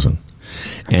 $400,000,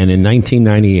 and in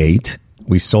 1998,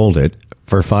 we sold it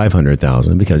for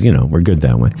 $500,000 because we're good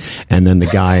that way. And then the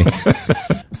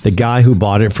guy who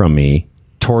bought it from me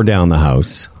tore down the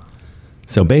house.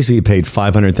 So basically, he paid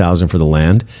 $500,000 for the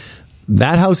land.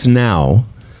 That house now,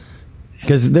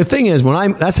 because the thing is,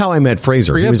 that's how I met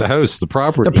Fraser. Forget the house, the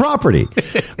property. The property.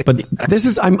 But this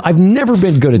is, I've never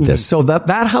been good at this. So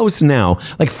that house now,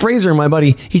 like Fraser, my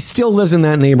buddy, he still lives in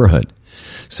that neighborhood.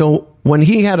 So when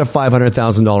he had a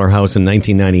 $500,000 house in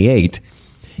 1998,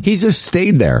 he just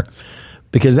stayed there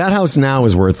because that house now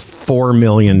is worth $4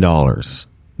 million.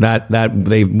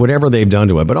 That whatever they've done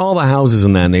to it, but all the houses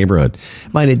in that neighborhood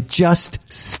might have just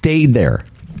stayed there.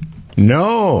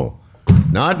 No,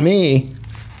 not me.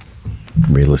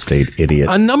 Real estate idiot.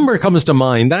 A number comes to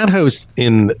mind. That house down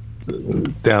in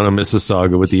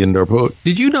Mississauga with the indoor pool.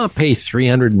 Did you not pay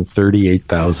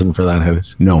 $338,000 for that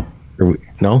house? No.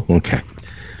 No? Okay.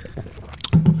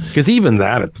 Because even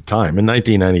that at the time, in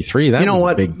 1993, that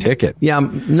was a big ticket. Yeah,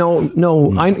 no.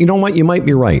 You know what? You might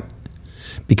be right.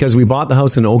 Because we bought the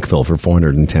house in Oakville for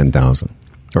 $410,000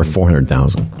 or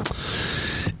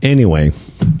 $400,000. Anyway,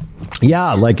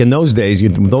 yeah, like in those days,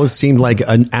 those seemed like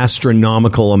an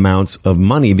astronomical amounts of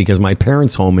money because my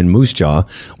parents' home in Moose Jaw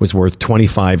was worth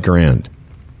 $25,000.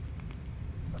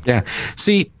 Yeah.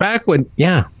 See, back when,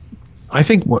 I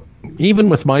think even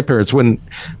with my parents,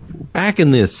 back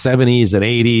in the 70s and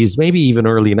 80s, maybe even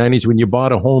early 90s, when you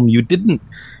bought a home, you didn't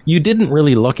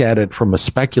really look at it from a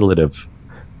speculative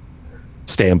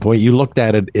standpoint. You looked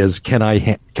at it as, can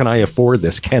I afford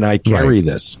this? Can I carry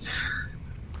this?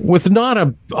 With not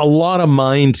a lot of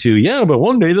mind to, but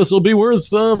one day this will be worth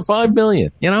 $5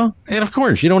 million, And of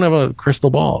course, you don't have a crystal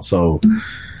ball, so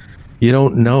you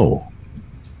don't know.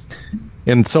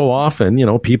 And so often,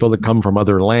 people that come from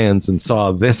other lands and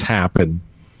saw this happen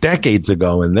decades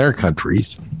ago in their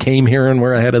countries came here and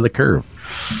were ahead of the curve.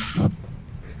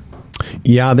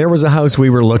 Yeah, there was a house we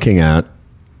were looking at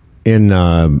in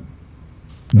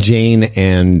Jane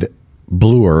and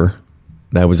Bloor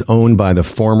that was owned by the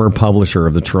former publisher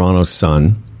of the Toronto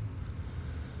Sun.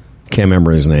 Can't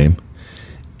remember his name.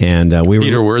 And we were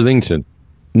Peter Worthington.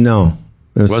 No,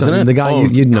 wasn't it? The guy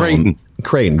you'd know him.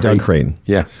 Creighton. Doug Creighton.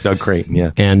 Yeah, Doug Creighton.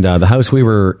 Yeah. And the house we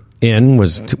were in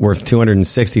was worth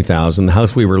 $260,000. The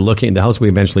house the house we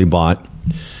eventually bought,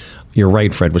 you're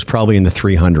right, Fred, was probably in the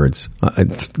 300s,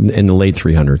 in the late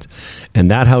 300s.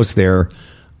 And that house there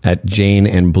at Jane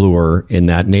and Bloor in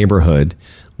that neighborhood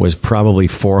was probably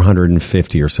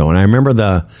 450 or so. And I remember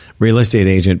the real estate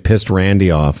agent pissed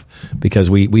Randy off because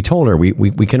we told her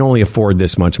we can only afford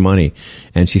this much money.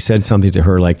 And she said something to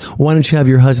her like, why don't you have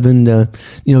your husband,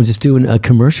 just doing a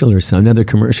commercial or something, another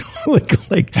commercial?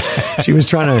 like she was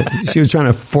trying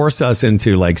to force us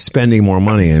into like spending more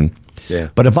money. And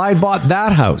but if I bought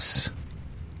that house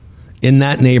in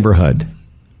that neighborhood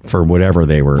for whatever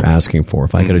they were asking for,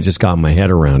 if I could have just gotten my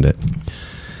head around it.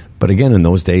 But again, in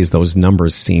those days, those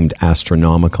numbers seemed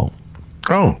astronomical.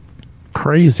 Oh,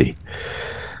 crazy.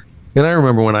 And I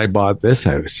remember when I bought this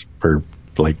house for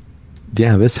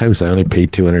this house I only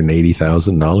paid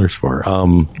 $280,000 for.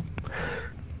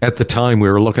 At the time, we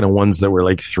were looking at ones that were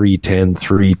like $310,000,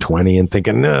 $320,000 and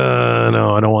thinking,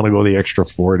 no, I don't want to go the extra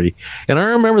 40. And I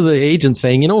remember the agent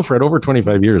saying, Fred, over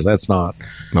 25 years, that's not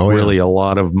really a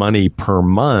lot of money per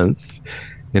month.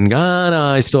 And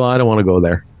I don't want to go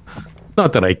there.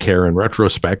 Not that I care in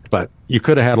retrospect, but you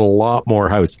could have had a lot more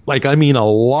house. A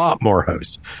lot more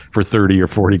house for 30 or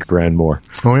 40 grand more.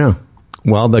 Oh, yeah.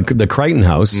 Well, the Creighton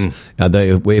house,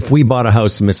 if we bought a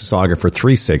house in Mississauga for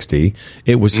 $360,000,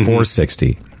 it was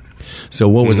 $460,000. So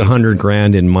what was $100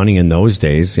 grand in money in those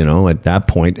days, at that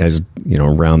point, as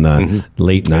around the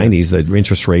late 90s, the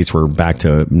interest rates were back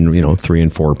to, 3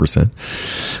 and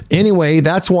 4%. Anyway,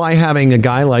 that's why having a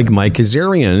guy like Mike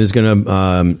Kazarian is going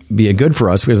to be good for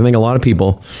us, because I think a lot of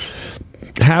people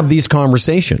have these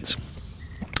conversations.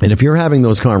 And if you're having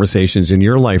those conversations in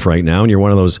your life right now, and you're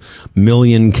one of those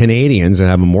million Canadians that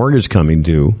have a mortgage coming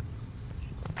due,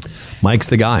 Mike's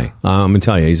the guy. I'm going to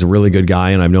tell you, he's a really good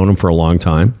guy, and I've known him for a long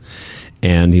time.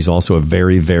 And he's also a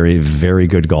very, very, very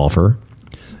good golfer.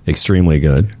 Extremely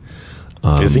good.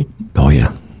 Is he? Oh,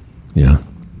 yeah. Yeah.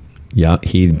 Yeah,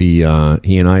 he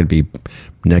and I'd be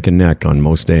neck and neck on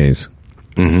most days.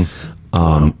 And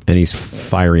he's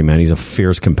fiery, man. He's a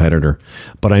fierce competitor.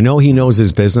 But I know he knows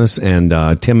his business, and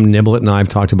Tim Niblett and I have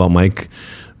talked about Mike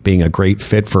being a great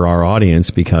fit for our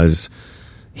audience because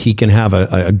he can have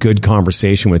a good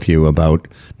conversation with you about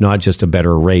not just a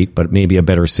better rate, but maybe a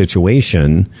better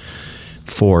situation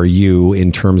for you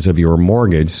in terms of your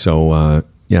mortgage. So,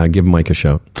 give Mike a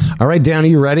shout. All right, Dan, are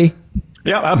you ready?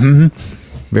 Yeah.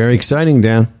 Very exciting,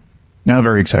 Dan. Now,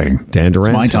 very exciting. Dan Duran.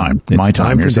 It's my time. It's My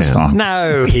time. Here's the Dan. song.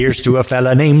 Now, here's to a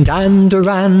fella named Dan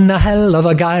Duran, a hell of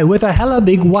a guy with a hella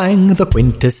big wang, the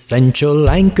quintessential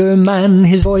anchor man.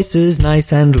 His voice is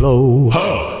nice and low.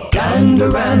 Dan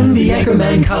Duran, the anchor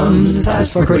man comes.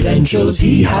 As for credentials,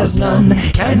 he has none.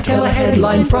 Can't tell a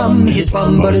headline from his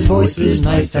bum, but his voice is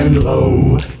nice and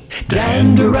low.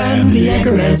 Dan Duran, the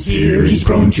anchorman's here. He's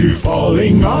prone to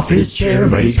falling off his chair,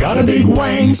 but he's got a big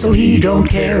wang, so he don't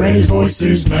care, and his voice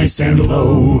is nice and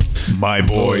low. My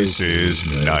voice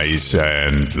is nice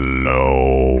and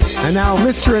low. And now,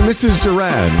 Mr. and Mrs.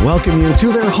 Duran welcome you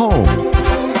to their home.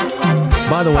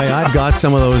 By the way, I've got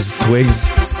some of those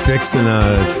twigs, sticks in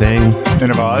a thing.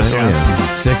 In a vase,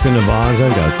 yeah. Sticks in a vase.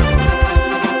 I've got some of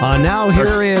those. Now,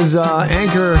 here is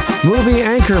movie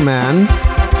anchorman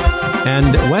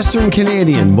and Western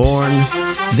Canadian born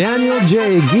Daniel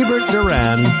J. Giebert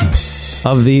Duran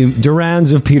of the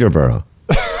Durans of Peterborough.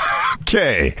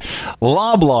 Okay.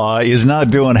 Loblaw is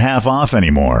not doing half off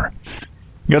anymore.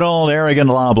 Good old arrogant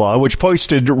Loblaw, which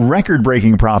posted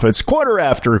record-breaking profits quarter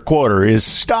after quarter, is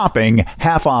stopping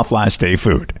half-off last-day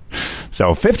food.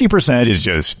 So 50% is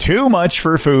just too much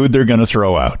for food they're going to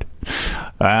throw out.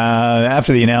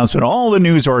 After the announcement, all the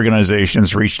news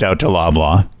organizations reached out to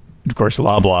Loblaw. Of course,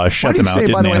 Loblaw shut them out.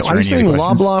 By the way, are you saying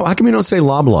Loblaw? How come you don't say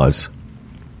Loblaws?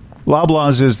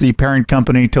 Loblaws is the parent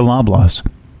company to Loblaws.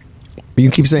 You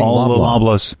keep saying all Loblaw. The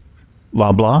Loblaws.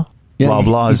 Loblaw? Yeah,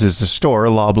 Loblaws is the store.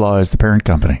 Loblaw is the parent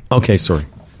company. Okay, sorry.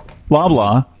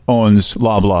 Loblaw owns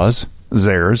Loblaws,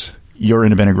 Zehrs, Your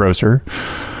Independent Grocer,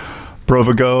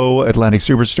 Provigo, Atlantic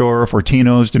Superstore,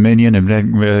 Fortino's, Dominion,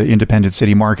 Independent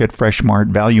City Market, Fresh Mart,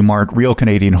 Value Mart, Real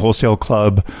Canadian Wholesale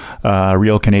Club,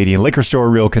 Real Canadian Liquor Store,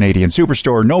 Real Canadian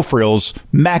Superstore, No Frills,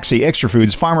 Maxi, Extra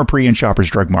Foods, Farmer Pre, and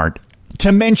Shoppers Drug Mart,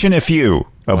 to mention a few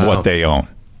of what they own.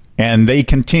 And they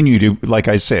continue to, like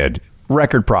I said,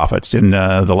 record profits. In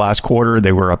the last quarter,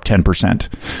 they were up 10%.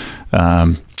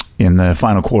 In the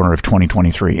final quarter of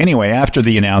 2023. Anyway, after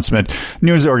the announcement,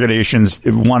 news organizations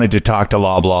wanted to talk to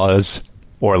Loblaws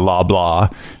or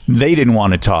Loblaw. They didn't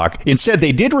want to talk. Instead,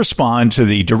 they did respond to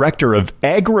the director of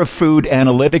Agri-Food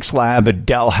Analytics Lab at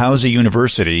Dalhousie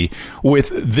University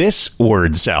with this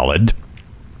word salad.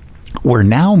 We're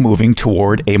now moving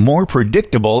toward a more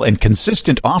predictable and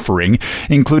consistent offering,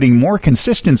 including more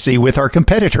consistency with our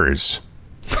competitors.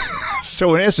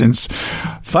 So in essence,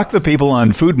 fuck the people on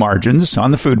the food margins,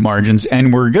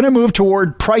 and we're going to move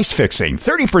toward price fixing.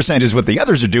 30% is what the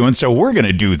others are doing, so we're going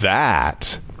to do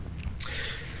that.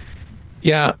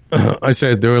 Yeah, I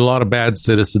said there were a lot of bad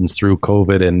citizens through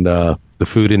COVID, and the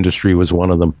food industry was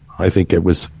one of them. I think it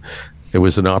was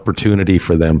an opportunity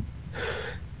for them.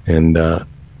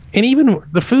 And even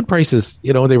the food prices,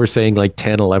 they were saying like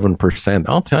 10, 11%.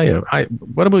 I'll tell you,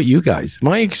 what about you guys?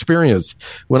 My experience,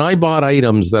 when I bought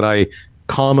items that I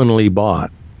commonly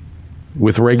bought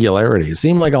with regularity, it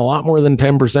seemed like a lot more than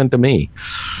 10% to me.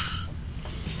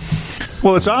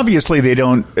 Well, it's obvious they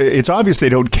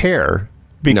don't care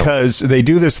because they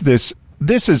do this.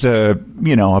 This is a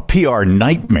PR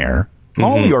nightmare.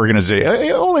 All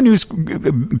the news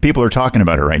people are talking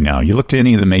about it right now. You look to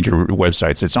any of the major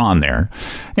websites, it's on there,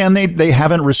 and they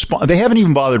haven't They haven't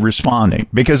even bothered responding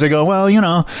because they go, well,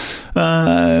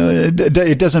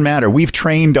 it doesn't matter. We've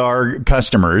trained our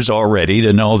customers already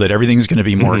to know that everything's going to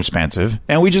be more expensive,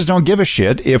 and we just don't give a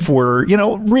shit if we're,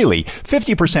 really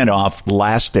 50% off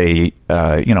last day.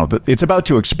 It's about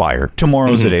to expire.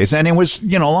 Tomorrow's the days, and it was,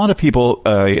 a lot of people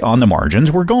on the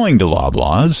margins were going to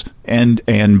Loblaws and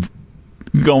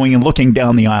going and looking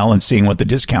down the aisle and seeing what the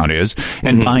discount is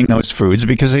and buying those foods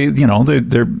because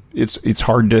it's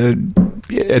hard to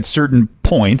at certain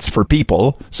points for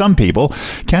people. Some people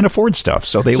can't afford stuff,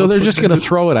 so they're just going to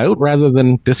throw it out rather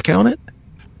than discount it.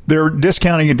 They're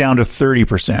discounting it down to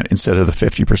 30% instead of the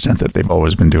 50% that they've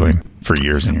always been doing for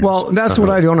years and years. Well, that's what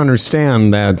I don't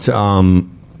understand. That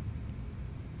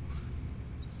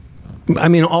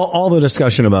all the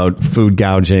discussion about food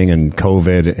gouging and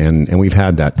COVID, and we've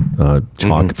had that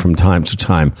talk from time to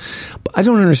time. But I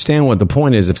don't understand what the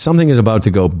point is if something is about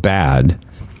to go bad.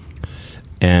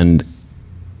 And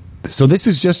so this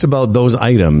is just about those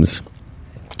items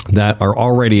that are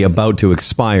already about to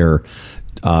expire,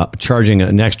 charging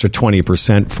an extra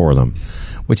 20% for them,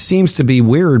 which seems to be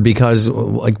weird because,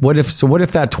 what if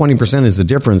that 20% is the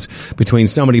difference between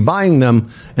somebody buying them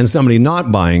and somebody not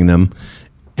buying them?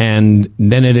 And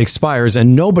then it expires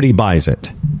and nobody buys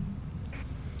it.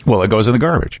 Well, it goes in the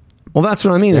garbage. Well, that's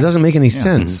what I mean. It doesn't make any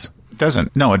sense. It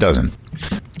doesn't. No, it doesn't.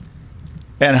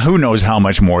 And who knows how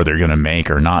much more they're going to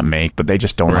make or not make, but they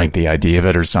just don't like the idea of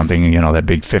it or something, that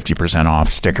big 50% off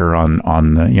sticker on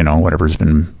the, whatever's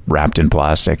been wrapped in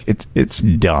plastic. It's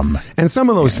dumb. And some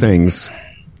of those things,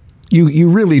 you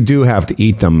really do have to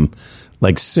eat them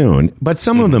like soon, but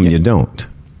some of them you don't.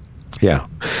 Yeah.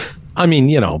 I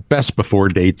mean, best before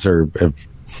dates have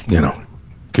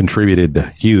contributed to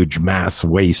huge mass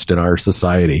waste in our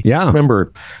society. Yeah.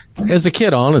 Remember, as a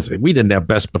kid, honestly, we didn't have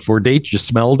best before dates. You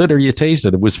smelled it or you tasted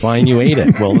it. It was fine. You ate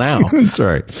it. Well, now. That's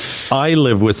right. I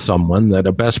live with someone that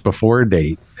a best before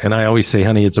date, and I always say,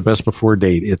 honey, it's a best before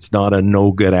date. It's not a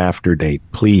no good after date.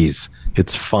 Please.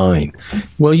 It's fine.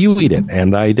 Well, you eat it,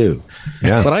 and I do.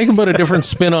 Yeah. But I can put a different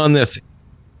spin on this.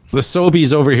 The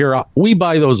Sobeys over here, we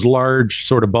buy those large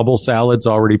sort of bubble salads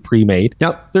already pre-made.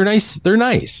 Yep. They're nice. They're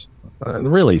nice.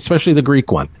 Really, especially the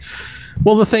Greek one.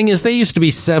 Well, the thing is, they used to be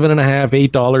 $7.50,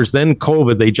 $8. Then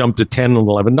COVID, they jumped to $10 and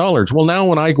 $11. Well, now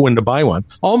when I go in to buy one,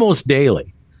 almost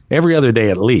daily, every other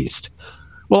day at least,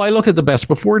 well, I look at the best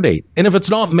before date. And if it's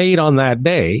not made on that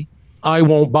day, I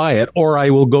won't buy it, or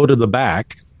I will go to the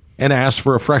back and ask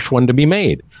for a fresh one to be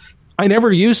made. I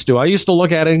never used to. I used to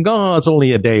look at it and go, it's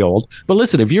only a day old. But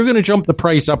listen, if you're going to jump the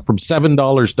price up from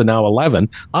 $7 to now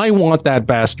 $11, I want that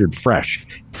bastard fresh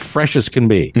as can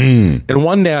be. And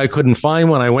one day I couldn't find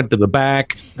one. I went to the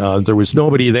back. There was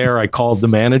nobody there. I called the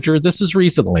manager. This is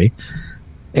recently.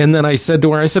 And then I said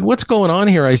to her, what's going on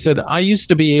here? I said, I used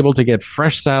to be able to get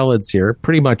fresh salads here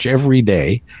pretty much every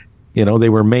day. They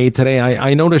were made today.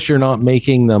 I notice you're not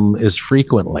making them as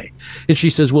frequently. And she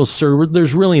says, well, sir,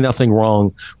 there's really nothing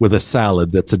wrong with a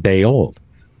salad that's a day old.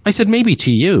 I said, maybe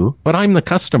to you, but I'm the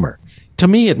customer. To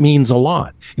me, it means a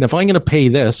lot. And if I'm going to pay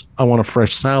this, I want a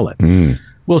fresh salad.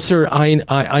 Well, sir,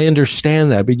 I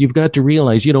understand that, but you've got to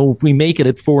realize, if we make it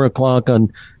at 4:00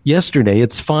 on yesterday,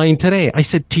 it's fine today. I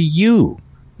said, to you.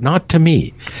 Not to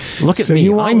me. Look at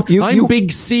me. I'm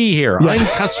Big C here. Yeah. I'm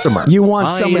customer. You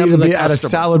want somebody to be at a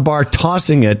salad bar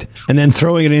tossing it and then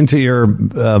throwing it into your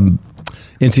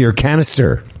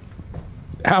canister.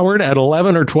 Howard, at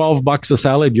 $11 or $12 a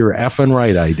salad, you're effing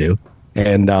right. I do.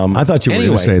 And I thought you were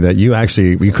going to say that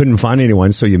you couldn't find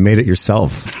anyone, so you made it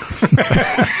yourself.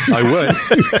 I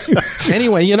would.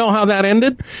 Anyway, you know how that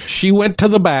ended? She went to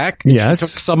the back. Yes. She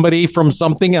took somebody from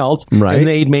something else, right, and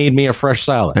they made me a fresh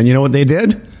salad. And you know what they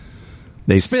did?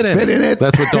 They spit in it.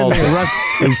 That's what Dole said.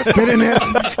 They spit in it,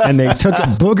 and they took a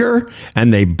booger,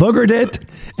 and they boogered it,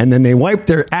 and then they wiped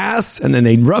their ass, and then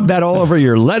they rubbed that all over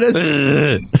your lettuce.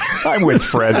 I'm with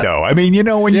Fred, though. I mean,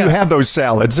 when you have those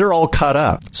salads, they're all cut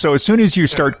up. So as soon as you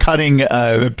start cutting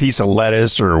a piece of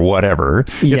lettuce or whatever,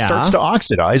 it starts to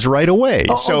oxidize right away.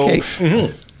 Okay.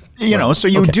 So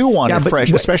you do want it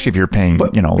fresh, especially if you're paying, a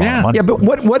lot of money. Yeah,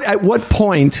 but at what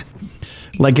point,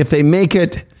 like if they make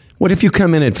it, what if you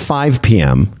come in at 5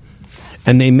 p.m.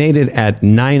 and they made it at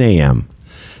 9 a.m.?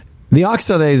 The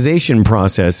oxidization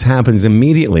process happens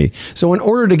immediately. So in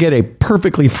order to get a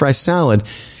perfectly fresh salad,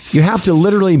 you have to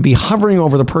literally be hovering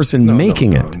over the person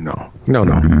making it. No.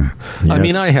 Mm-hmm. Yes. I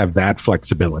mean, I have that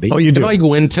flexibility. Oh, you do? If I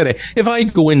go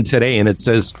in today and it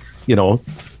says,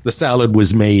 the salad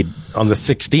was made on the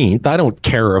 16th, I don't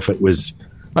care if it was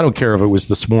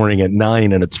this morning at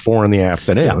 9 and it's 4 in the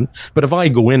afternoon. Yeah. But if I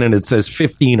go in and it says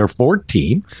 15 or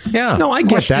 14, no, I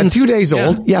get that. 2 days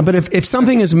old. Yeah, but if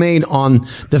something is made on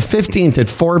the 15th at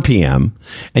 4 p.m.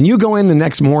 and you go in the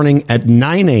next morning at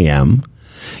 9 a.m.,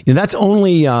 that's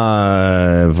only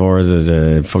 4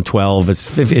 12.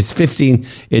 It's 15.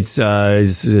 It's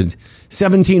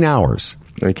 17 hours.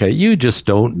 Okay, you just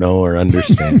don't know or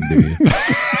understand, do you?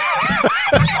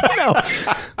 No,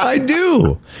 I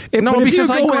do. Because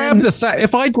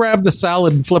if I grab the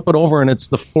salad and flip it over and it's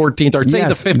the 14th, or say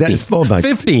the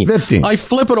 15th, 15. I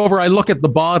flip it over, I look at the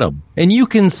bottom, and you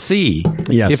can see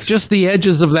if just the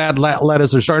edges of that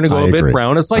lettuce are starting to go a bit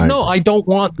brown. It's like, I don't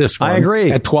want this one. I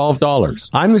agree. At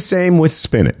 $12. I'm the same with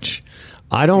spinach.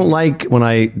 I don't like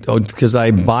because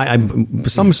I buy,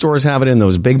 some stores have it in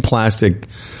those big plastic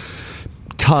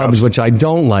tubs, which I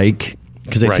don't like.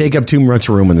 Because they take up too much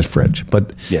room in the fridge.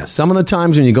 But some of the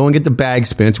times when you go and get the bag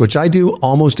spinach, which I do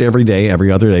almost every day,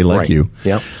 every other day like you,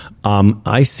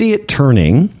 I see it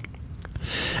turning.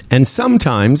 And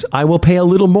sometimes I will pay a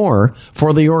little more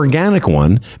for the organic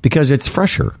one because it's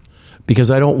fresher.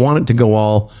 Because I don't want it to go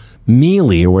all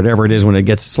mealy or whatever it is when it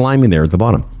gets slimy there at the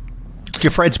bottom. To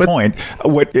Fred's point,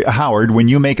 Howard, when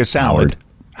you make a salad,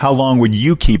 how long would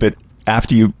you keep it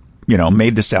after you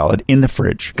made the salad in the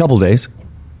fridge? A couple days.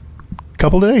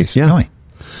 Couple of days,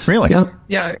 really,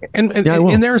 yeah. And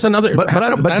there's another, but I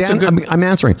don't. But Dan, I'm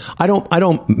answering. I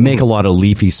don't make a lot of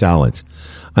leafy salads.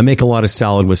 I make a lot of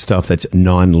salad with stuff that's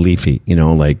non-leafy,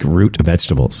 like root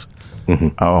vegetables.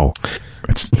 Oh.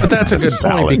 But that's a good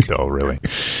point. Though, really.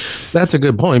 That's a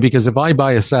good point, because if I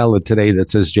buy a salad today that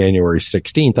says January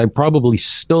 16th, I'm probably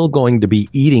still going to be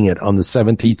eating it on the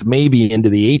 17th, maybe into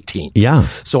the 18th. Yeah.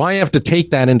 So I have to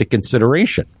take that into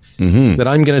consideration, that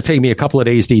I'm going to take me a couple of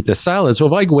days to eat the salad. So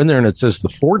if I go in there and it says the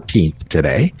 14th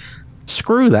today,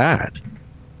 screw that.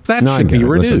 That should be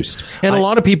reduced. Listen, and a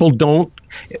lot of people don't.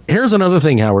 Here's another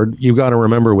thing, Howard, you've got to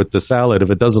remember with the salad, if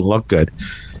it doesn't look good.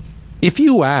 If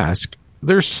you ask,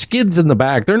 there's skids in the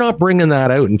back. They're not bringing that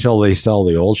out until they sell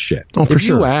the old shit. Oh, for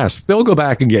sure. If you ask, they'll go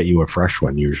back and get you a fresh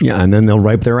one usually. Yeah, and then they'll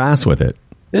wipe their ass with it.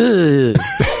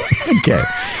 Okay.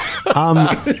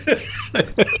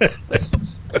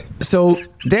 So,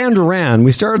 Dan Duran,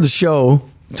 we started the show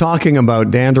talking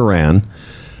about Dan Duran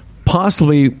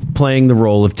possibly playing the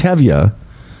role of Tevye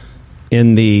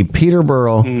in the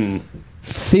Peterborough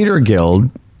Theatre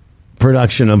Guild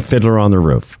production of Fiddler on the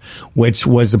Roof, which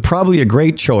was probably a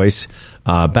great choice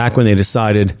back when they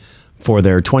decided for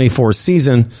their 24th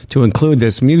season to include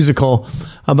this musical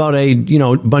about a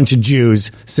bunch of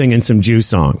Jews singing some Jew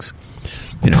songs.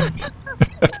 But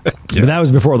that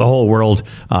was before the whole world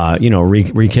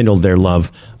rekindled their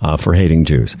love for hating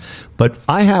Jews. But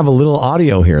I have a little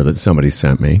audio here that somebody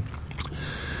sent me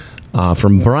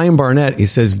from Brian Barnett. He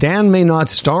says, Dan may not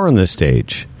star on the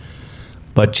stage,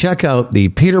 but check out the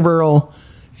Peterborough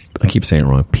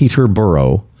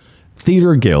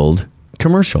Theatre Guild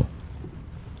commercial.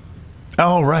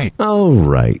 Oh, right. Oh,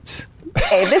 right.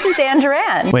 Hey, this is Dan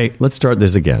Duran. Wait, let's start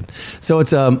this again. So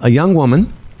it's a young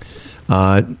woman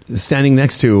standing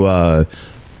next to,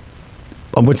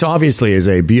 which obviously is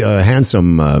a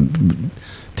handsome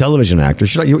television actor.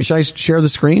 Should I share the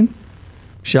screen?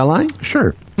 Shall I?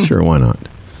 Sure. Sure, why not?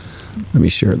 Let me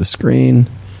share the screen.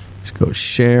 Just go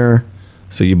share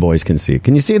so you boys can see it.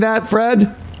 Can you see that,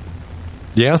 Fred?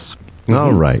 Yes.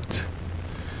 All right.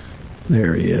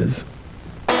 There he is.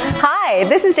 Hi,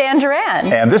 this is Dan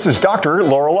Duran. And this is Dr.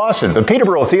 Laura Lawson. The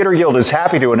Peterborough Theatre Guild is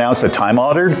happy to announce the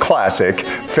time-honored classic,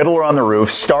 Fiddler on the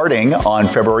Roof, starting on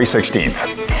February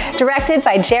 16th. Directed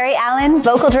by Jerry Allen,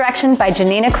 vocal direction by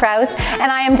Janina Kraus,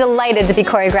 and I am delighted to be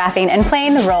choreographing and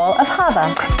playing the role of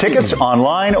Hava. Tickets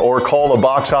online or call the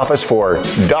box office for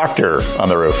Doctor on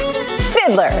the Roof.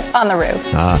 Fiddler on the Roof.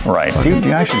 Right. Do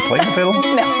you actually play the fiddle?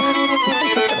 No.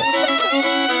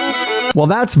 Well,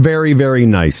 that's very, very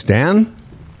nice, Dan.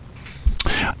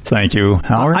 Thank you,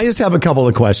 Howard. I just have a couple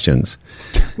of questions.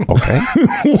 Okay.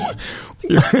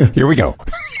 Here we go.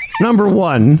 Number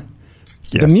one,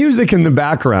 yes. The music in the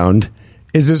background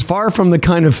is as far from the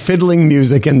kind of fiddling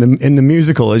music in the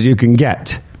musical as you can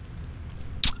get.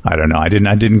 I don't know. I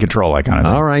didn't control that kind of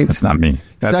thing. All right. That's not me.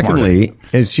 That's Secondly, Martin.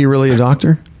 Is she really a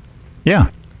doctor?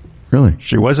 Yeah. Really?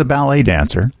 She was a ballet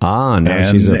dancer.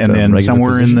 She's then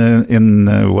somewhere physician. in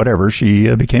the whatever,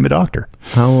 she became a doctor.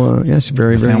 How? She's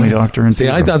very, very family nice. doctor. See,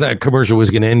 I thought that commercial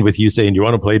was going to end with you saying, "Do you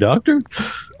want to play doctor?"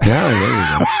 Yeah, there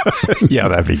you go. Yeah,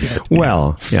 that'd be good.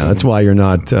 Well, yeah, that's why you're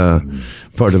not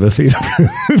part of the theater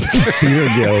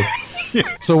guild.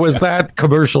 So was that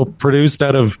commercial produced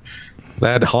out of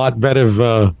that hotbed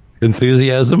of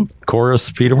enthusiasm,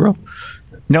 Chorus Peterborough?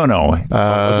 No. No.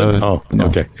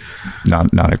 Okay.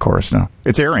 Not a chorus. No,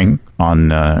 it's airing on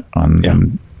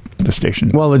the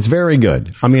station. Well, it's very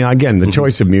good. I mean, again, the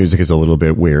choice of music is a little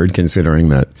bit weird, considering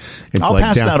that it's I'll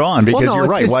pass that on because you're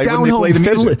right. Why wouldn't they play the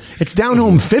music? It's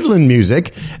down-home fiddling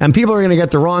music, and people are going to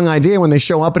get the wrong idea when they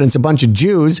show up and it's a bunch of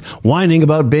Jews whining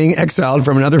about being exiled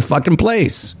from another fucking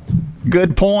place.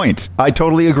 Good point. I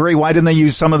totally agree. Why didn't they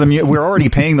use some of the music? We're already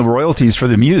paying the royalties for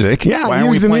the music. Yeah, why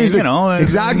aren't use we the playing, music.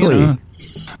 Exactly.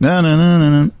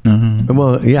 No.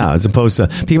 Well, yeah, as opposed to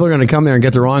people are going to come there and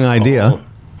get the wrong idea.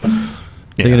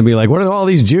 They're going to be like, what are all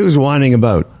these Jews whining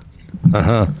about?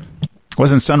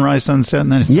 Wasn't Sunrise, Sunset?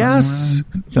 And then yes.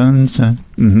 Sunset.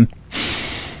 Mm-hmm.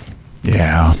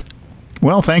 Yeah.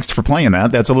 Well, thanks for playing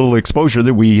that. That's a little exposure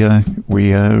that we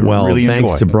really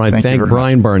thanks enjoy. To Brian. Thank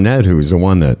Brian Barnett, who's the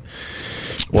one that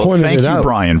pointed thank it you, out.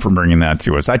 Brian, for bringing that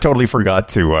to us. I totally forgot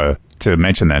to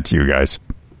mention that to you guys,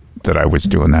 that I was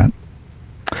doing that.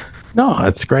 No,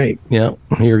 that's great. Yeah,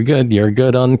 you're good. You're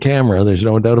good on camera. There's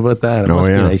no doubt about that. It must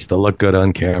be nice to look good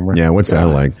on camera. Yeah, what's that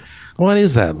like? What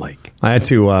is that like? I had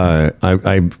to.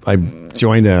 I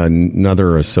joined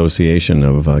another association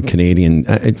of Canadian.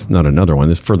 It's not another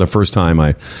one. It's for the first time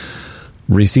I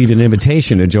received an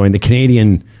invitation to join the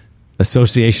Canadian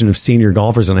Association of Senior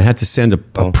Golfers, and I had to send a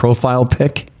profile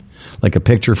pic, like a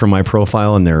picture from my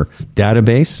profile in their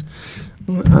database.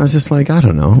 I was just like, I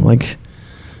don't know, like.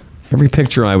 Every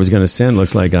picture I was going to send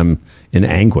looks like I'm in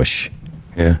anguish.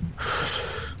 Yeah.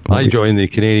 I joined the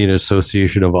Canadian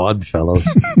Association of Odd Fellows.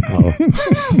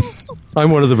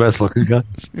 I'm one of the best looking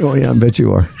guys. Oh, yeah, I bet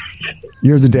you are.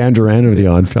 You're the Dan Duran of the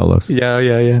Odd Fellows.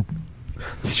 Yeah.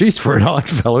 Jeez, for an odd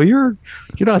fellow, you're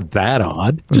not that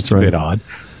odd. Just a bit odd.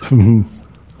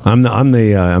 I'm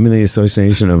the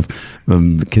Association of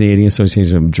Canadian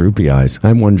Association of Droopy Eyes. I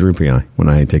have one droopy eye when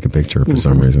I take a picture for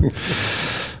some reason.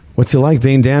 What's it like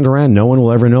being Dan Duran? No one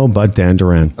will ever know but Dan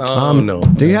Duran. No.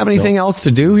 Do you have anything else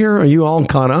to do here? Are you all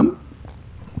caught up?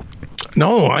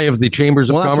 No, I have the Chambers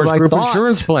of Commerce Group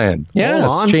Insurance Plan.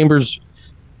 Yes, Chambers.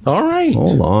 All right.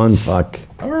 Hold on, fuck.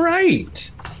 All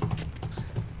right.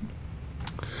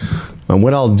 And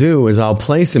what I'll do is I'll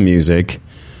play some music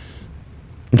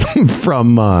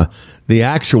from the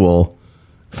actual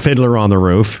Fiddler on the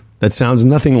Roof that sounds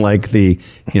nothing like the,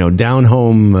 down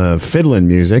home fiddling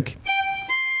music.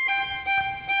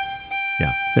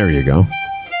 Yeah, there you go.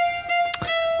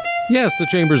 Yes, the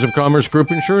Chambers of Commerce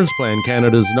Group Insurance Plan,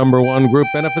 Canada's #1 group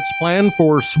benefits plan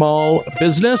for small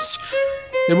business.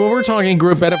 And when we're talking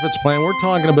group benefits plan, we're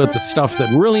talking about the stuff that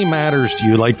really matters to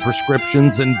you, like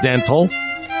prescriptions and dental,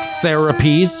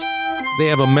 therapies. They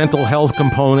have a mental health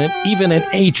component, even an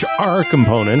HR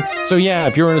component. So yeah,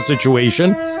 if you're in a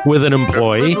situation with an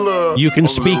employee, you can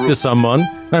speak to someone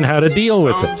on how to deal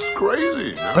with it. Crazy.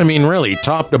 I mean, really,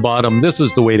 top to bottom, this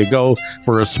is the way to go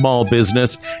for a small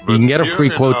business. You can get a free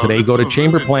quote today. Go to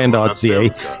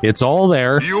chamberplan.ca. It's all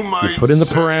there. You put in the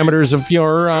parameters of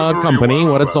your company,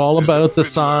 what it's all about, the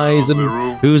size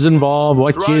and who's involved,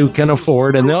 what you can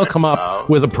afford, and they'll come up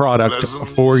with a product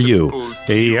for you.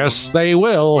 Yes, they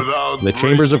will. The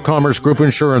Chambers of Commerce Group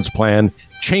Insurance Plan,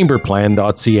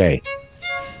 chamberplan.ca.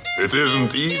 It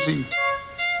isn't easy.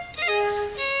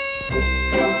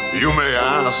 You may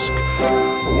ask,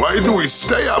 why do we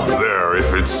stay up there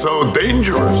if it's so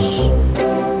dangerous?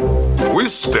 We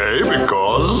stay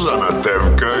because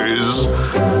Anatevka is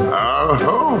our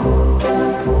home.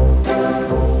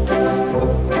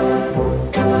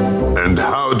 And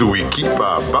how do we keep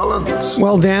our balance?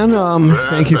 Well, Dan,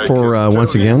 thank you for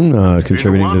once again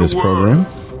contributing to this program.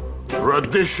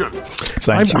 Tradition.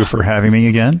 Thank you for having me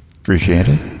again. Appreciate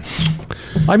it.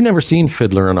 I've never seen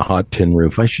Fiddler on a Hot Tin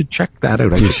Roof. I should check that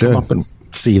out. I should come up and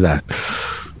see that.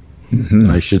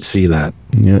 I should see that.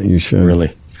 Yeah, you should.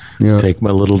 Really. Yeah. Take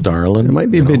my little darling. It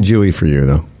might be a bit Jewy for you,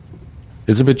 though.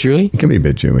 Is it a bit Jewy? It can be a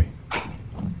bit Jewy.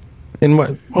 And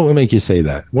what would make you say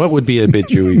that? What would be a bit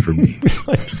Jewy for me?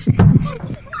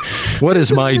 What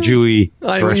is my Jewy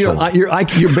threshold?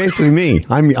 You're basically me.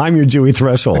 I'm your Jewy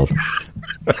threshold.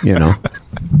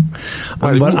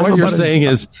 What you're saying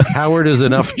is Howard is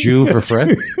enough Jew for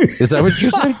Fred? Is that what you're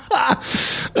saying?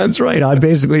 That's right. I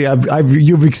basically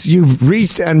you've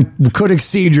reached and could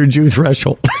exceed your Jew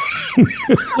threshold.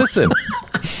 Listen.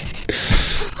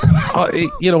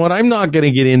 What, I'm not going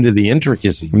to get into the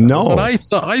intricacies. No. But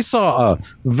I saw a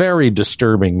very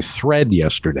disturbing thread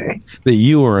yesterday that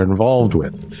you were involved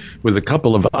with a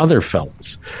couple of other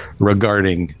fellows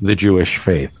regarding the Jewish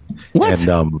faith. What?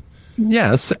 And,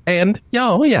 yes. And,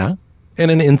 yeah.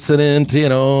 And an incident,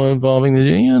 involving the,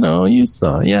 you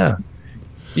saw, yeah.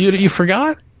 You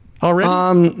forgot?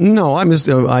 Already? No, I'm just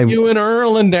you and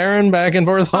Earl and Darren back and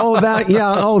forth.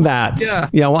 that.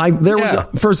 Yeah. Well,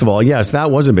 first of all, yes,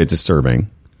 that was a bit disturbing.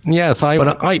 Yes,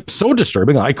 so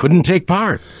disturbing I couldn't take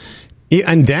part.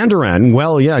 And Dan Duran,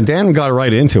 well, yeah, Dan got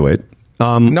right into it.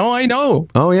 No, I know.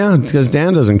 Oh yeah, because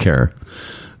Dan doesn't care.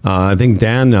 I think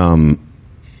Dan,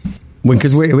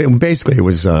 because basically it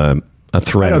was a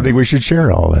threat. I don't think we should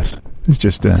share all this. It's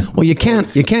just well, you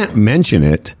can't mention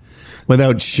it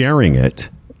without sharing it.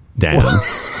 Dan,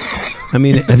 I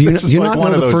mean, do you not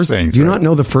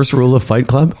know the first rule of Fight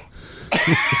Club?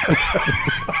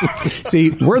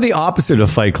 See, we're the opposite of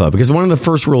Fight Club because one of the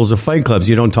first rules of Fight Club is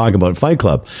you don't talk about Fight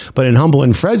Club. But in Humble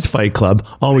and Fred's Fight Club,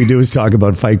 all we do is talk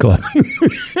about Fight Club.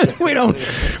 we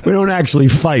don't actually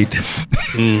fight.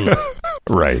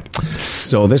 Right.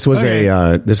 So this was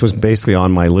this was basically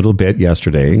on my little bit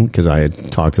yesterday because I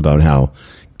had talked about how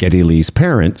Geddy Lee's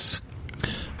parents.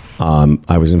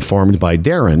 I was informed by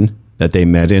Darren that they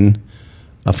met in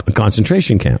a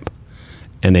concentration camp.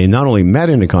 And they not only met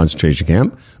in a concentration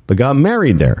camp, but got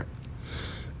married there.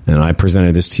 And I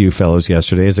presented this to you fellows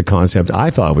yesterday as a concept I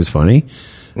thought was funny.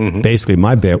 Mm-hmm. Basically,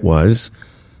 my bit was,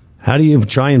 how do you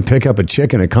try and pick up a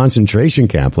chick in a concentration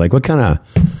camp? Like,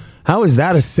 how is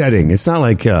that a setting? It's not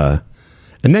like, and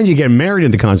then you get married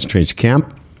in the concentration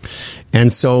camp.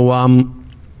 And so,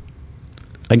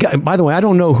 by the way, I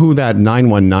don't know who that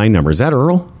 919 number is. That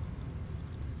Earl?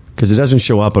 Because it doesn't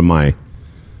show up on my.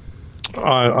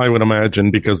 I would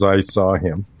imagine because I saw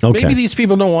him. Okay. Maybe these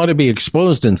people don't want to be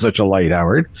exposed in such a light,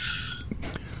 Howard.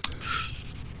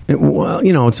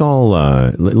 Well, it's all.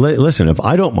 Listen, if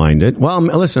I don't mind it, well,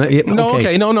 listen.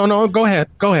 Okay. No. Go ahead.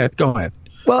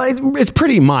 Well, it's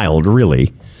pretty mild,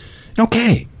 really.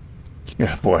 Okay.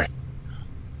 Yeah, boy.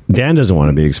 Dan doesn't want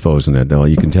to be exposed in it, though.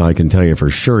 I can tell you for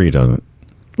sure he doesn't.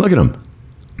 Look at him.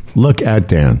 Look at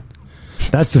Dan.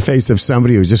 That's the face of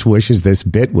somebody who just wishes this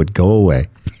bit would go away.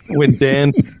 When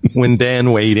Dan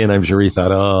weighed in, I'm sure he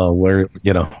thought, I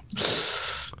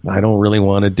don't really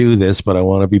want to do this, but I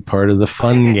want to be part of the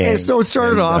fun game. So it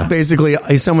started off basically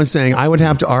someone saying, I would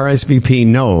have to RSVP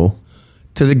no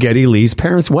to the Geddy Lee's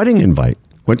parents' wedding invite,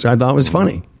 which I thought was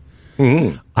funny.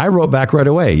 Mm-hmm. I wrote back right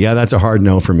away, yeah, that's a hard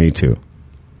no for me too.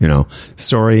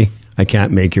 Sorry, I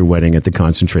can't make your wedding at the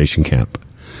concentration camp.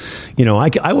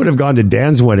 I would have gone to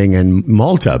Dan's wedding in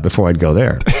Malta before I'd go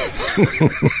there.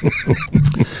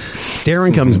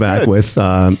 Darren comes back with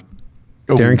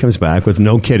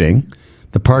no kidding.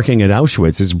 The parking at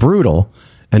Auschwitz is brutal,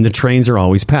 and the trains are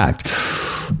always packed.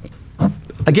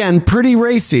 Again, pretty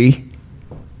racy.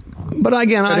 But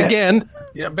again,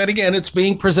 it's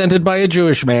being presented by a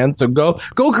Jewish man. So go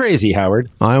crazy, Howard.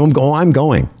 I'm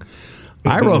going.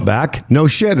 I wrote back, no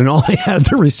shit, and all they had at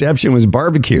the reception was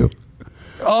barbecue.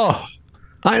 Oh,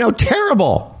 I know,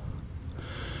 terrible.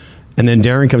 And then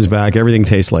Darren comes back, everything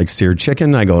tastes like seared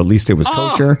chicken. I go, at least it was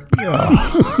kosher.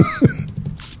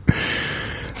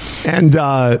 And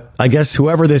I guess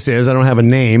whoever this is, I don't have a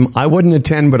name, I wouldn't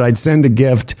attend, but I'd send a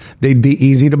gift they'd be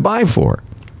easy to buy for.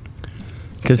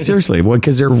 Because seriously, where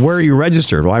are you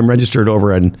registered? Well, I'm registered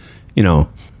over in,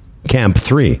 Camp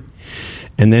 3.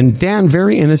 And then Dan,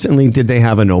 very innocently, did they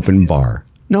have an open bar?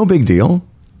 No big deal.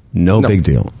 No big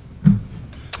deal.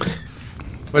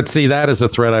 But see, that is a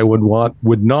threat I would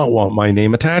not want my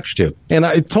name attached to. And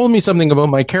it told me something about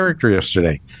my character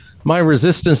yesterday. My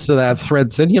resistance to that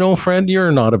thread said, Fred,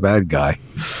 you're not a bad guy.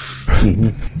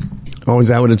 Mm-hmm. Oh, is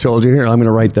that what it told you? Here, I'm going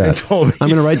to write that. I'm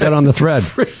going to write that on the thread.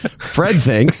 Fred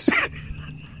thinks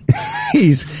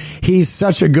he's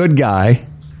such a good guy.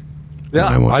 Yeah,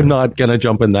 I'm not going to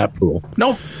jump in that pool.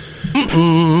 No.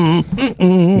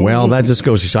 Well, that just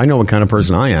goes to show. I know what kind of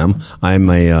person I am. I'm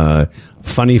a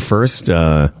funny first,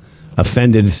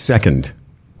 offended second.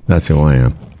 That's who I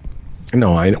am.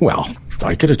 No, I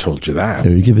could have told you that.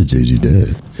 You give it to you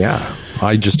did. Yeah,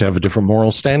 I just have a different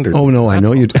moral standard. Oh no, I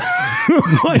know you do.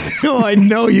 I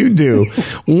know you do.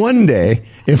 One day,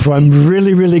 if I'm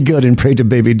really, really good and pray to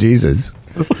baby Jesus,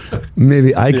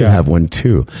 maybe I can have one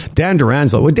too. Dan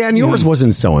Duran's like, well, Dan, yours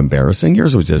wasn't so embarrassing.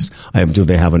 Yours was just, do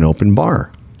they have an open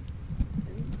bar?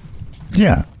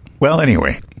 Yeah. Well,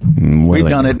 anyway, we've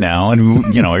done it now,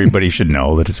 and everybody should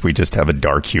know that we just have a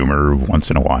dark humor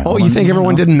once in a while. Oh, you think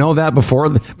everyone didn't know that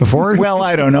before? Well,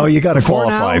 I don't know. You got to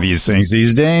qualify these things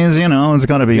these days. It's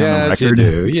got to be on the record.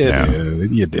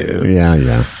 You do.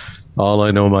 Yeah. All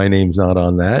I know, my name's not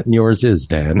on that, and yours is,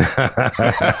 Dan.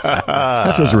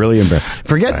 That's what's really embarrassing.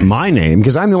 Forget my name,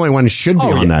 because I'm the only one who should be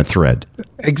on that thread.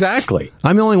 Exactly.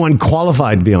 I'm the only one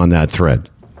qualified to be on that thread.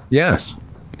 Yes.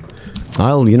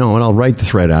 I'll write the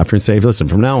thread after and say, listen,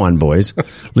 from now on, boys,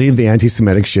 leave the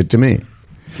anti-Semitic shit to me.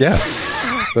 Yeah.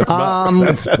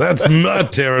 That's my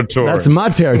territory. That's my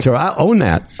territory. I own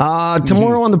that.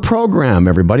 Tomorrow on the program,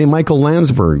 everybody, Michael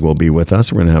Landsberg will be with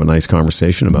us. We're going to have a nice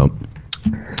conversation about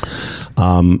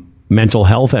mental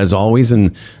health, as always,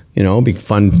 and be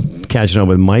fun catching up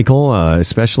with Michael,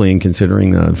 especially in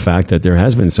considering the fact that there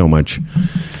has been so much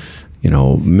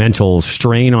mental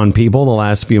strain on people the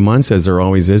last few months, as there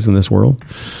always is in this world.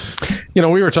 We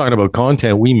were talking about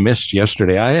content we missed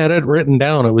yesterday. I had it written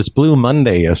down. It was Blue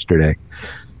Monday yesterday,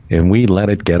 and we let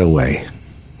it get away.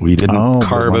 We didn't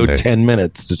carve out 10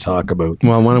 minutes to talk about.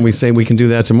 Well, why don't we say we can do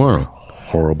that tomorrow?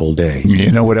 Horrible day.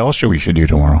 You know what else we should do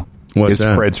tomorrow? What's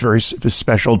that? Fred's very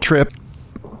special trip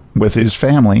with his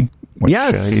family. Which,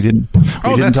 yes. We didn't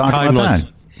talk timeless.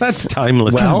 about that. That's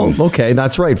timeless. Well, okay,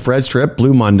 that's right. Fred's trip,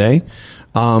 Blue Monday.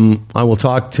 I will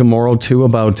talk tomorrow too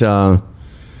about.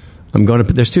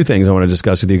 There's two things I want to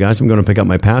discuss with you guys. I'm going to pick up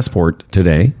my passport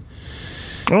today.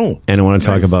 Oh, and I want to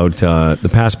talk about the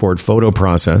passport photo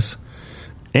process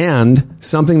and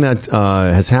something that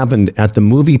has happened at the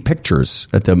movie pictures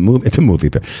at the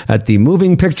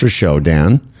moving picture show,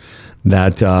 Dan.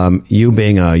 That you,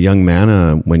 being a young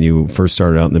man, when you first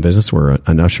started out in the business, were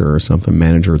an usher or something,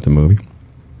 manager at the movie.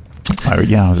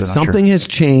 Something has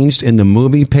changed in the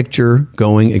movie picture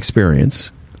going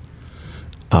experience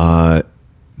that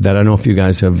I don't know if you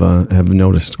guys have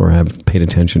noticed or have paid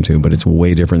attention to, but it's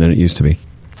way different than it used to be.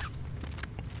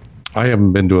 I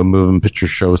haven't been to a moving picture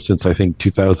show since, I think,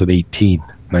 2018,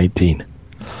 19.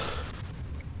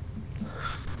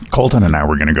 Colton and I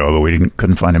were going to go, but we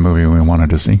couldn't find a movie we wanted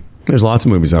to see. There's lots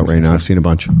of movies out right now. I've seen a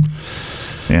bunch.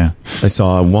 Yeah. I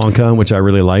saw Wonka, which I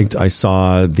really liked. I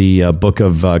saw the Book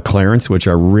of Clarence, which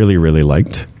I really, really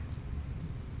liked.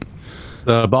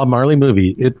 The Bob Marley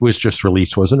movie, it was just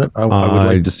released, wasn't it? I would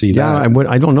like to see that. Yeah,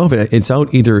 I don't know if it's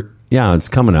out either. Yeah, it's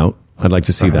coming out. I'd like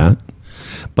to see that.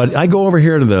 But I go over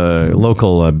here to the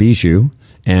local Bijou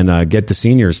and get the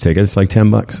seniors ticket. It's like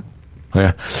 $10.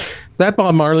 Yeah. That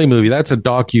Bob Marley movie, that's a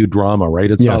docudrama,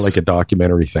 right? It's not like a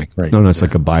documentary thing, right? No, it's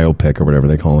like a biopic or whatever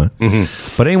they call it.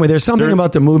 Mm-hmm. But anyway, there's something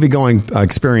about the movie-going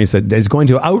experience that is going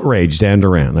to outrage Dan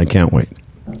Duran. I can't wait.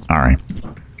 All right.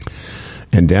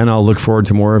 And Dan, I'll look forward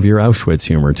to more of your Auschwitz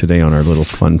humor today on our little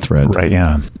fun thread. Right,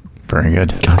 yeah. Very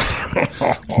good. God damn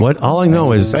it. What? All I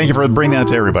know is... Thank you for bringing that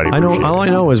to everybody. All I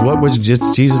know is what was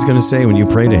Jesus going to say when you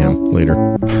pray to him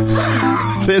later.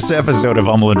 This episode of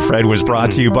Humble and Fred was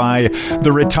brought to you by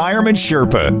the Retirement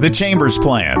Sherpa, the Chambers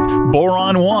Plan,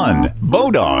 Boron One,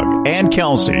 Bodog, and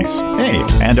Kelsey's. Hey,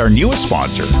 and our newest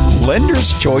sponsor,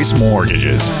 Lender's Choice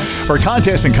Mortgages. For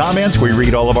contests and comments, we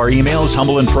read all of our emails,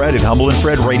 humbleandfred at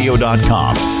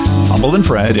humbleandfredradio.com. Humble and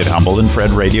Fred at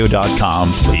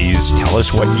humbleandfredradio.com. Please tell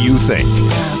us what you think.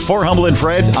 For Humble and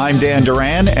Fred, I'm Dan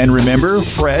Duran, and remember,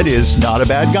 Fred is not a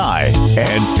bad guy.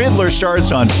 And Fiddler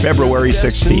starts on February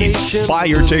 16th. Buy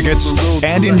your tickets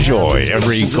and enjoy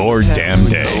every goddamn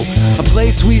day. A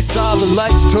place we saw the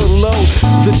lights turn low,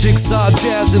 the jigsaw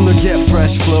jazz and the get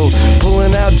fresh flow,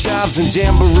 pulling out jobs and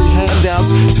jamboree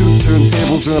handouts, 2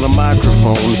 turntables and a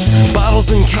microphone,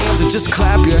 bottles and cans, and just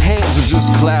clap your hands, or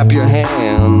just clap your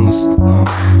hands.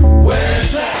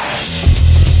 Where's that?